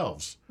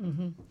themselves.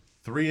 Mm-hmm.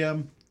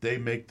 3M, they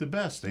make the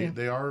best.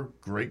 They are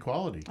great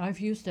quality. I've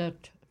used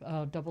that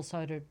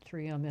double-sided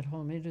 3M at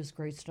home. It is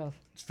great stuff.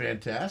 It's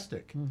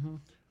fantastic. Mm-hmm.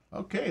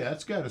 Okay,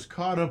 that's got us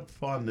caught up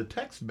on the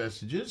text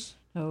messages.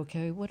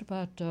 Okay, what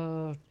about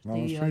the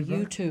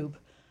YouTube?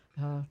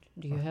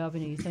 Do you have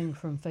anything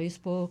from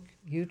Facebook,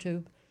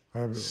 YouTube?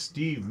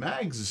 Steve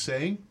Maggs is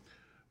saying,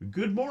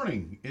 "Good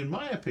morning. In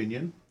my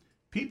opinion,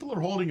 people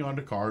are holding on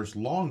to cars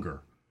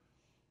longer.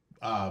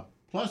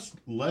 Plus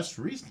lease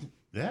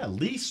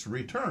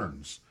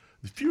returns.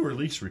 Fewer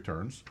lease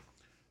returns.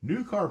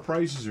 New car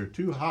prices are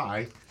too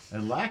high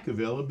and lack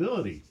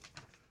availability.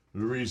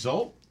 The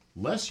result,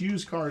 less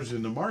used cars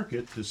in the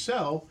market to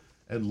sell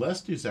and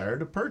less desire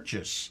to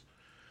purchase."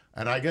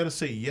 And I got to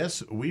say,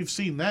 yes, we've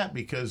seen that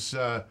because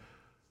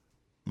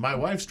my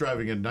wife's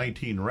driving a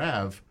 19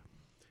 RAV,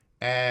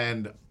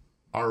 and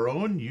our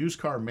own used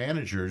car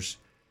managers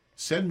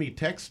send me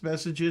text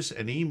messages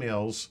and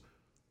emails,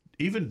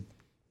 even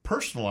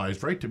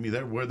personalized right to me,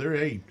 where they're,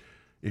 hey,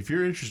 if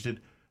you're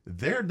interested,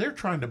 they're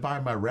trying to buy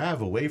my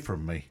RAV away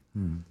from me.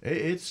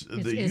 It's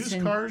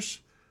used cars,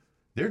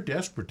 they're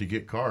desperate to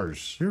get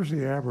cars. Here's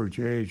the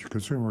average age,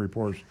 Consumer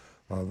Reports,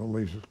 the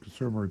latest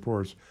Consumer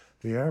Reports.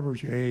 The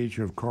average age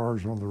of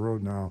cars on the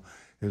road now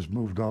has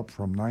moved up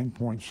from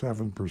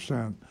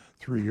 9.7%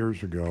 3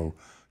 years ago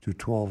to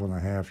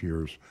 12.5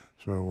 years.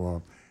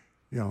 So,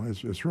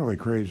 it's really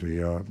crazy.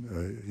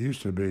 It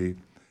used to be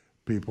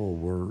people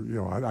were,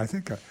 I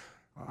think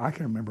I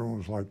can remember when it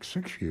was like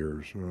 6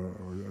 years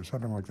or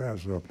something like that.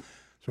 So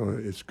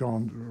it's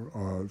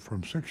gone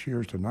from 6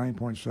 years to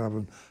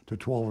 9.7 to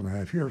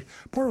 12.5 years.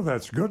 Part of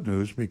that's good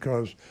news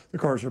because the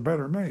cars are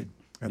better made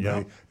and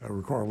they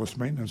require less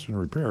maintenance and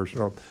repair.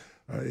 So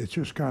it's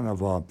just kind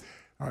of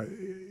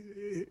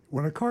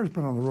when a car's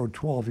been on the road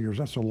 12 years,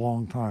 that's a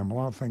long time. A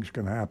lot of things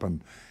can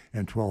happen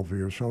in 12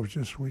 years. So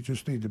we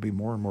just need to be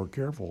more and more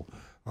careful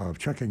of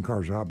checking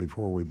cars out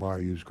before we buy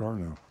a used car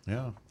now.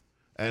 Yeah.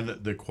 And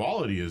the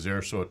quality is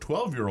there. So a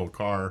 12-year-old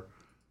car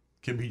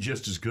can be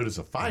just as good as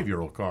a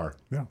 5-year-old car.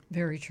 Yeah.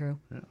 Very true.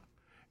 Yeah.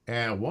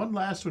 And one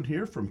last one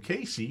here from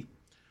Casey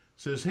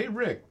says, hey,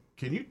 Rick,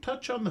 can you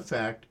touch on the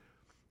fact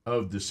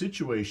of the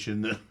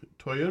situation that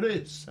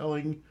Toyota is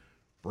selling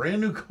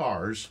brand new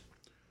cars,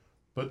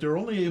 but they're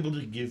only able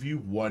to give you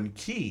one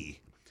key,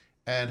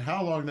 and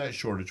how long that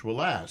shortage will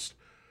last?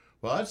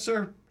 Well, that's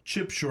their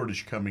chip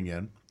shortage coming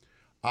in.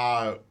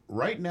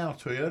 Right now,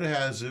 Toyota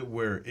has it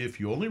where if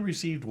you only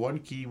received one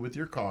key with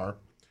your car,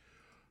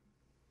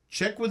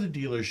 check with the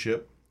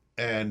dealership,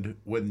 and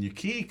when your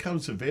key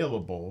comes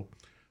available,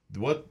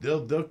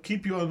 they'll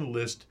keep you on the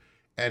list,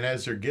 and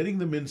as they're getting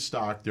them in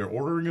stock, they're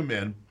ordering them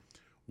in.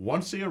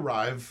 Once they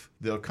arrive,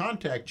 they'll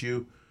contact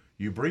you.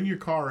 You bring your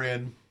car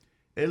in.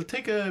 It'll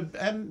take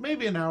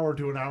maybe an hour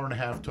to an hour and a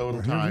half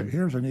total time.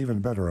 Here's an even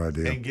better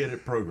idea. And get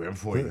it programmed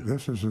for you.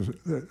 This is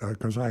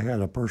because I had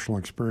a personal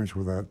experience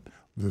with that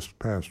this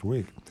past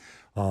week.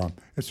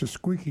 It's a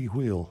squeaky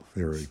wheel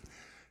theory.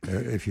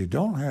 If you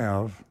don't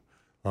have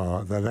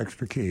that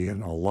extra key,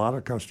 and a lot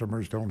of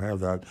customers don't have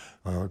that,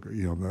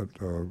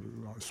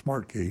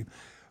 smart key.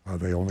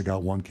 They only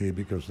got one key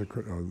because of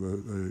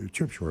the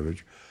chip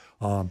shortage.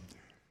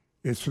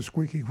 It's a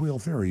squeaky wheel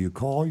theory. You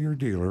call your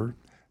dealer,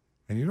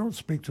 and you don't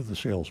speak to the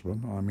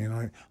salesman. I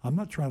mean, I'm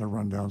not trying to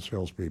run down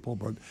salespeople,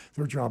 but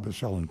their job is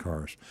selling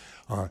cars.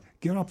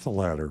 Get up the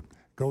ladder.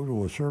 Go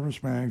to a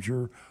service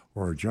manager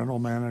or a general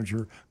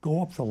manager.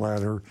 Go up the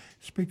ladder.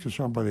 Speak to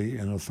somebody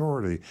in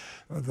authority.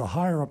 The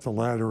higher up the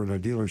ladder in a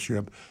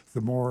dealership,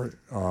 the more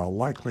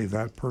likely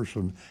that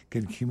person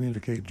can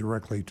communicate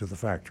directly to the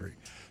factory.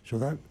 So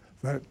that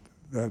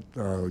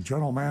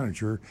general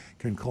manager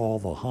can call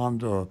the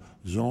Honda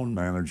zone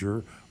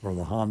manager or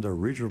the Honda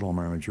regional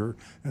manager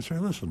and say,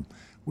 listen,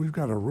 we've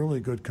got a really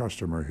good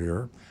customer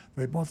here.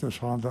 They bought this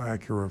Honda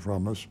Acura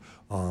from us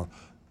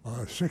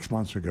 6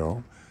 months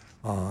ago.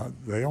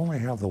 They only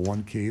have the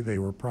one key. They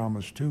were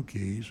promised two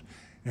keys,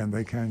 and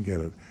they can get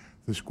it.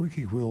 The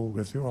squeaky wheel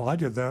with you. Well, I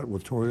did that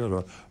with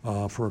Toyota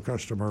for a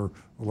customer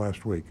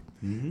last week.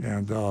 Mm-hmm.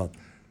 And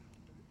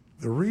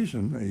the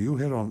reason you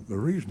hit on the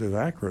reason is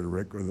accurate,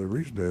 Rick, or the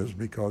reason is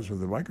because of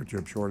the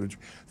microchip shortage.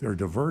 They're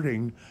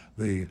diverting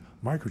the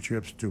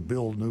microchips to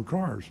build new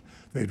cars.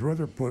 They'd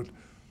rather put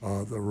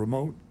the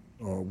remote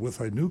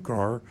with a new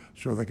car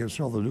so they can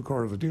sell the new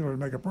car to the dealer and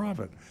make a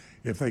profit.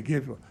 If they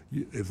give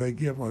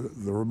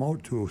the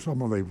remote to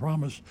someone they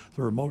promised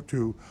the remote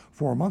to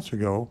 4 months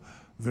ago,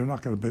 they're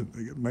not going to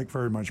make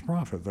very much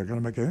profit. They're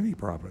going to make any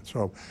profit.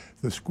 So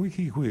the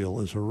squeaky wheel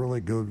is a really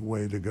good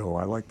way to go.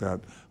 I like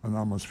that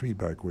anonymous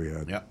feedback we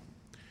had. Yeah.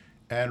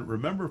 And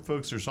remember,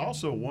 folks, there's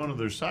also one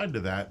other side to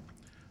that.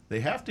 They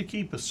have to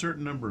keep a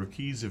certain number of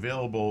keys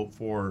available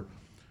for,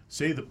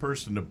 say, the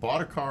person that bought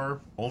a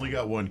car, only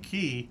got one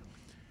key,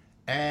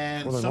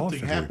 and something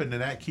happened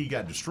and that key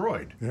got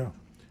destroyed. Yeah.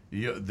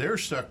 They're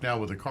stuck now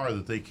with a car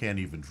that they can't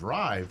even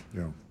drive.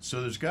 Yeah.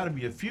 So there's got to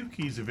be a few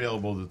keys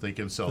available that they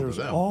can sell to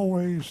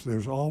them.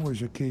 There's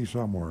always a key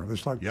somewhere.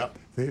 It's like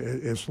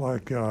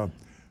the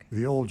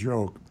old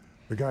joke.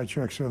 The guy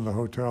checks in the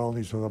hotel and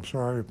he says, "I'm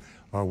sorry,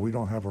 we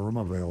don't have a room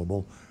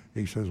available."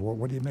 He says, "Well,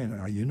 what do you mean?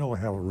 You know I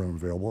have a room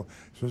available."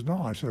 He says,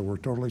 "No." I said, "We're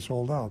totally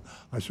sold out."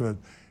 I said,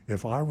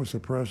 "If I was the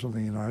president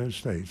of the United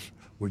States,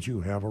 would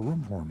you have a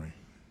room for me?"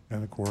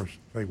 And of course,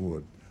 they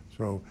would.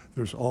 So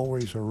there's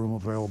always a room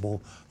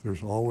available.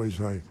 There's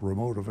always a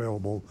remote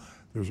available.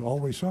 There's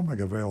always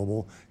something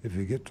available if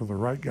you get to the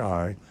right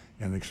guy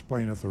and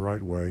explain it the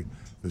right way.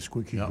 The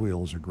squeaky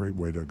wheel is a great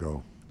way to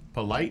go.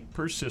 Polite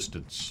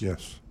persistence.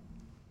 Yes.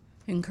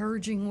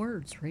 Encouraging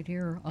words right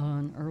here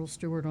on Earl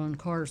Stewart on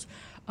Cars.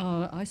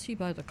 I see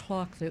by the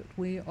clock that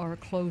we are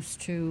close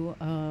to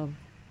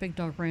Big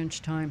Dog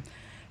Ranch time.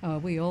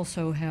 We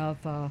also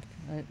have a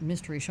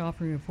mystery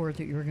shopping report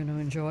that you're going to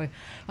enjoy.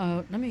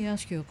 Let me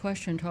ask you a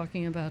question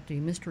talking about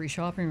the mystery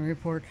shopping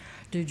report.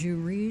 Did you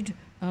read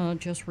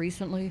just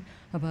recently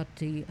about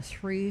the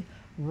 3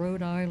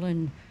 Rhode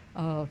Island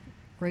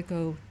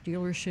Grieco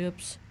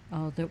dealerships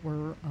that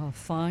were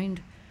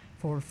fined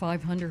for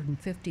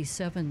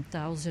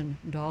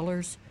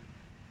 $557,000?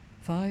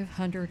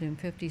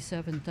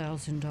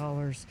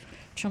 $557,000.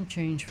 Chump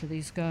change for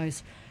these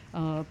guys,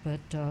 but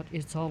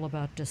it's all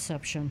about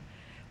deception.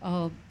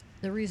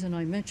 The reason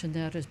I mention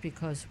that is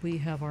because we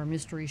have our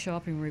mystery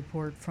shopping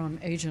report from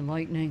Agent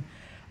Lightning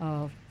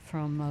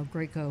from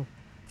Grieco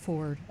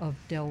Ford of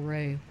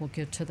Delray. We'll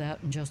get to that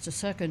in just a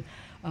second.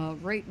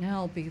 Right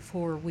now,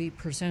 before we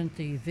present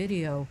the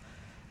video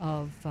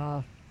of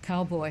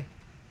Cowboy,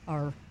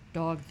 our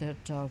dog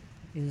that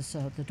is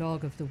the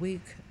dog of the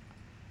week,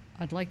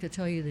 I'd like to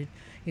tell you that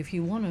if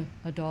you want to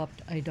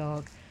adopt a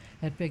dog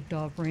at Big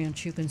Dog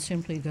Ranch, you can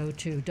simply go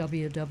to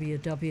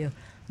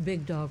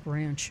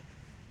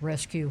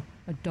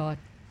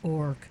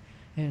www.bigdogranchrescue.org,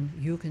 and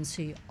you can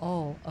see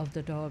all of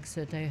the dogs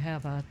that they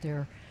have out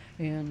there.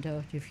 And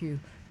if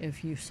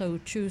you so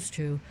choose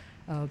to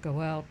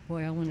go out,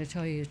 boy, I want to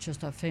tell you, it's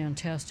just a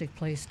fantastic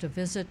place to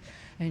visit,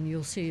 and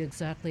you'll see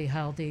exactly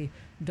how the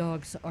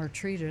dogs are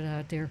treated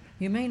out there.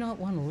 You may not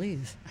want to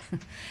leave.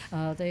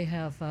 They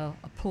have a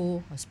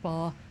pool, a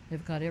spa.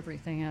 They've got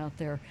everything out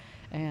there.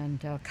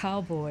 And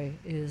Cowboy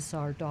is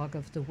our dog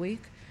of the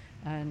week.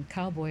 And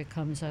Cowboy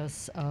comes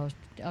as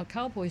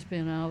Cowboy's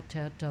been out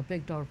at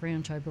Big Dog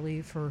Ranch, I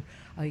believe, for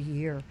a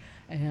year,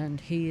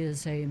 and he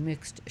is a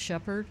mixed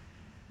shepherd.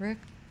 Rick,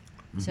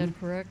 is that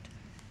correct?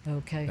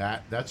 Okay.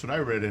 That's what I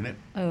read in it.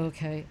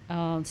 Okay.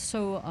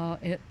 So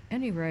at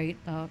any rate,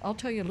 I'll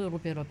tell you a little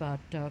bit about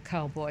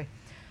Cowboy.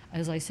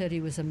 As I said,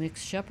 he was a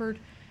mixed shepherd,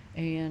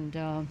 and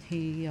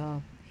he'd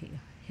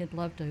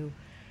love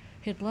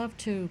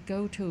to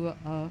go to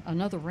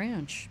another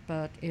ranch,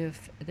 but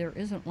if there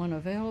isn't one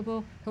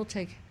available, he'll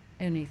take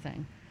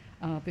anything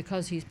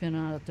because he's been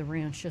out at the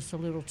ranch just a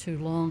little too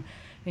long.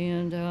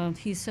 And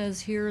he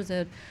says here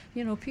that,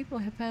 people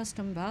have passed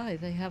him by.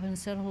 They haven't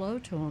said hello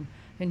to him.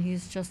 And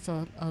he's just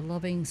a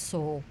loving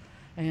soul.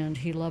 And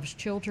he loves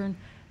children.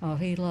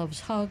 He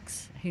loves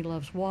hugs. He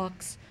loves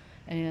walks.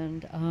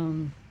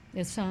 And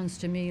it sounds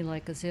to me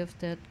like as if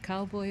that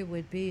Cowboy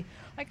would be,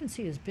 I can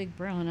see his big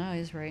brown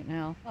eyes right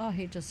now. Oh,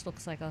 he just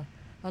looks like a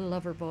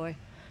lover boy.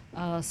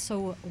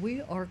 So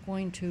we are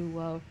going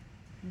to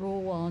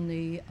roll on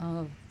the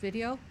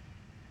video,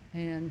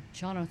 and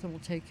Jonathan will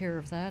take care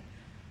of that.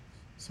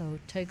 So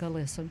take a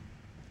listen.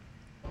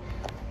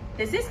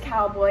 This is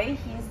Cowboy.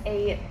 He's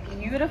a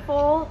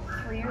beautiful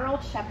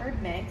 3-year-old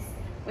shepherd mix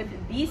with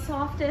the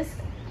softest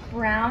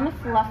brown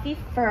fluffy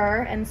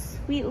fur and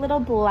sweet little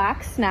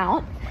black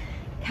snout.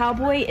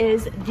 Cowboy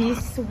is the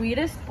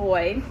sweetest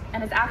boy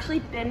and has actually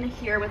been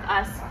here with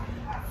us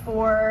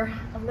for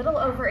a little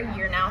over a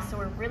year now, so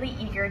we're really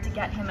eager to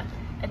get him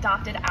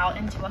adopted out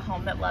into a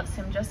home that loves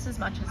him just as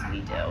much as we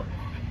do.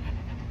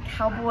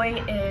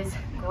 Cowboy is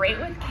great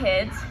with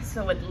kids,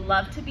 so would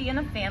love to be in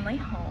a family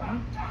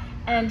home,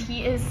 and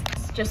he is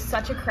just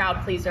such a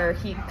crowd pleaser.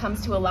 He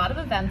comes to a lot of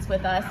events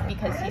with us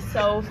because he's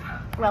so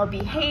well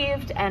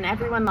behaved and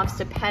everyone loves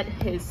to pet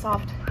his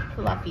soft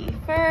fluffy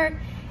fur,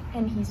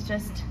 and he's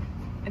just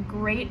a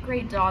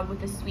great dog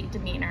with a sweet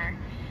demeanor.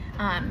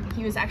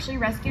 He was actually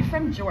rescued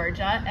from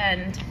Georgia,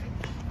 and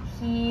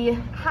he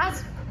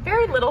has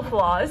very little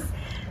flaws.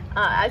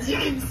 As you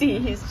can see,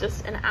 he's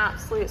just an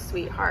absolute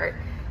sweetheart.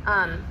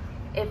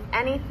 If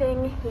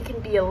anything, he can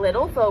be a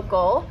little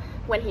vocal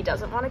when he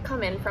doesn't want to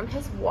come in from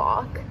his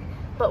walk,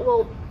 but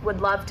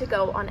would love to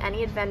go on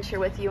any adventure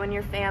with you and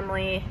your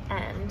family,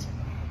 and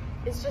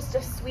is just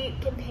a sweet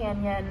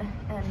companion,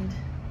 and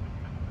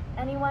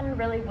anyone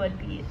really would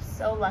be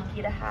so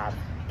lucky to have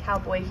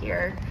Cowboy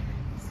here.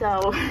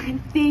 So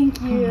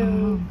thank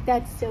you.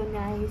 That's so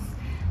nice.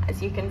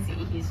 As you can see,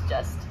 he's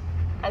just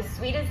as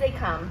sweet as they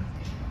come.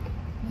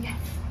 Yes,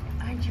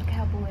 aren't you,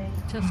 Cowboy?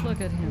 Just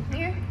look at him.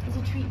 Here is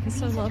a treat. He's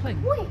so loving.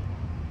 Boy.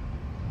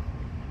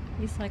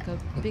 He's like a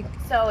big...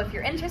 So if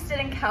you're interested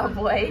in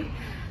Cowboy,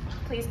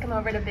 please come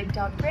over to Big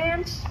Dog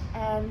Ranch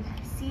and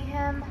see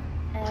him,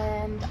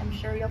 and I'm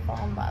sure you'll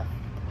fall in love.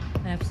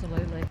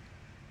 Absolutely.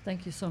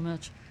 Thank you so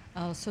much.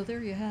 So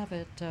there you have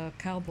it,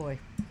 Cowboy.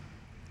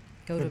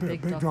 Go to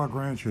Big Dog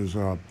Ranch is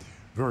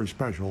very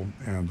special,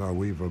 and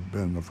we've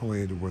been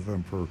affiliated with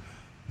them for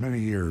many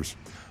years.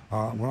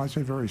 When I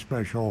say very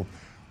special,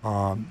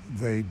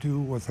 they do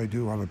what they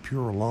do out of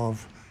pure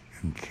love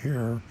and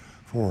care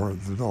for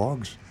the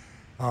dogs.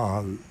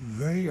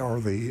 They are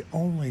the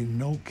only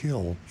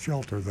no-kill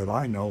shelter that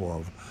I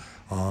know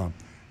of,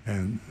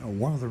 and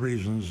one of the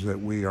reasons that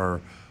we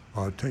are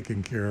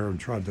taking care and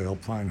trying to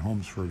help find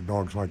homes for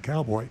dogs like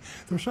Cowboy.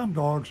 There's some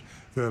dogs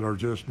that are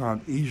just not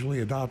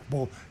easily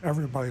adoptable.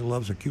 Everybody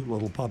loves a cute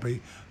little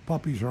puppy.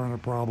 Puppies aren't a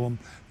problem.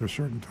 There's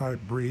certain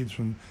type breeds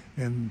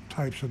and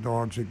types of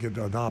dogs that get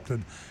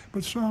adopted,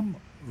 but some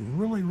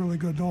really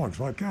good dogs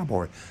like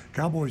Cowboy.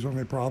 Cowboy's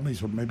only problem,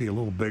 he's maybe a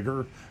little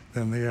bigger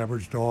than the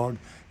average dog,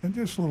 and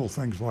just little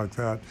things like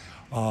that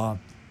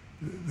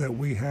that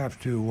we have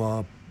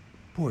to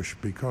push,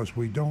 because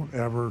we don't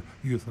ever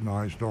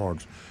euthanize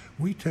dogs.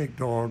 We take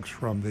dogs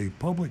from the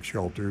public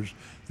shelters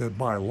that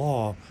by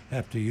law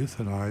have to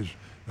euthanize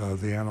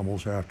the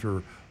animals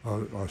after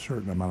a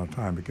certain amount of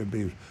time. It can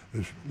be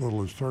as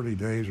little as 30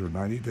 days or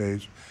 90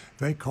 days.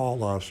 They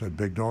call us at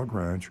Big Dog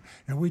Ranch,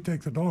 and we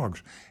take the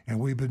dogs. And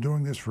we've been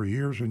doing this for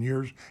years and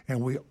years,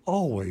 and we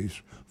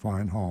always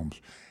find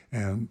homes.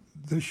 And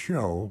this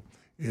show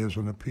is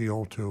an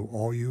appeal to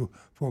all you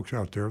folks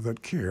out there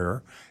that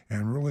care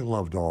and really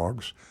love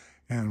dogs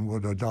and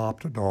would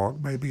adopt a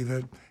dog. Maybe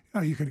that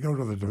you could go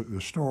to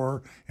the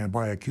store and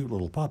buy a cute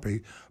little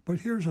puppy, but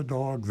here's a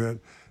dog that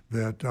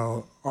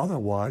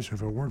otherwise,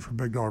 if it weren't for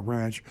Big Dog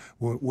Ranch,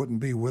 wouldn't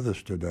be with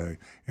us today.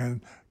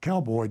 And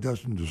Cowboy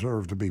doesn't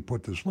deserve to be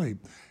put to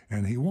sleep,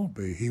 and he won't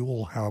be. He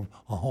will have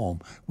a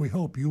home. We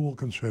hope you will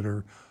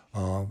consider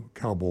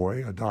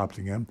Cowboy,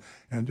 adopting him.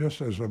 And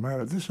just as a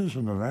matter, this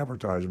isn't an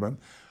advertisement.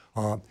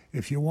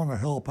 If you want to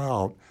help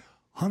out,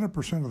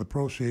 100% of the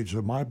proceeds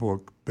of my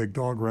book, Big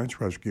Dog Ranch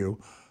Rescue,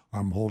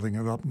 I'm holding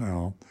it up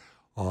now,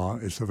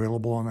 It's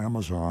available on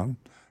Amazon,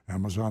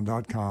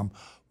 Amazon.com.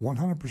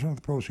 100% of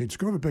the proceeds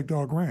go to Big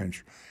Dog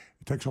Ranch.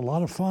 It takes a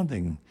lot of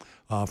funding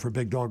for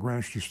Big Dog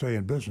Ranch to stay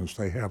in business.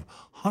 They have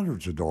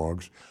hundreds of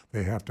dogs.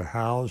 They have to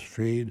house,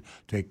 feed,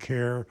 take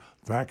care,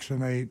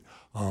 vaccinate.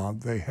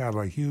 They have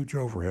a huge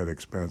overhead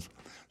expense.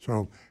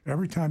 So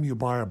every time you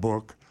buy a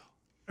book,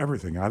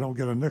 everything, I don't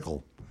get a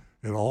nickel.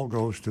 It all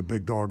goes to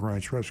Big Dog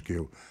Ranch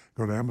Rescue.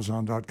 Go to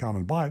Amazon.com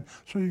and buy it.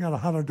 So you got a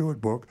How to Do It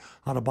book,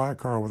 how to buy a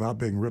car without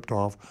being ripped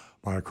off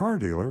by a car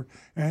dealer,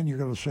 and you're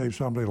going to save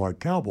somebody like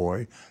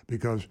Cowboy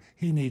because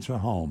he needs a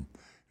home.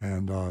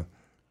 And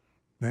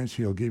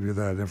Nancy will give you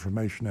that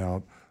information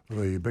out.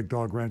 The Big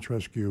Dog Ranch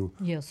Rescue.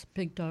 Yes,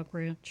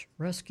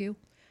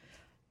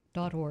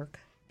 bigdogranchrescue.org.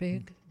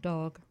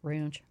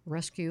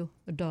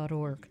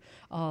 bigdogranchrescue.org.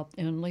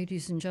 And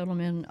ladies and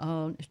gentlemen,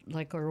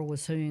 like Earl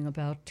was saying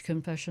about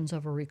Confessions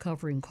of a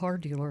Recovering Car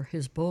Dealer,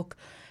 his book,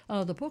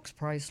 the book's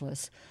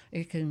priceless.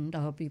 It can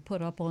be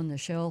put up on the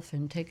shelf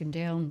and taken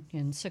down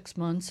in 6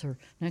 months or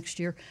next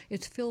year.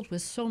 It's filled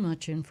with so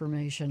much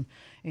information,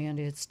 and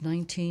it's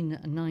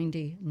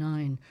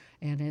 $19.99,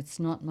 and it's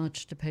not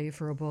much to pay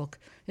for a book,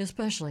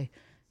 especially,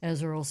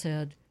 as Earl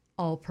said,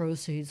 all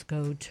proceeds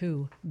go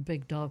to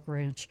Big Dog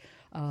Ranch.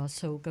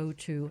 So go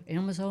to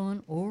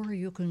Amazon, or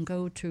you can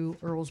go to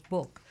Earl's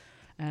book,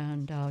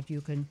 and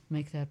you can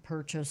make that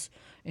purchase,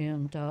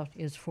 and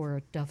it's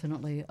for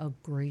definitely a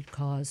great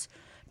cause.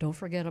 Don't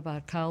forget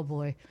about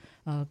Cowboy.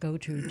 Go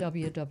to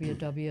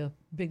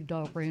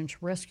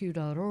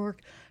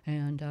www.bigdogranchrescue.org,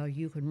 and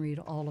you can read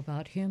all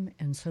about him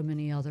and so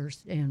many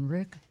others. And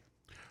Rick?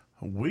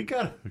 We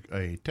got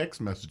a text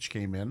message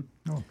came in,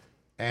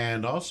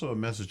 and also a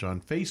message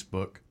on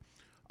Facebook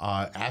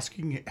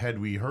asking, had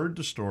we heard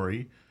the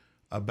story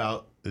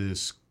about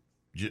this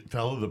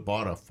fellow that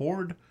bought a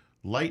Ford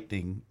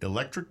Lightning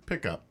electric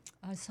pickup.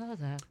 I saw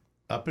that.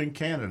 Up in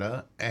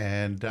Canada,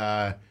 and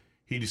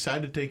he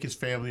decided to take his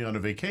family on a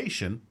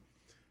vacation.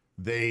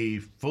 They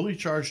fully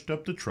charged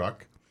up the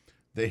truck.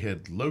 They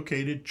had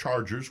located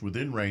chargers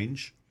within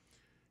range,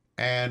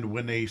 and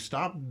when they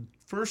stopped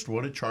first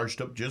one, it charged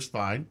up just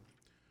fine.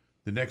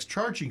 The next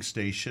charging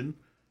station,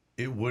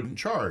 it wouldn't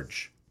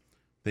charge.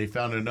 They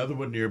found another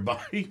one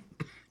nearby.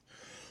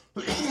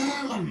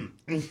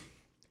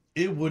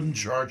 It wouldn't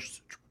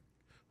charge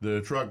the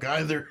truck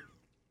either.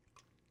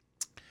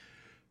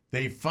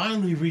 They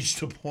finally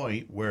reached a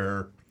point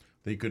where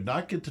they could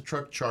not get the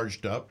truck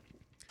charged up.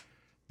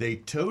 They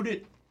towed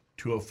it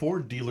to a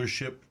Ford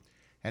dealership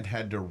and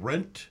had to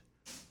rent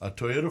a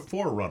Toyota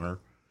 4Runner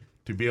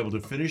to be able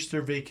to finish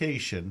their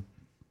vacation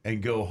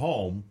and go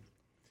home.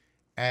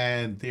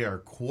 And they are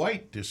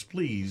quite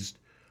displeased.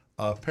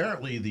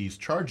 Apparently, these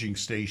charging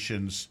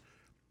stations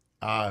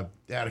had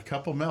a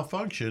couple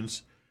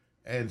malfunctions,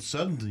 and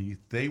suddenly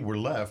they were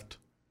left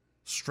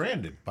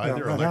stranded by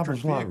their electric vehicle. That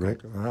happens a lot,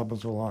 Rick. That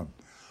happens a lot.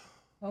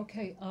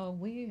 Okay,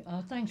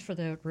 thanks for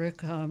that,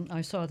 Rick.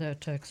 I saw that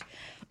text.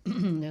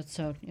 That's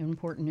an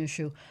important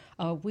issue.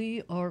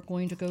 We are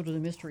going to go to the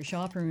mystery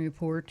shopping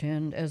report,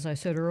 and as I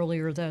said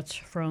earlier, that's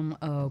from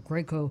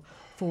Grieco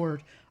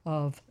Ford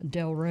of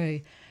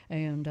Delray,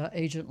 and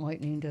Agent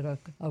Lightning did a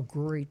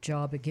great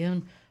job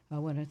again. I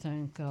want to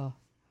thank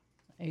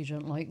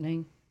Agent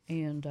Lightning,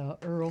 and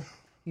Earl,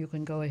 you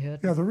can go ahead.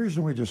 Yeah, the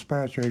reason we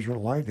dispatched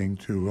Agent Lightning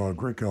to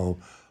Grieco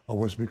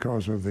was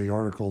because of the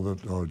article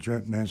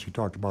that Nancy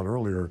talked about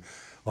earlier.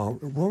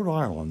 Rhode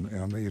Island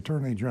and the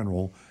Attorney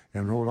General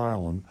in Rhode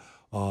Island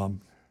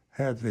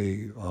had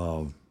the,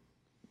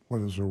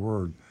 what is the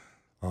word,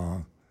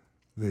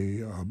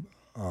 the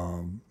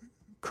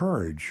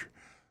courage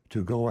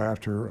to go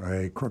after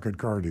a crooked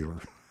car dealer.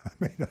 I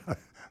mean,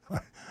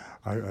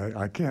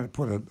 I can't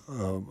put it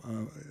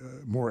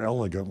more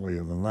elegantly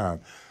than that.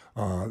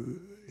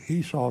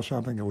 He saw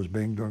something that was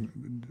being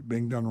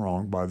done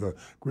wrong by the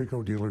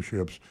Grieco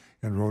dealerships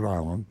in Rhode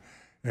Island,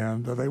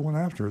 and they went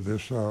after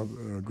this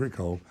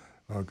Grieco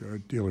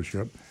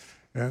dealership.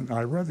 And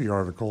I read the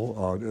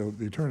article.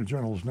 The Attorney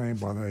General's name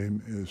by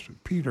name is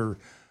Peter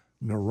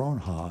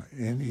Naronha,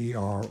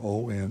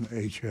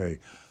 Neronha,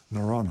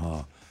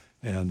 Naronha,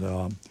 and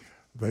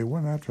they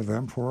went after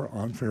them for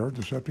unfair,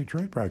 deceptive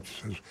trade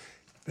practices.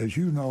 As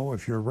you know,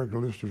 if you're a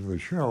regular listener to the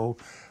show,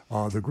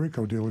 the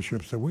Grieco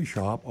dealerships that we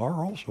shop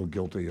are also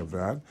guilty of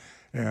that.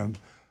 And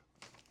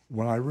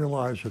when I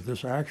realized that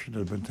this action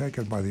had been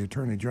taken by the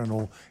Attorney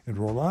General in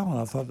Rhode Island,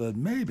 I thought that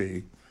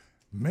maybe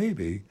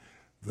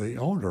the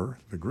owner,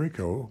 the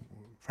Grieco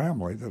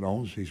family that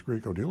owns these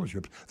Grieco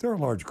dealerships, they're a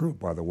large group,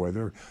 by the way.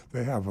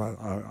 They have,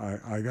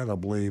 I got to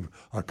believe,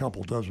 a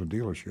couple dozen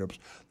dealerships.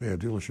 They have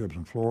dealerships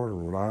in Florida,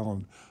 Rhode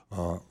Island,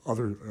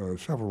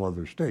 several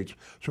other states.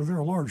 So they're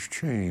a large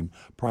chain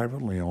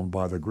privately owned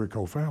by the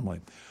Grieco family.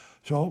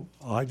 So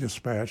I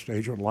dispatched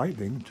Agent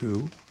Lightning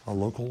to a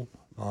local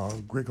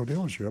Grieco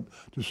dealership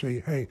to see,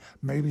 hey,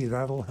 maybe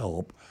that'll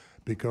help.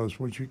 Because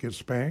once you get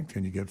spanked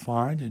and you get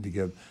fined and you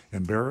get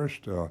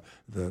embarrassed,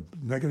 the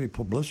negative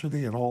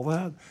publicity and all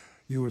that,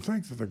 you would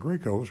think that the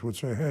Griecos would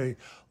say, hey,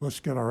 let's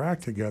get our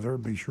act together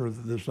and be sure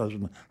that this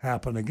doesn't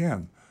happen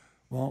again.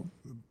 Well,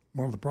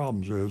 one of the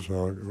problems is,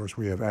 of course,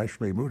 we have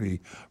Ashley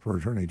Moody for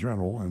Attorney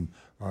General, and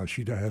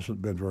she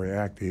hasn't been very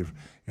active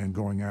in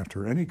going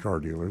after any car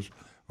dealers.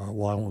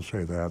 Well, I won't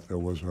say that. There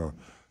was a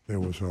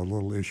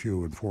little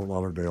issue in Fort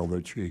Lauderdale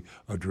that she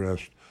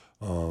addressed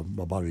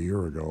about a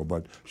year ago,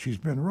 but she's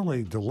been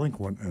really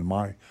delinquent, in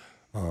my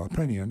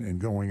opinion, in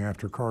going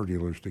after car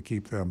dealers to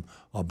keep them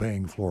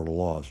obeying Florida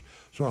laws.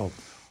 So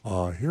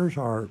here's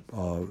our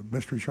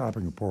mystery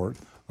shopping report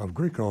of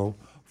Grieco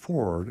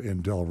Ford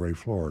in Delray,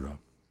 Florida.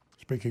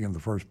 Speaking in the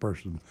first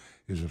person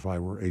is if I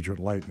were Agent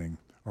Lightning,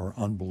 or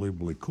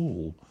unbelievably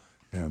cool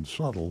and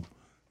subtle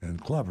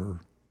and clever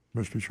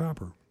mystery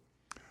shopper.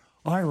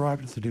 I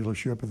arrived at the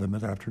dealership in the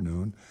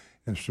mid-afternoon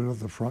and stood at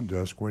the front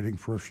desk waiting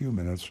for a few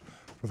minutes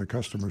for the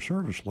customer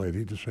service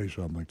lady to say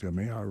something to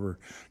me. However,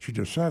 she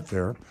just sat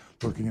there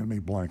looking at me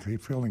blankly.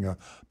 Feeling a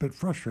bit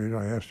frustrated,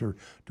 I asked her,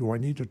 "Do I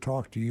need to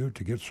talk to you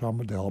to get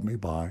someone to help me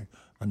buy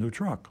a new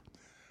truck?"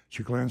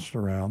 She glanced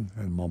around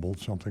and mumbled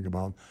something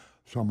about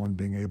someone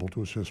being able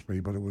to assist me,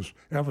 but it was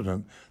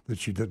evident that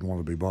she didn't want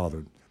to be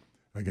bothered.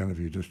 Again, if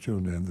you just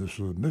tuned in, this is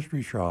a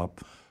mystery shop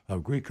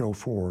of Grieco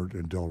Ford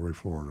in Delray,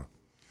 Florida.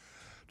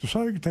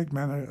 Deciding to take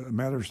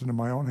matters into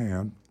my own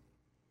hand,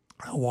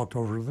 I walked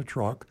over to the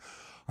truck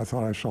I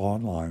thought I saw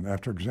online.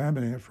 After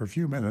examining it for a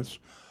few minutes,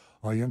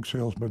 a young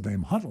salesman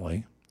named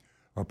Huntley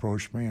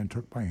approached me and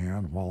took my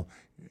hand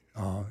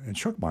and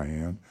shook my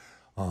hand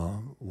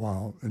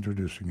while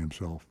introducing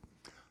himself.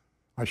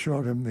 I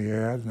showed him the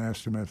ad and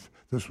asked him if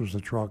this was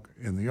the truck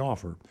in the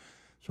offer.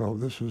 So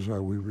this is,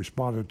 we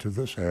responded to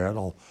this ad.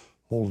 I'll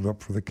hold it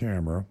up for the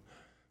camera.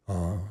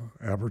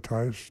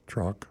 Advertised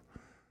truck.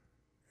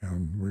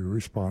 And we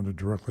responded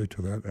directly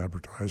to that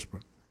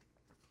advertisement.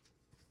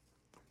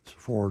 It's a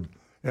Ford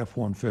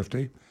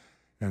F-150.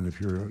 And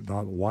if you're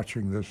not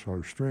watching this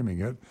or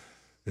streaming it,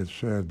 it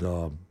said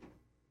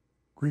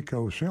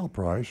Grieco sale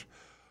price,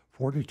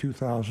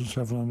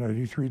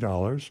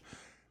 $42,783.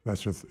 It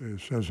says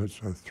it's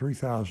a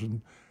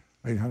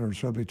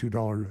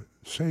 $3,872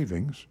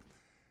 savings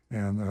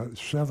and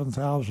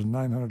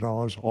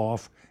 $7,900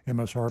 off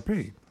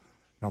MSRP.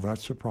 Now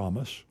that's a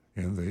promise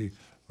in the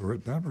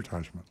written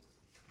advertisement.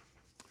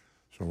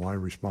 So I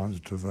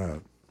responded to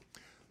that.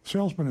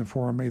 Salesman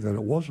informed me that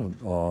it wasn't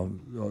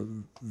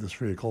this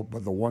vehicle,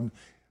 but the one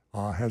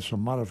had some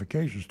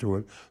modifications to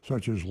it,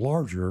 such as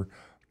larger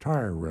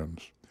tire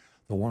rims.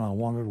 The one I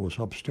wanted was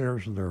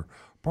upstairs in their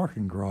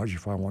parking garage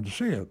if I wanted to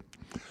see it.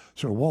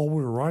 So while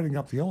we were riding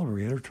up the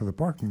elevator to the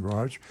parking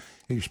garage,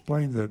 he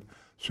explained that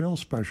sales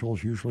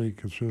specials usually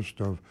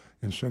consist of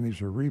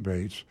incentives or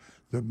rebates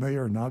that may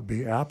or not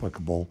be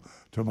applicable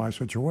to my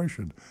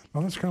situation.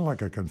 Now that's kind of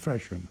like a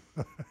confession.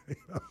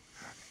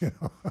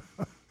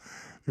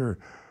 You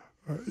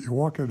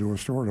walk into a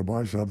store to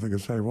buy something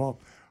and say, well,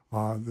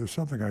 there's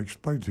something I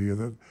explained to you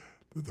that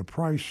the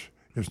price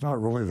is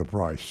not really the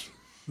price.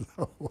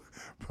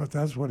 But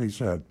that's what he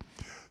said.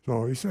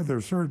 So he said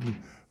there's certain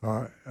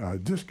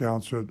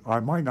discounts that I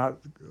might not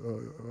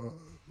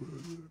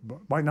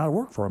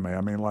work for me.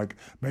 I mean, like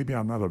maybe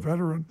I'm not a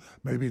veteran,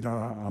 maybe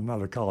I'm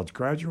not a college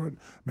graduate,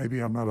 maybe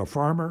I'm not a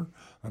farmer,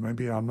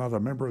 maybe I'm not a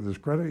member of this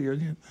credit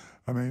union.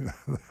 I mean,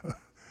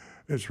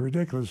 it's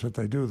ridiculous that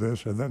they do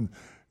this, and then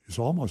it's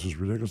almost as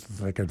ridiculous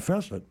that they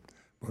confess it,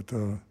 but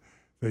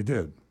they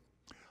did.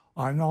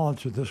 I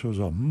acknowledged that this was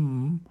a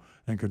and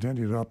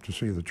continued up to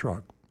see the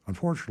truck.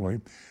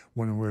 Unfortunately,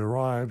 when we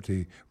arrived,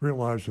 he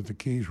realized that the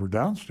keys were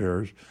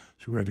downstairs,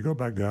 so we had to go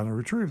back down and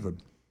retrieve them.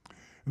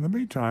 In the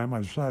meantime,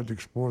 I decided to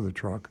explore the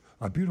truck,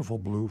 a beautiful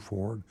blue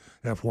Ford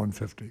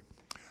F-150.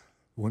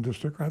 Window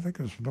sticker, I think,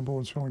 is the number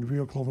one selling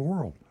vehicle in the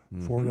world,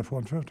 Ford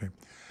F-150.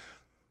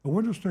 The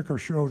window sticker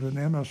showed an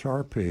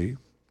MSRP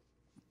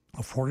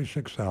of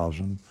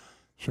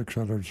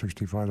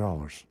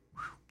 $46,665.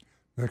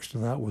 Next to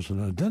that was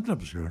an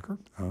addendum sticker.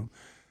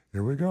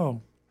 Here we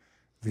go.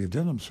 The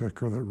addendum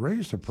sticker that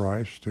raised the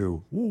price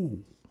to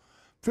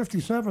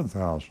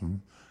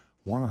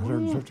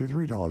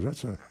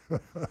 $57,153.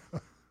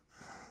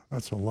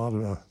 That's a lot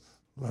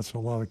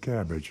of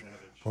cabbage.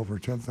 Over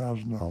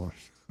 $10,000.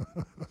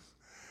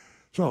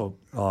 So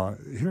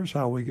here's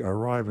how we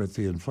arrive at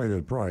the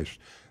inflated price.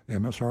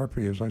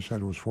 MSRP, as I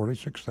said, was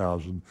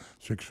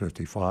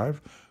 $46,655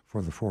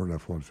 for the Ford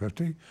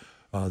F-150.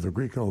 The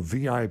Grieco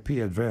VIP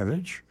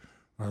Advantage,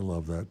 I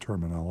love that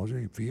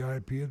terminology,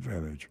 VIP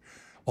Advantage.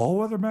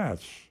 All-weather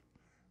mats,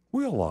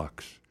 wheel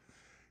locks,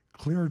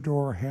 clear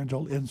door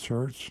handle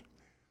inserts,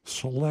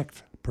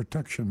 select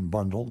protection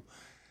bundle,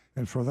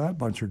 and for that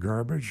bunch of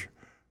garbage,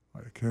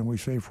 can we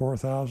say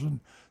 $4,000?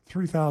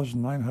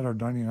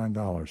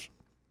 $3,999.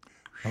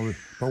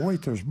 But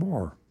wait, there's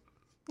more.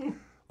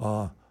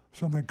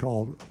 Something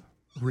called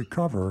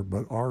Recover,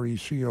 but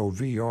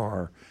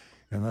R-E-C-O-V-R,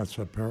 and that's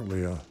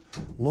apparently a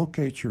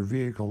locate your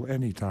vehicle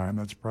anytime.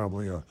 That's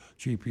probably a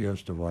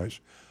GPS device.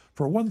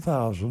 For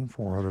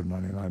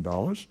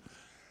 $1,499,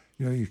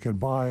 you can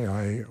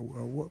buy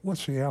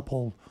what's the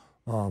Apple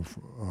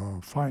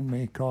Find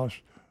Me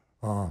cost?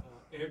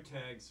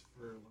 AirTags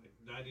for like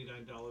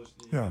 $99.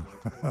 Yeah.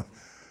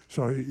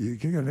 So you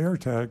can get an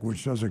AirTag,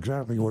 which does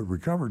exactly what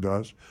Recover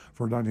does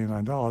for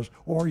 $99,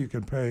 or you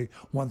can pay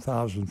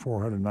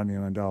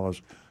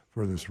 $1,499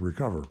 for this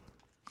Recover.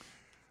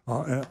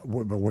 But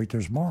wait,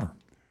 there's more.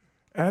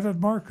 Added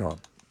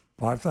markup,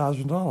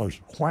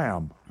 $5,000.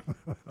 Wham!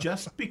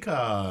 Just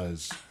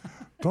because.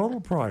 Total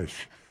price,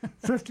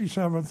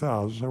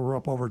 $57,000. So we're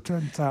up over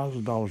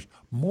 $10,000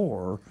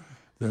 more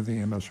than the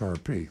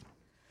MSRP.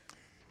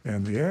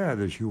 And the ad,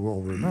 as you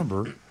will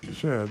remember,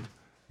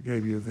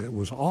 gave you that it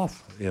was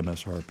off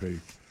MSRP.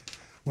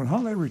 When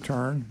Huntley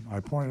returned, I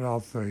pointed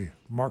out the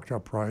marked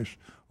up price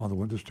on the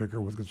window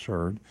sticker with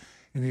concern,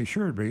 and he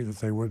assured me that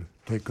they would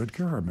take good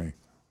care of me.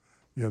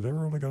 Yeah, they're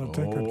really going to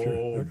take good care.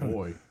 They're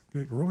going to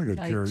take really good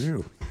care of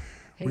you.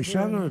 We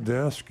sat at a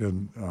desk,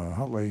 and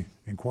Huntley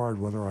inquired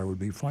whether I would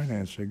be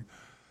financing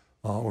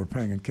or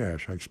paying in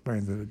cash. I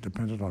explained that it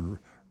depended on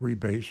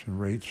rebates and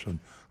rates, and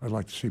I'd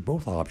like to see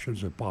both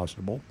options if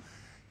possible.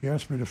 He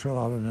asked me to fill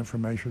out an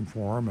information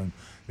form and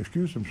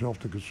excused himself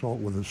to consult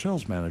with the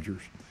sales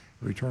managers.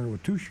 He returned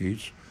with 2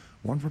 sheets,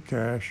 one for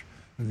cash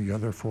and the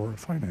other for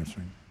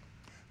financing.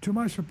 To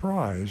my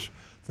surprise,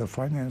 the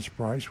finance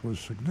price was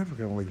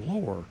significantly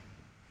lower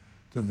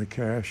than the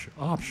cash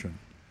option,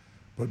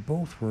 but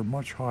both were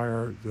much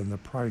higher than the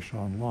price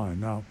online.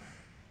 Now,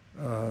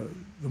 the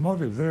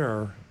motive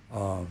there,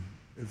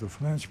 if the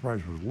finance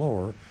price was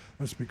lower,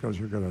 that's because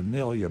they're going to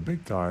nail you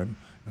big time,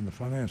 and the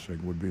financing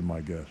would be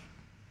my guess.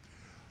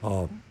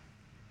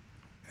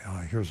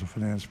 Here's the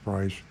finance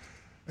price,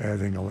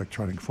 adding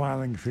electronic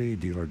filing fee,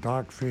 dealer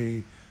doc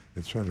fee,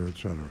 et cetera, et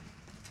cetera.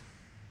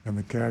 And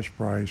the cash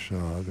price,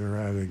 they're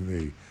adding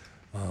the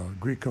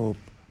Grieco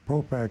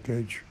Pro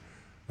package,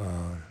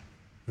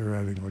 they're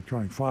adding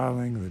electronic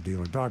filing, the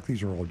dealer doc.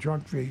 These are all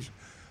junk fees,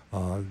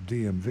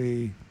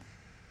 DMV.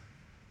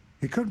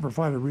 He couldn't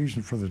provide a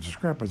reason for the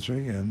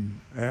discrepancy and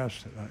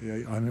asked,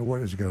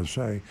 what is he going to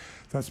say?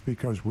 That's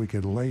because we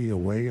could lay you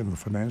away in the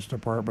finance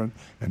department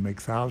and make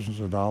thousands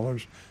of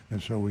dollars,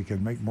 and so we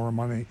can make more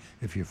money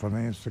if you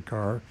finance the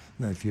car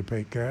than if you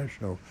pay cash,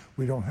 so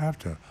we don't have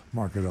to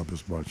mark it up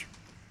as much.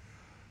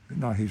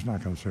 No, he's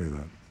not going to say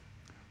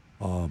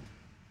that.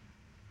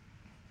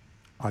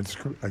 I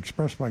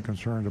expressed my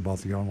concern about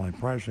the online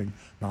pricing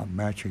not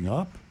matching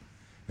up,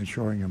 and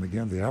showing him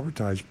again the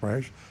advertised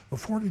price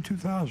of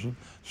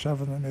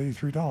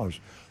 $42,783.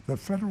 The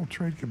Federal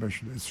Trade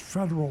Commission, it's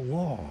federal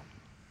law.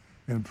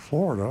 In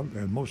Florida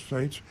and most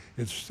states,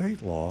 it's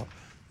state law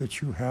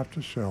that you have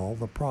to sell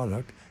the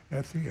product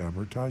at the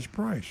advertised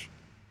price.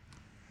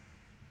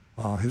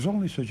 His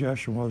only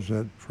suggestion was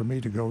that for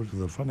me to go to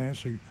the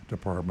financing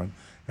department,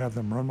 have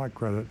them run my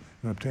credit,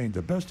 and obtain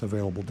the best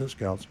available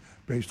discounts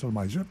based on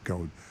my zip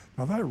code.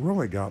 Now that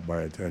really got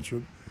my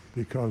attention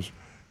because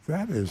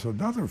that is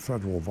another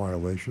federal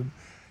violation.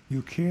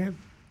 You can't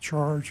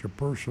charge a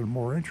person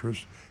more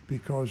interest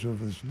because of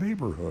his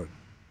neighborhood.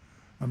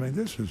 I mean,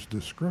 this is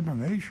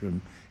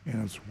discrimination in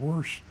its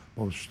worst,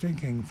 most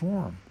stinking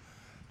form.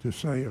 To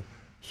say if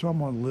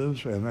someone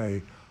lives in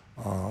a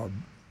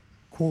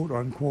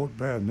quote-unquote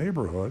bad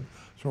neighborhood,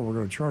 so we're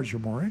going to charge you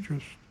more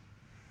interest,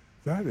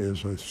 that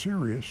is a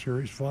serious,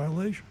 serious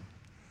violation.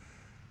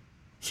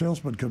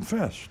 Salesman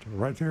confessed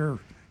right there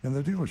in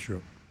the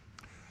dealership.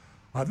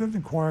 I then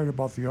inquired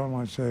about the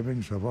online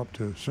savings of up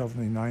to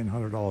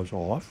 $7,900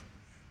 off,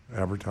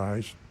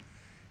 advertised,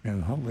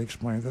 and Huntley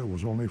explained that it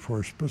was only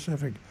for a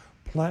specific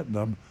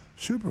Platinum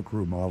Super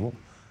Crew model,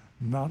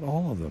 not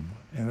all of them,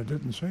 and it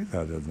didn't say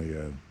that in the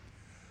ad.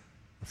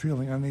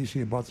 Feeling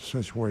uneasy about the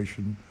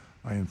situation,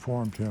 I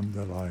informed him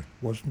that I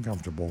wasn't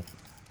comfortable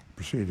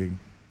proceeding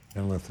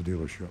and left the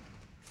dealership.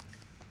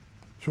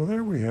 So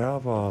there we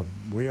have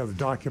the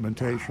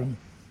documentation,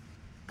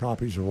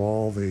 copies of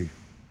all the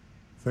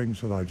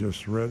things that I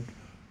just read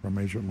from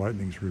Agent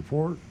Lightning's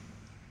report.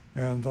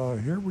 And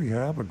here we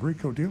have a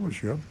Grieco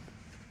dealership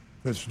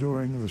that's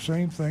doing the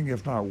same thing,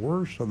 if not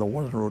worse, than the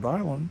one in Rhode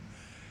Island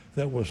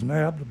that was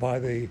nabbed by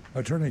the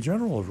Attorney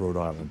General of Rhode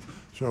Island.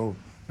 So,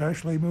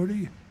 Ashley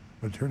Moody,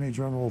 Attorney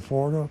General of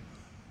Florida,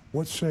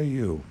 what say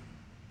you?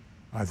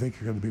 I think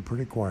you're going to be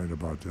pretty quiet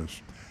about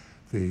this.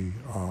 The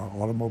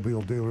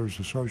Automobile Dealers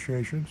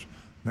Associations,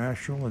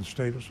 National and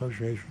State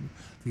Association,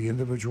 the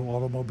individual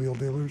automobile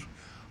dealers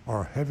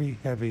are heavy,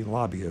 heavy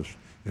lobbyists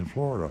in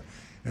Florida.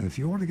 And if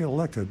you want to get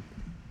elected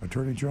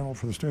Attorney General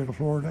for the state of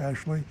Florida,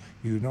 Ashley,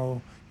 you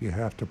know you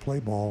have to play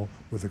ball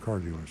with the car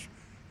dealers.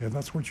 And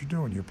that's what you're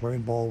doing. You're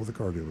playing ball with the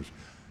car dealers.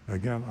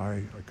 Again,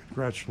 I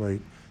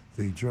congratulate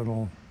the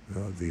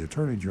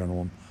Attorney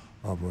General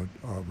of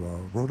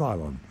Rhode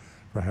Island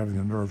for having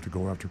the nerve to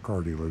go after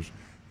car dealers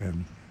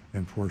and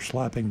for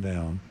slapping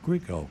down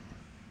Grieco.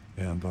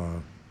 And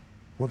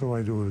what do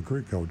I do with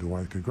Grieco? Do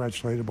I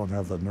congratulate him on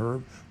having the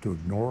nerve to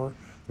ignore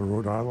the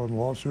Rhode Island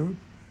lawsuit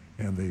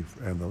and the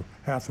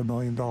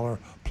 $500,000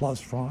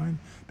 plus fine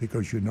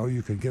because you know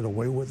you can get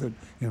away with it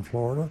in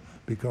Florida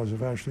because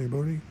of Ashley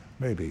Moody?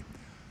 Maybe.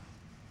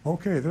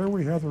 Okay, there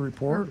we have the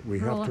report. We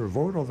have to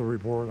vote on the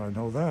report. I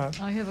know that.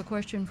 I have a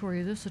question for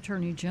you. This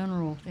Attorney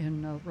General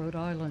in Rhode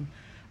Island,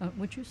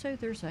 Would you say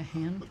there's a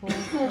handful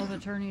of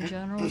attorney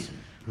generals?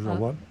 Is that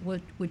what?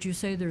 Would you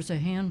say there's a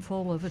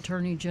handful of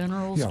attorney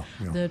generals Yeah.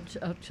 that,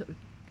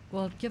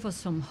 well, give us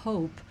some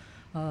hope,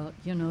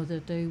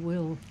 that they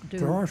will do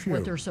There are a few.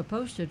 what they're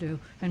supposed to do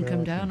and There come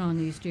are a down few. on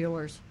these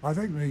dealers? I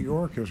think New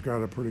York has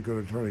got a pretty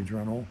good attorney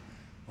general,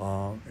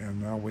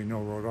 and now we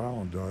know Rhode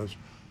Island does.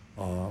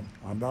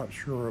 I'm not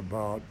sure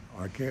about,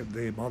 I can't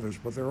name others,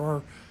 but there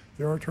are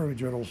attorney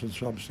generals in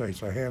some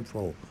states, a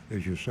handful,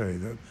 as you say,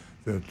 that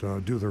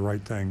do the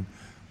right thing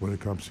when it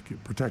comes to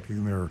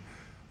protecting their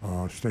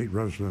state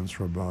residents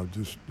from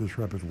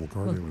disreputable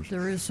car Well, dealers.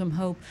 there is some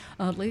hope.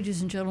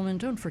 Ladies and gentlemen,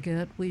 don't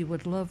forget, we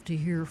would love to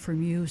hear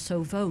from you,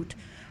 so vote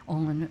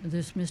on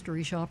this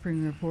mystery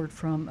shopping report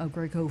from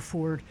Grieco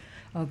Ford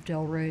of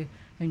Delray,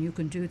 and you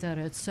can do that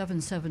at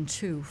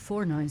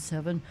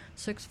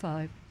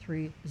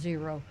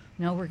 772-497-6530.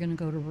 Now we're going to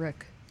go to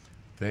Rick.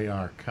 They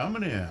are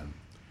coming in.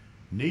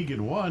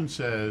 Negan 1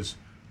 says,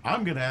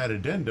 I'm going to add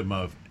addendum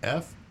of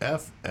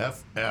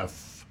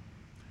FFFF.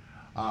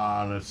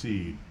 Let's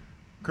see.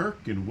 Kirk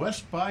in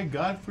West by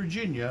God,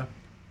 Virginia.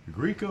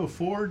 Grieco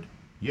Ford,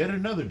 yet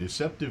another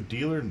deceptive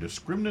dealer and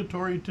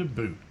discriminatory to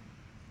boot.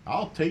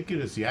 I'll take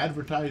it as the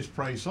advertised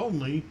price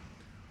only.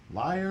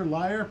 Liar,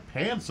 liar,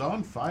 pants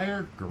on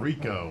fire,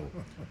 Grieco.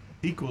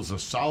 Equals a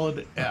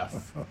solid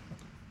F.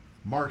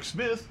 Mark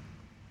Smith,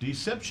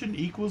 deception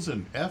equals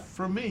an F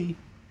from me.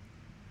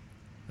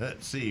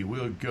 Let's see,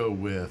 we'll go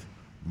with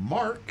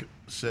Mark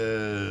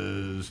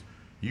says,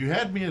 you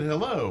had me at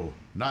hello,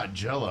 not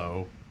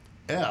jello.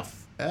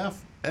 F,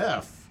 F,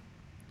 F.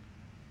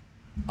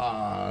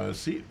 Tell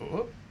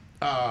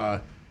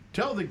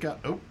the guy,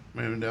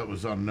 maybe that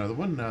was on another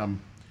one.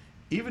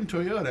 Even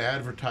Toyota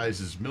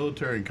advertises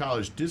military and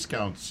college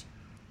discounts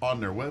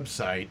on their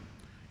website.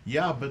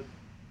 Yeah, but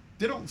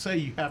they don't say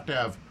you have to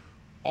have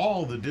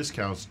all the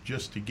discounts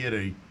just to get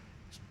an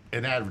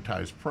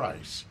advertised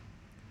price.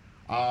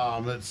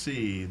 Let's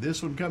see.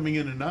 This one coming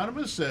in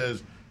anonymous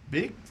says,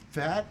 big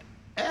fat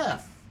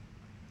F.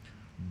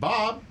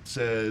 Bob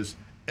says,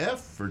 F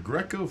for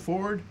Grieco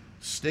Ford,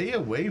 stay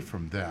away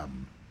from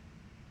them.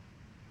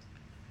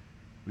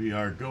 We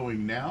are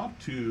going now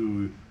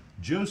to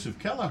Joseph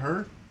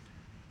Kelleher.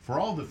 For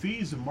all the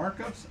fees and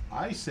markups,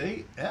 I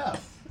say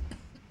F.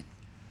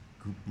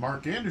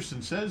 Mark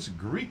Anderson says,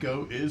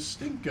 Grieco is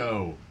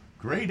stinko.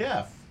 Grade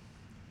F.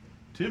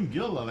 Tim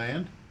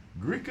Gilliland,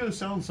 Grieco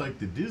sounds like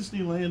the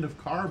Disneyland of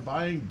car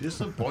buying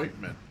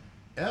disappointment.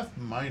 F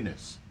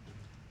minus.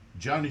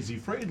 Johnny Z.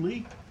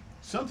 Fradley,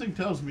 something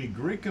tells me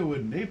Grieco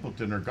and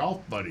Napleton are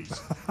golf buddies.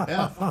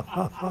 F.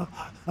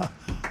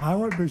 I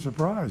wouldn't be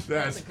surprised.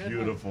 That's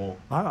beautiful.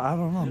 I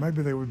don't know.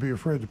 Maybe they would be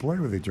afraid to play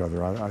with each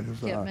other. I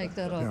just Can't make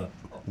that up. Yeah.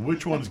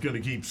 Which one's going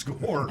to keep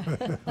score?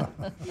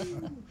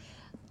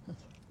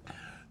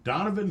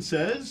 Donovan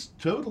says,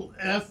 total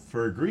F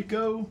for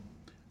Grieco.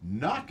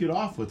 Knock it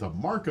off with the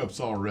markups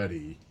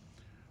already.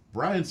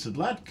 Brian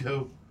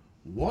Sidlatko,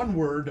 one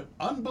word,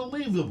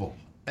 unbelievable.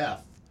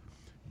 F.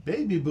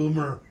 Baby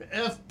Boomer,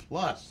 F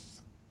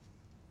plus.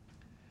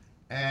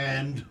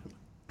 And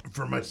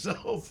for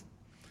myself,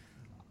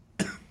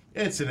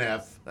 it's an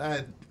F.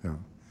 Yeah.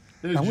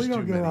 There's And we just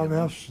don't too get many out of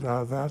them. F's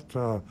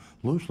that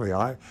loosely.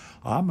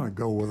 I'm going to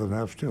go with an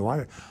F too.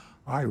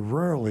 I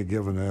rarely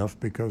give an F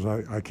because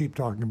I keep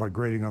talking about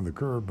grading on the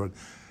curve, but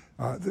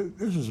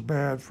this is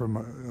bad from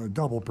a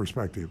double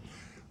perspective.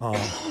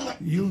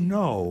 You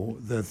know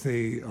that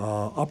the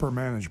upper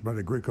management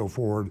at Grieco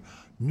Ford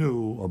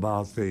knew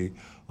about the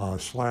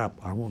slap,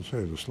 I won't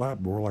say the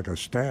slap, more like a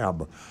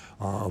stab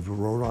of the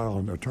Rhode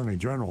Island Attorney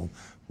General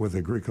with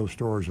the Grieco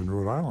stores in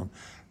Rhode Island.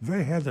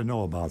 They had to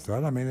know about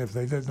that. I mean, if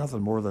they did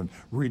nothing more than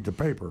read the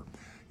paper,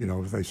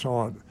 if they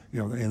saw it,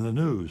 in the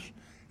news,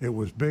 it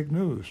was big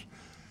news.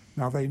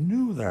 Now, they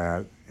knew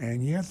that,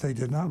 and yet they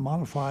did not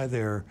modify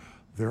their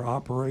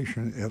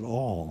operation at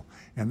all.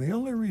 And the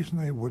only reason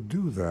they would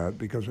do that,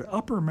 because the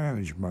upper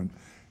management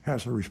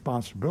has a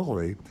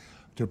responsibility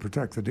to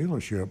protect the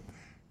dealership,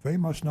 they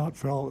must not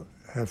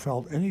have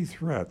felt any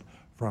threat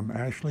from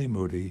Ashley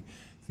Moody,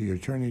 the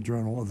Attorney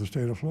General of the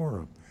state of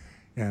Florida.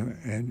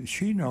 And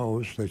she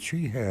knows that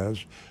she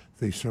has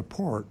the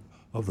support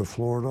of the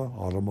Florida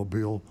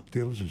Automobile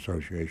Dealers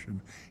Association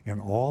and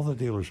all the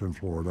dealers in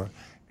Florida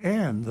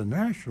and the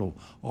National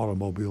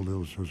Automobile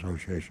Dealers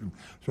Association.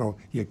 So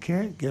you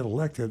can't get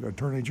elected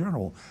Attorney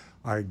General.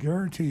 I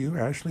guarantee you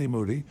Ashley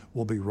Moody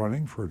will be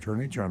running for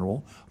Attorney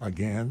General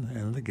again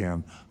and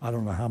again. I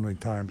don't know how many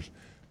times,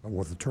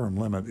 what the term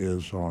limit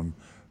is on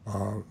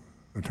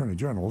Attorney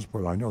Generals,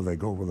 but I know they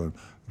go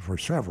for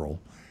several.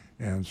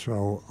 And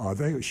so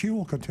she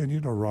will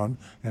continue to run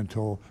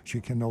until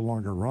she can no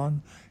longer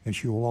run, and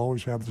she will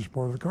always have the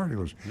support of the car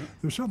dealers. Yep.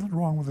 There's something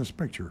wrong with this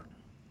picture.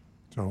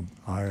 So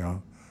I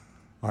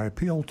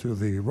appeal to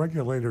the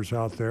regulators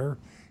out there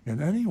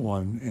and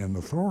anyone in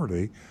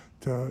authority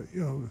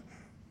to,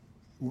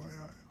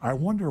 I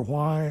wonder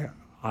why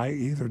I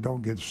either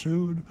don't get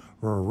sued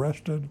or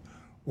arrested,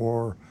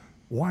 or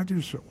why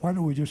do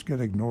we just get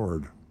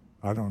ignored?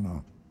 I don't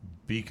know.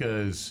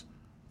 Because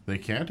They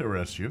can't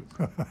arrest you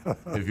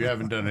if you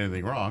haven't done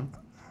anything wrong,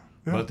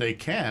 but they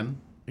can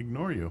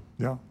ignore you.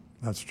 Yeah,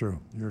 that's true.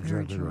 You're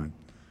Very exactly true. right.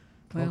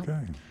 Well,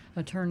 Okay.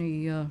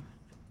 Attorney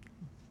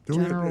Do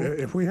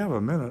if we have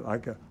a minute, I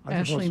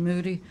Ashley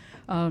Moody,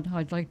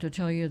 I'd like to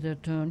tell you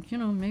that,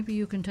 maybe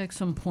you can take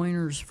some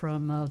pointers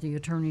from the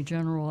Attorney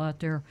General out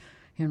there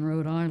in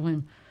Rhode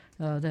Island.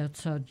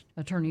 That's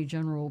Attorney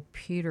General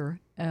Peter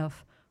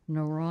F.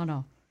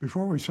 Narana.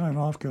 Before we sign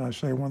off, can I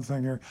say one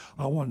thing here?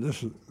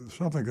 This is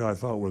something that I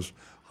thought was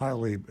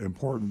highly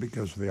important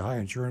because of the high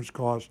insurance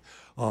costs.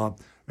 A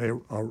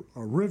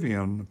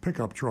Rivian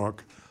pickup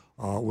truck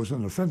was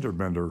in a fender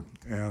bender,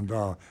 and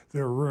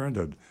they were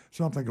rear-ended.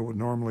 Something that would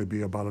normally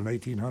be about an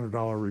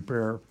 $1,800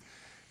 repair.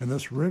 And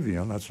this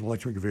Rivian, that's an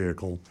electric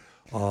vehicle,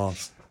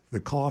 the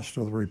cost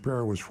of the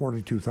repair was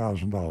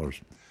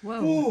 $42,000.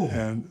 Whoa.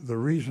 And the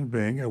reason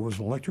being, it was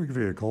an electric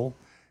vehicle,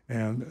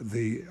 and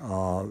the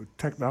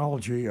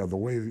technology of the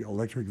way the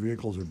electric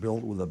vehicles are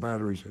built with the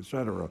batteries, et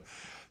cetera.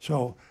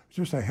 So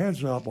just a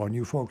heads up on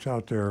you folks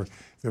out there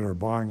that are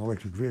buying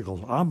electric vehicles.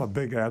 I'm a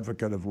big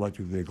advocate of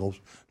electric vehicles.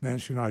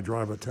 Nancy and I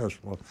drive a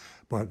Tesla,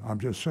 but I'm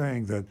just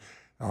saying that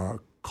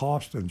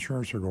cost and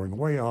insurance are going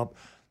way up.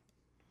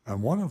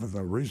 And one of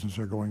the reasons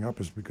they're going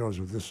up is because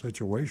of this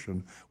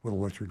situation with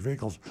electric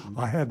vehicles.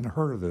 I hadn't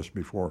heard of this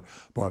before,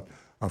 but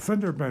a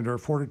fender bender,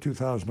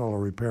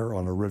 $42,000 repair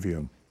on a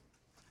Rivian.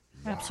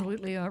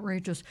 Absolutely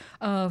outrageous.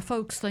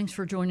 Folks, thanks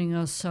for joining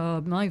us.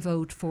 My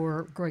vote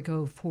for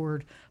Grieco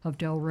Ford of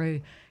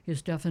Delray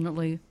is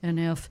definitely an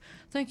F.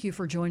 Thank you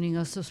for joining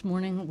us this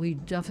morning. We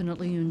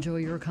definitely enjoy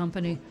your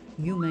company.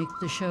 You make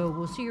the show.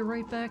 We'll see you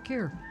right back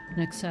here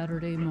next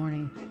Saturday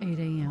morning, 8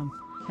 a.m.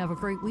 Have a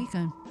great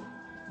weekend.